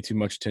didn't pay too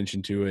much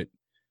attention to it.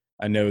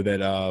 I know that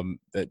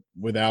that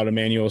without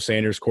Emmanuel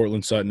Sanders,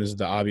 Cortland Sutton is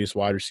the obvious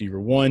wide receiver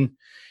one.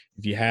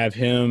 If you have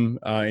him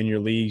in your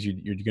leagues,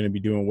 you're going to be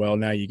doing well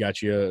now. You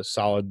got you a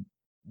solid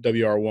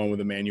WR1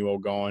 with Emmanuel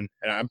gone.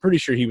 And I'm pretty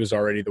sure he was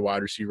already the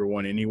wide receiver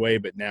one anyway,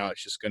 but now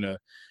it's just going to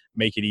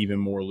make it even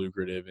more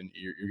lucrative, and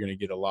you're going to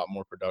get a lot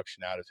more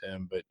production out of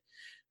him. But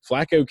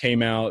Flacco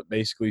came out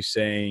basically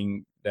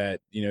saying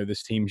that,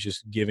 this team's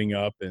just giving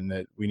up and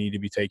that we need to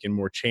be taking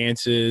more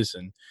chances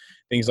and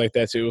things like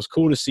that. So it was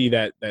cool to see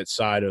that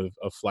side of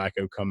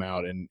Flacco come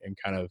out and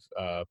kind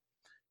of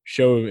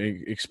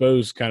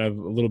expose kind of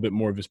a little bit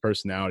more of his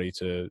personality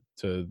to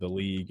the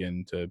league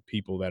and to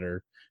people that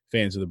are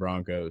fans of the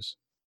Broncos.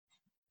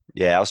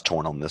 Yeah, I was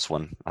torn on this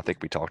one. I think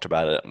we talked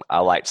about it. I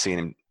liked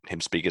seeing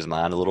him speak his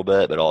mind a little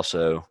bit, but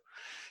also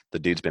the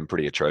dude's been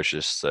pretty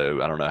atrocious.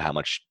 So I don't know how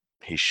much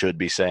he should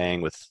be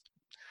saying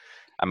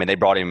they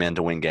brought him in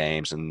to win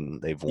games and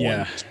they've won.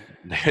 Yeah.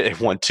 They've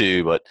won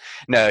 2, but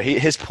no,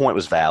 his point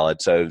was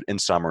valid. So in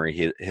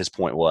summary, his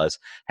point was,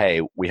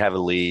 hey, we have a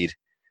lead.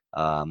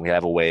 We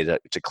have a way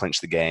to clinch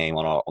the game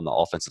on the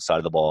offensive side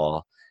of the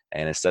ball.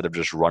 And instead of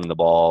just running the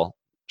ball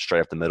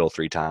straight up the middle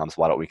 3 times,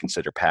 why don't we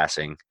consider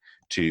passing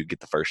to get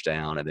the first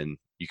down, and then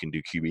you can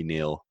do QB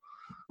kneel,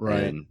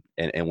 right,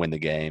 and win the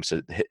game.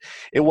 So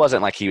it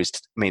wasn't like he was.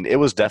 It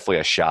was definitely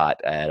a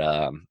shot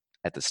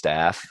at the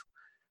staff,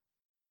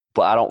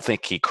 but I don't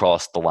think he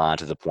crossed the line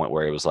to the point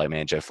where it was like,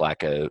 man, Joe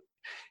Flacco,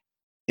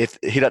 if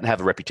he doesn't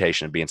have a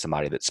reputation of being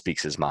somebody that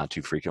speaks his mind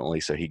too frequently,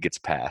 so he gets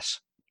a pass.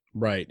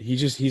 Right.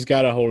 He's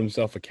got to hold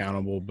himself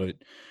accountable, but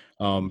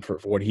for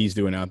what he's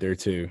doing out there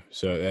too.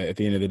 So at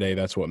the end of the day,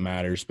 that's what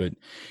matters. But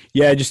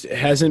yeah, it just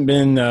hasn't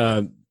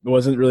been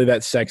wasn't really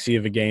that sexy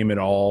of a game at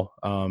all.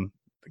 The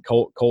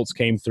Colts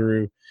came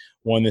through,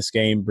 won this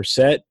game.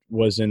 Brissett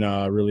wasn't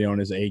really on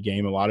his A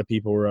game. A lot of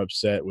people were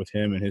upset with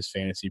him and his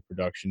fantasy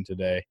production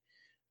today.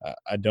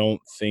 I don't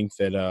think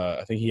that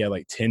I think he had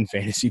like 10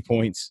 fantasy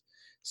points.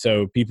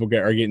 So people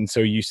are getting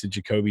so used to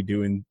Jacoby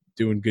doing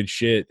good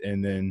shit,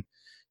 and then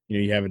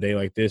you have a day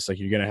like this, like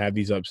you're going to have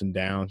these ups and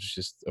downs. It's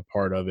just a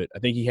part of it. I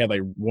think he had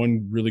like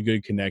one really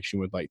good connection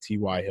with like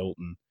T.Y.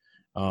 Hilton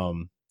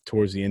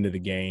towards the end of the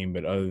game.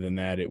 But other than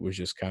that, it was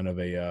just kind of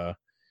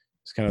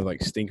it's kind of like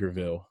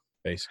Stinkerville,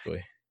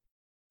 basically.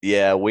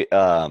 Yeah, we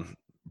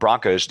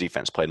Broncos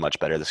defense played much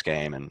better this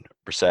game, and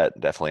Brissett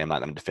definitely. I'm not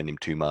going to defend him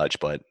too much,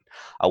 but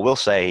I will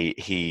say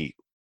he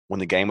when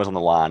the game was on the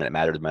line and it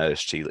mattered the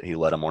most, he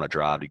led them on a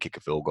drive to kick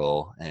a field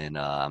goal, and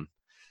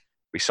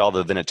we saw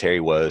the Vinatieri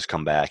woes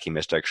come back. He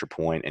missed extra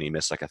point, and he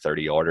missed like a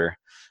 30-yarder,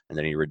 and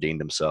then he redeemed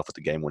himself with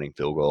the game-winning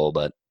field goal.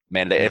 But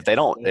man, if they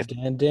don't, if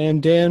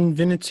damn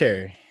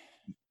Vinatieri,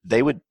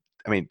 they would.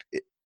 I mean,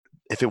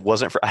 if it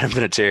wasn't for Adam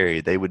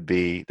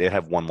Vinatieri, they'd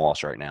have one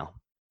loss right now.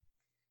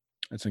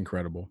 That's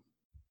incredible.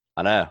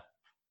 I know,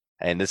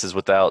 and this is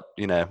without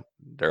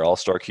their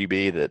all-star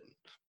QB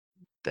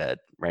that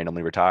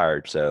randomly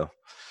retired. So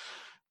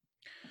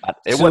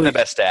it wasn't the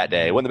best stat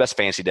day. It wasn't the best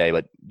fancy day,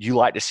 but you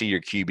like to see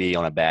your QB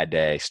on a bad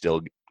day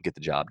still get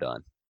the job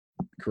done.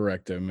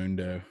 Correcto,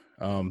 Mundo.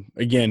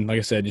 Again, like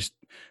I said, just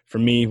for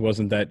me,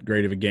 wasn't that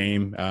great of a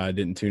game. I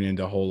didn't tune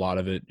into a whole lot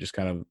of it. Just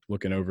kind of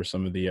looking over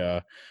some of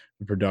the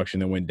production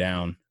that went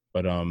down.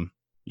 But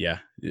yeah,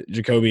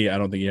 Jacoby, I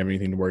don't think you have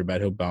anything to worry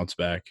about. He'll bounce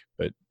back,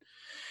 but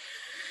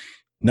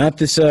not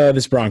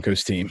this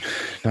Broncos team.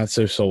 Not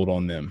so sold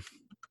on them.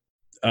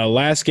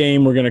 Last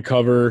game we're going to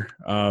cover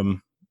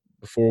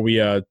before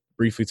we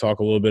briefly talk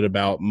a little bit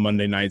about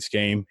Monday night's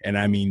game, and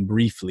I mean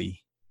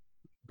briefly.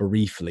 I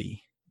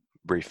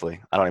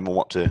don't even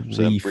want to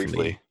say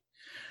briefly.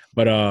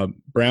 But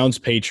Browns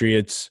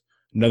Patriots,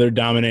 another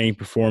dominating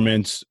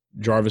performance.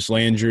 Jarvis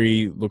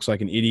Landry looks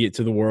like an idiot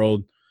to the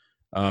world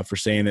for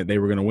saying that they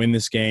were going to win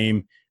this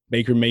game.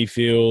 Baker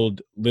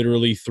Mayfield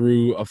literally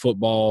threw a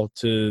football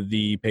to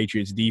the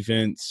Patriots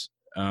defense.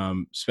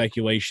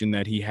 Speculation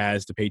that he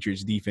has the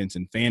Patriots defense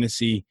in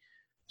fantasy.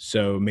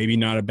 So maybe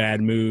not a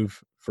bad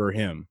move for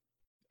him,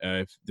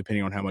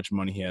 depending on how much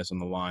money he has on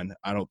the line.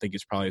 I don't think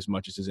it's probably as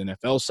much as his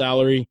NFL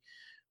salary,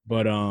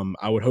 but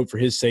I would hope for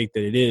his sake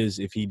that it is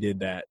if he did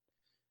that.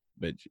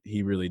 But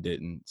he really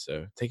didn't.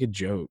 So take a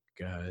joke,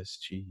 guys.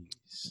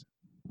 Jeez.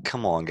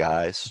 Come on,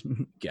 guys.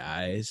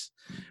 Guys.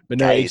 But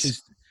no, it's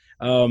just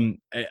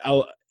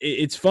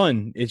it's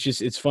fun.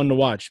 It's fun to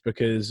watch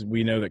because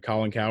we know that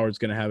Colin Cowherd's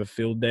going to have a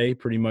field day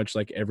pretty much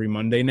like every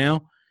Monday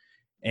now.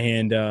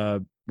 And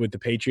with the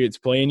Patriots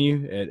playing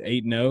you at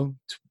 8-0,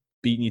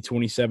 beating you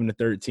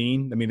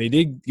 27-13. I mean, they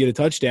did get a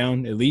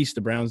touchdown. At least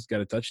the Browns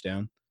got a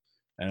touchdown.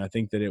 And I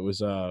think that it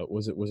was a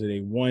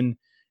one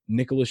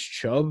Nicholas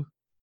Chubb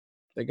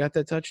that got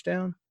that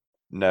touchdown?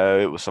 No,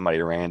 it was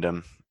somebody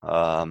random.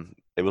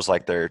 It was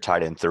like their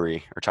tight end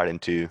 3 or tight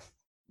end 2.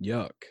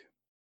 Yuck.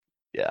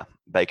 Yeah,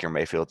 Baker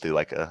Mayfield threw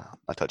like a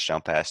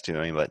touchdown pass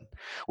to him, but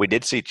we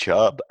did see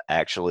Chubb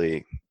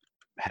actually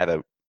have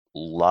a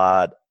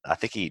lot. I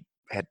think he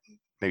had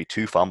maybe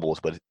 2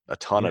 fumbles, but a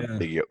ton of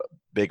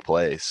big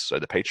plays. So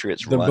the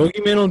Patriots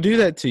boogeyman will do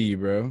that to you,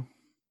 bro.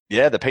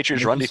 Yeah, the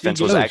Patriots run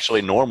defense was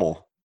actually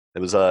normal.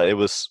 It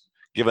was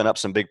giving up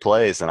some big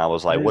plays, and I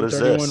was like, what is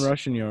this? 31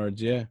 rushing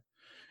yards, yeah.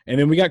 And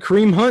then we got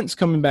Kareem Hunt's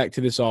coming back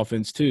to this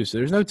offense too, so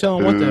there's no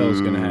telling what the hell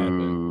is going to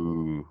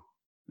happen.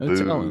 No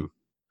telling.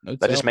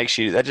 That just makes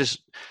you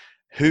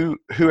 – who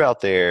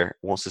out there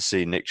wants to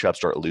see Nick Chubb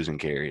start losing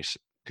carries?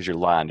 Because you're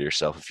lying to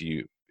yourself if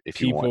you want.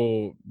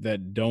 People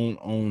that don't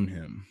own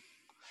him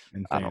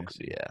in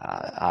fantasy.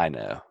 I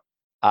know.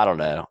 I don't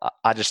know.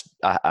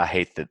 I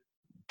hate that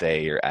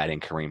they are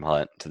adding Kareem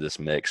Hunt to this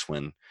mix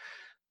when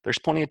there's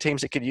plenty of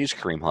teams that could use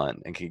Kareem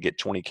Hunt and could get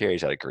 20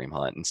 carries out of Kareem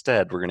Hunt.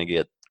 Instead, we're going to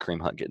get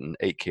Kareem Hunt getting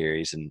 8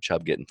 carries and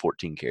Chubb getting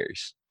 14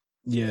 carries.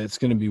 Yeah, it's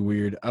going to be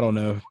weird. I don't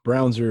know.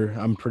 Browns are.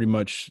 I'm pretty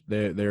much.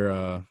 They're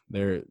on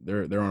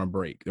a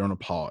break. They're on a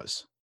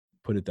pause.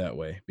 Put it that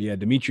way. But yeah,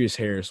 Demetrius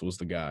Harris was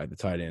the guy, the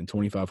tight end,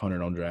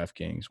 2,500 on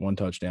DraftKings, 1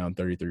 touchdown,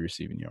 33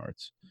 receiving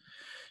yards.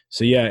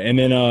 So yeah, and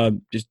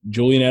then just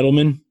Julian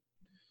Edelman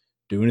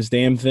doing his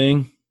damn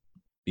thing,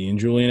 being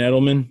Julian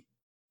Edelman,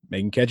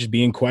 making catches,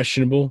 being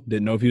questionable.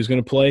 Didn't know if he was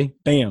going to play.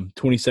 Bam,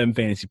 27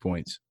 fantasy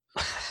points.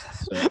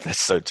 So, that's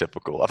so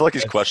typical. I feel like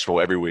he's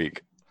questionable every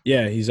week.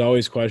 Yeah, he's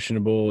always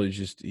questionable.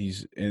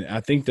 And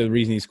I think the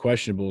reason he's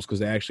questionable is because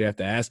they actually have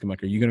to ask him,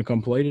 like, "Are you going to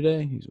come play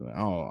today?" He's like,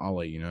 "I'll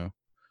let you know."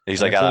 He's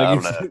like, I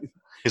don't know.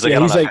 He's like,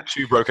 I have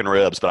 2 broken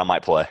ribs, but I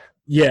might play.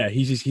 Yeah,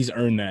 he's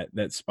earned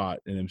that spot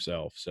in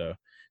himself. So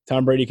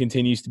Tom Brady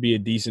continues to be a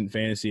decent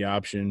fantasy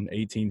option.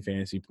 18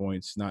 fantasy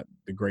points, not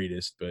the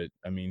greatest, but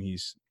I mean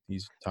he's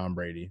Tom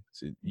Brady.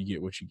 So you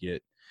get what you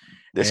get.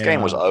 This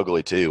game was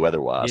ugly too,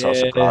 weather-wise. Yeah. I was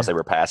surprised they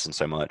were passing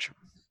so much.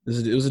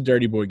 It was a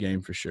dirty boy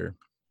game for sure.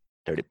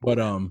 Dirty boy.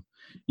 But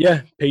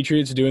yeah,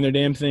 Patriots doing their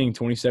damn thing,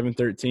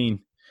 27-13.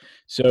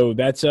 So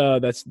that's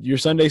your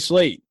Sunday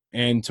slate.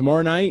 And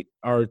tonight,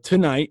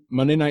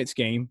 Monday night's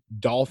game,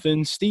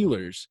 Dolphins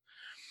Steelers.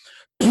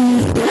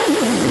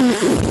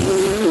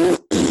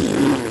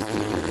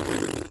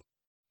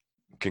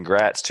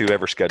 Congrats to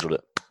whoever scheduled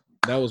it.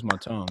 That was my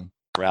tongue.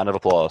 Round of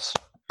applause.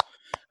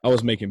 I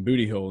was making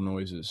booty hole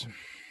noises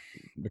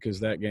because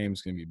that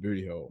game's going to be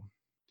booty hole.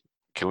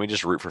 Can we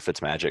just root for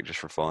Fitzmagic just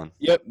for fun?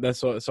 Yep,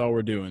 that's all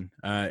we're doing.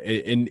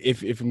 And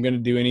if I'm going to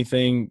do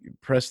anything,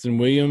 Preston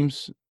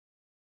Williams,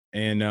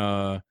 and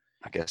I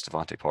guess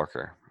Devontae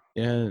Parker.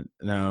 yeah,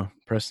 no,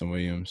 Preston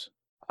Williams.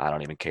 I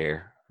don't even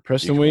care.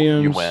 Preston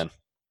Williams. You win.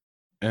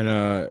 And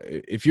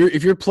if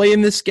you're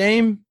playing this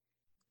game,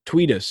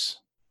 tweet us,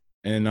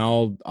 and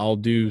I'll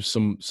do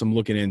some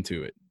looking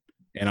into it,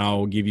 and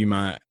I'll give you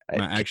my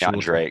actual.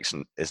 Drake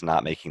is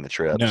not making the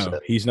trip. No, so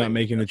he's not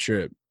making the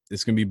trip.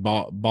 It's gonna be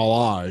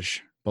ballage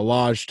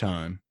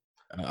time.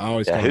 I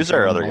always call who's him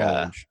our other ballage.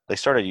 guy? They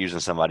started using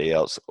somebody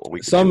else.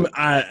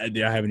 I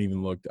haven't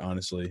even looked,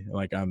 honestly.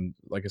 Like I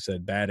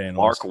said, bad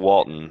analyst. Mark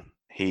Walton.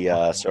 He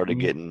started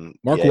getting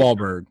Mark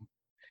Wahlberg.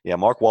 Yeah,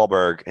 Mark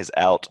Wahlberg is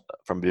out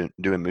from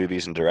doing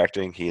movies and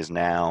directing. He is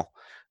now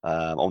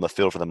on the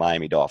field for the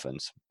Miami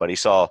Dolphins, but he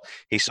saw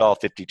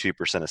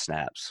 52% of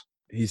snaps.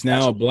 He's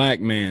now a black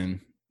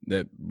man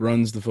that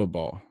runs the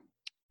football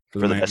for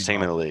the best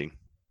team in the league.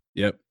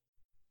 Yep,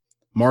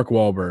 Mark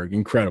Wahlberg,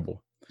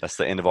 incredible. That's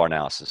the end of our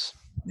analysis.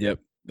 Yep,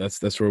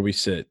 that's where we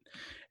sit.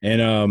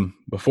 And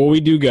before we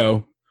do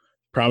go,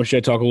 promise you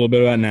I talk a little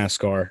bit about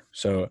NASCAR.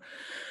 So,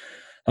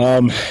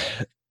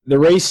 the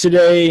race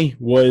today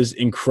was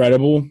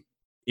incredible.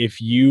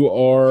 If you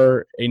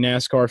are a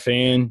NASCAR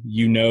fan,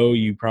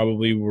 you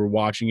probably were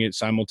watching it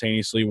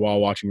simultaneously while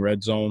watching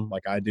Red Zone,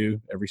 like I do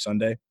every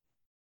Sunday.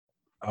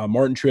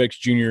 Martin Truex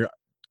Jr.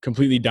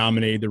 completely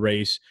dominated the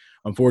race.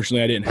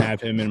 Unfortunately, I didn't have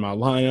him in my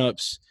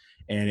lineups,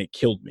 and it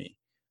killed me.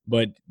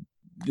 But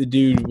the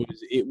dude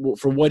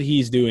for what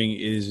he's doing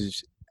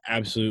is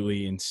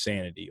absolutely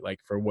insanity, like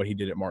for what he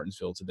did at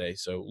Martinsville today.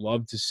 So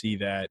love to see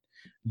that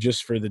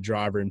just for the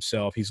driver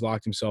himself. He's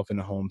locked himself in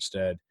a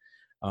homestead.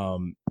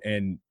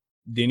 And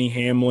Denny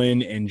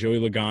Hamlin and Joey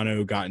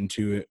Logano got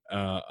into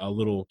a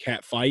little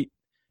cat fight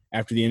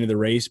after the end of the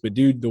race. But,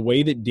 dude, the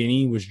way that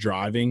Denny was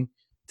driving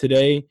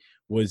today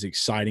was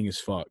exciting as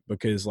fuck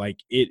because, like,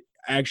 it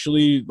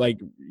actually, like,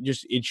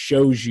 just it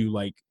shows you,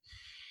 like,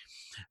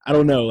 I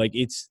don't know, like,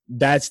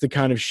 that's the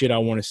kind of shit I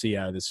want to see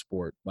out of this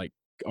sport, like,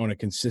 on a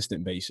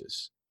consistent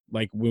basis.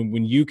 Like,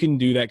 when you can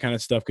do that kind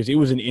of stuff, because it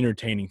was an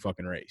entertaining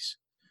fucking race.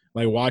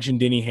 Like, watching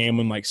Denny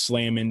Hamlin, like,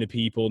 slam into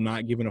people,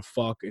 not giving a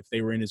fuck if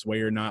they were in his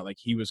way or not. Like,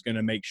 he was going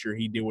to make sure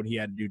he did what he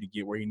had to do to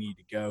get where he needed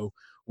to go.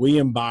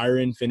 William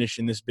Byron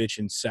finishing this bitch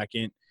in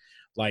second.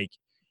 Like,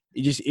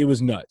 it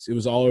was nuts. It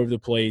was all over the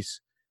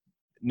place.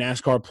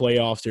 NASCAR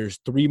playoffs, there's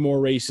 3 more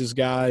races,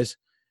 guys.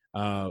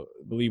 I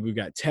believe we've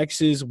got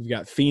Texas, we've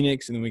got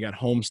Phoenix, and then we got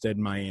Homestead,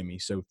 Miami.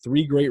 So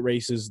 3 great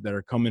races that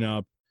are coming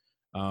up.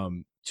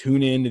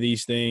 Tune into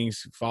these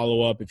things,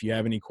 follow up if you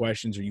have any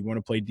questions or you want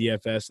to play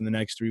DFS in the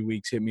next 3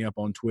 weeks. Hit me up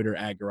on Twitter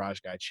at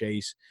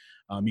GarageGuyChase.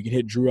 You can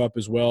hit Drew up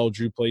as well.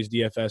 Drew plays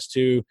DFS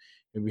too.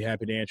 He'll be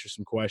happy to answer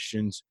some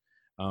questions.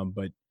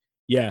 But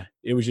yeah,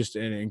 it was just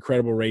an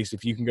incredible race.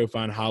 If you can go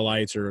find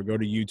highlights or go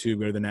to YouTube,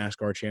 go to the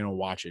NASCAR channel,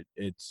 watch it.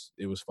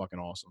 It was fucking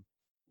awesome.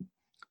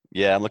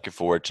 Yeah, I'm looking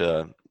forward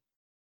to.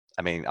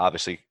 I mean,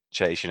 obviously,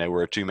 Chase,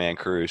 we're a 2-man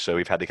crew, so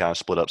we've had to kind of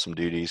split up some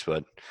duties,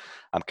 but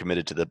I'm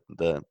committed to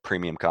the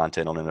premium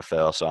content on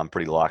NFL, so I'm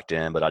pretty locked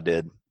in. But I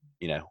did,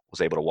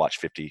 was able to watch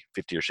 50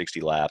 or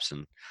 60 laps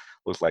and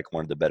looked like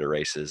one of the better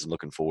races. And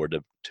looking forward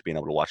to being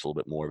able to watch a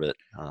little bit more of it.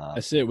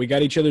 That's it. We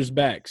got each other's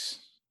backs.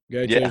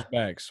 Other's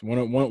backs.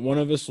 One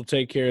of us will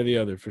take care of the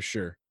other for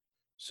sure.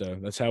 So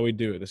that's how we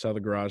do it. That's how the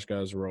Garage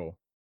Guys roll.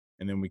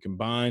 And then we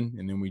combine,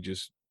 and then we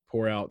just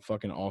pour out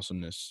fucking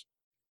awesomeness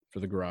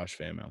for the Garage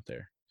fam out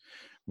there.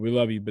 We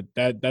love you, but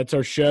that's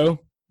our show.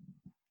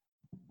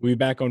 We'll be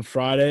back on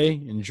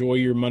Friday. Enjoy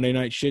your Monday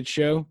night shit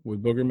show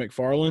with Booger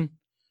McFarland.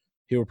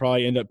 He will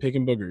probably end up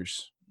picking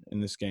boogers in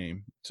this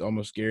game. It's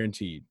almost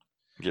guaranteed.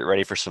 Get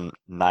ready for some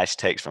nice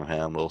takes from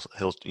him.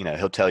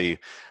 He'll tell you,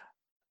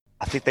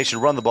 I think they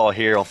should run the ball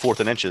here on 4th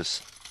and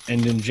inches.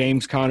 And then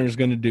James Conner's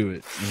going to do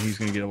it, and he's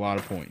going to get a lot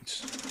of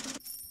points.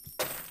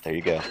 There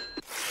you go.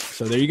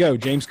 So there you go,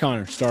 James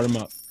Conner. Start him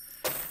up.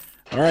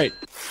 All right.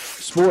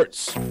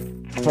 Sports.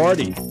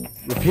 Party.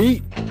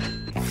 Repeat.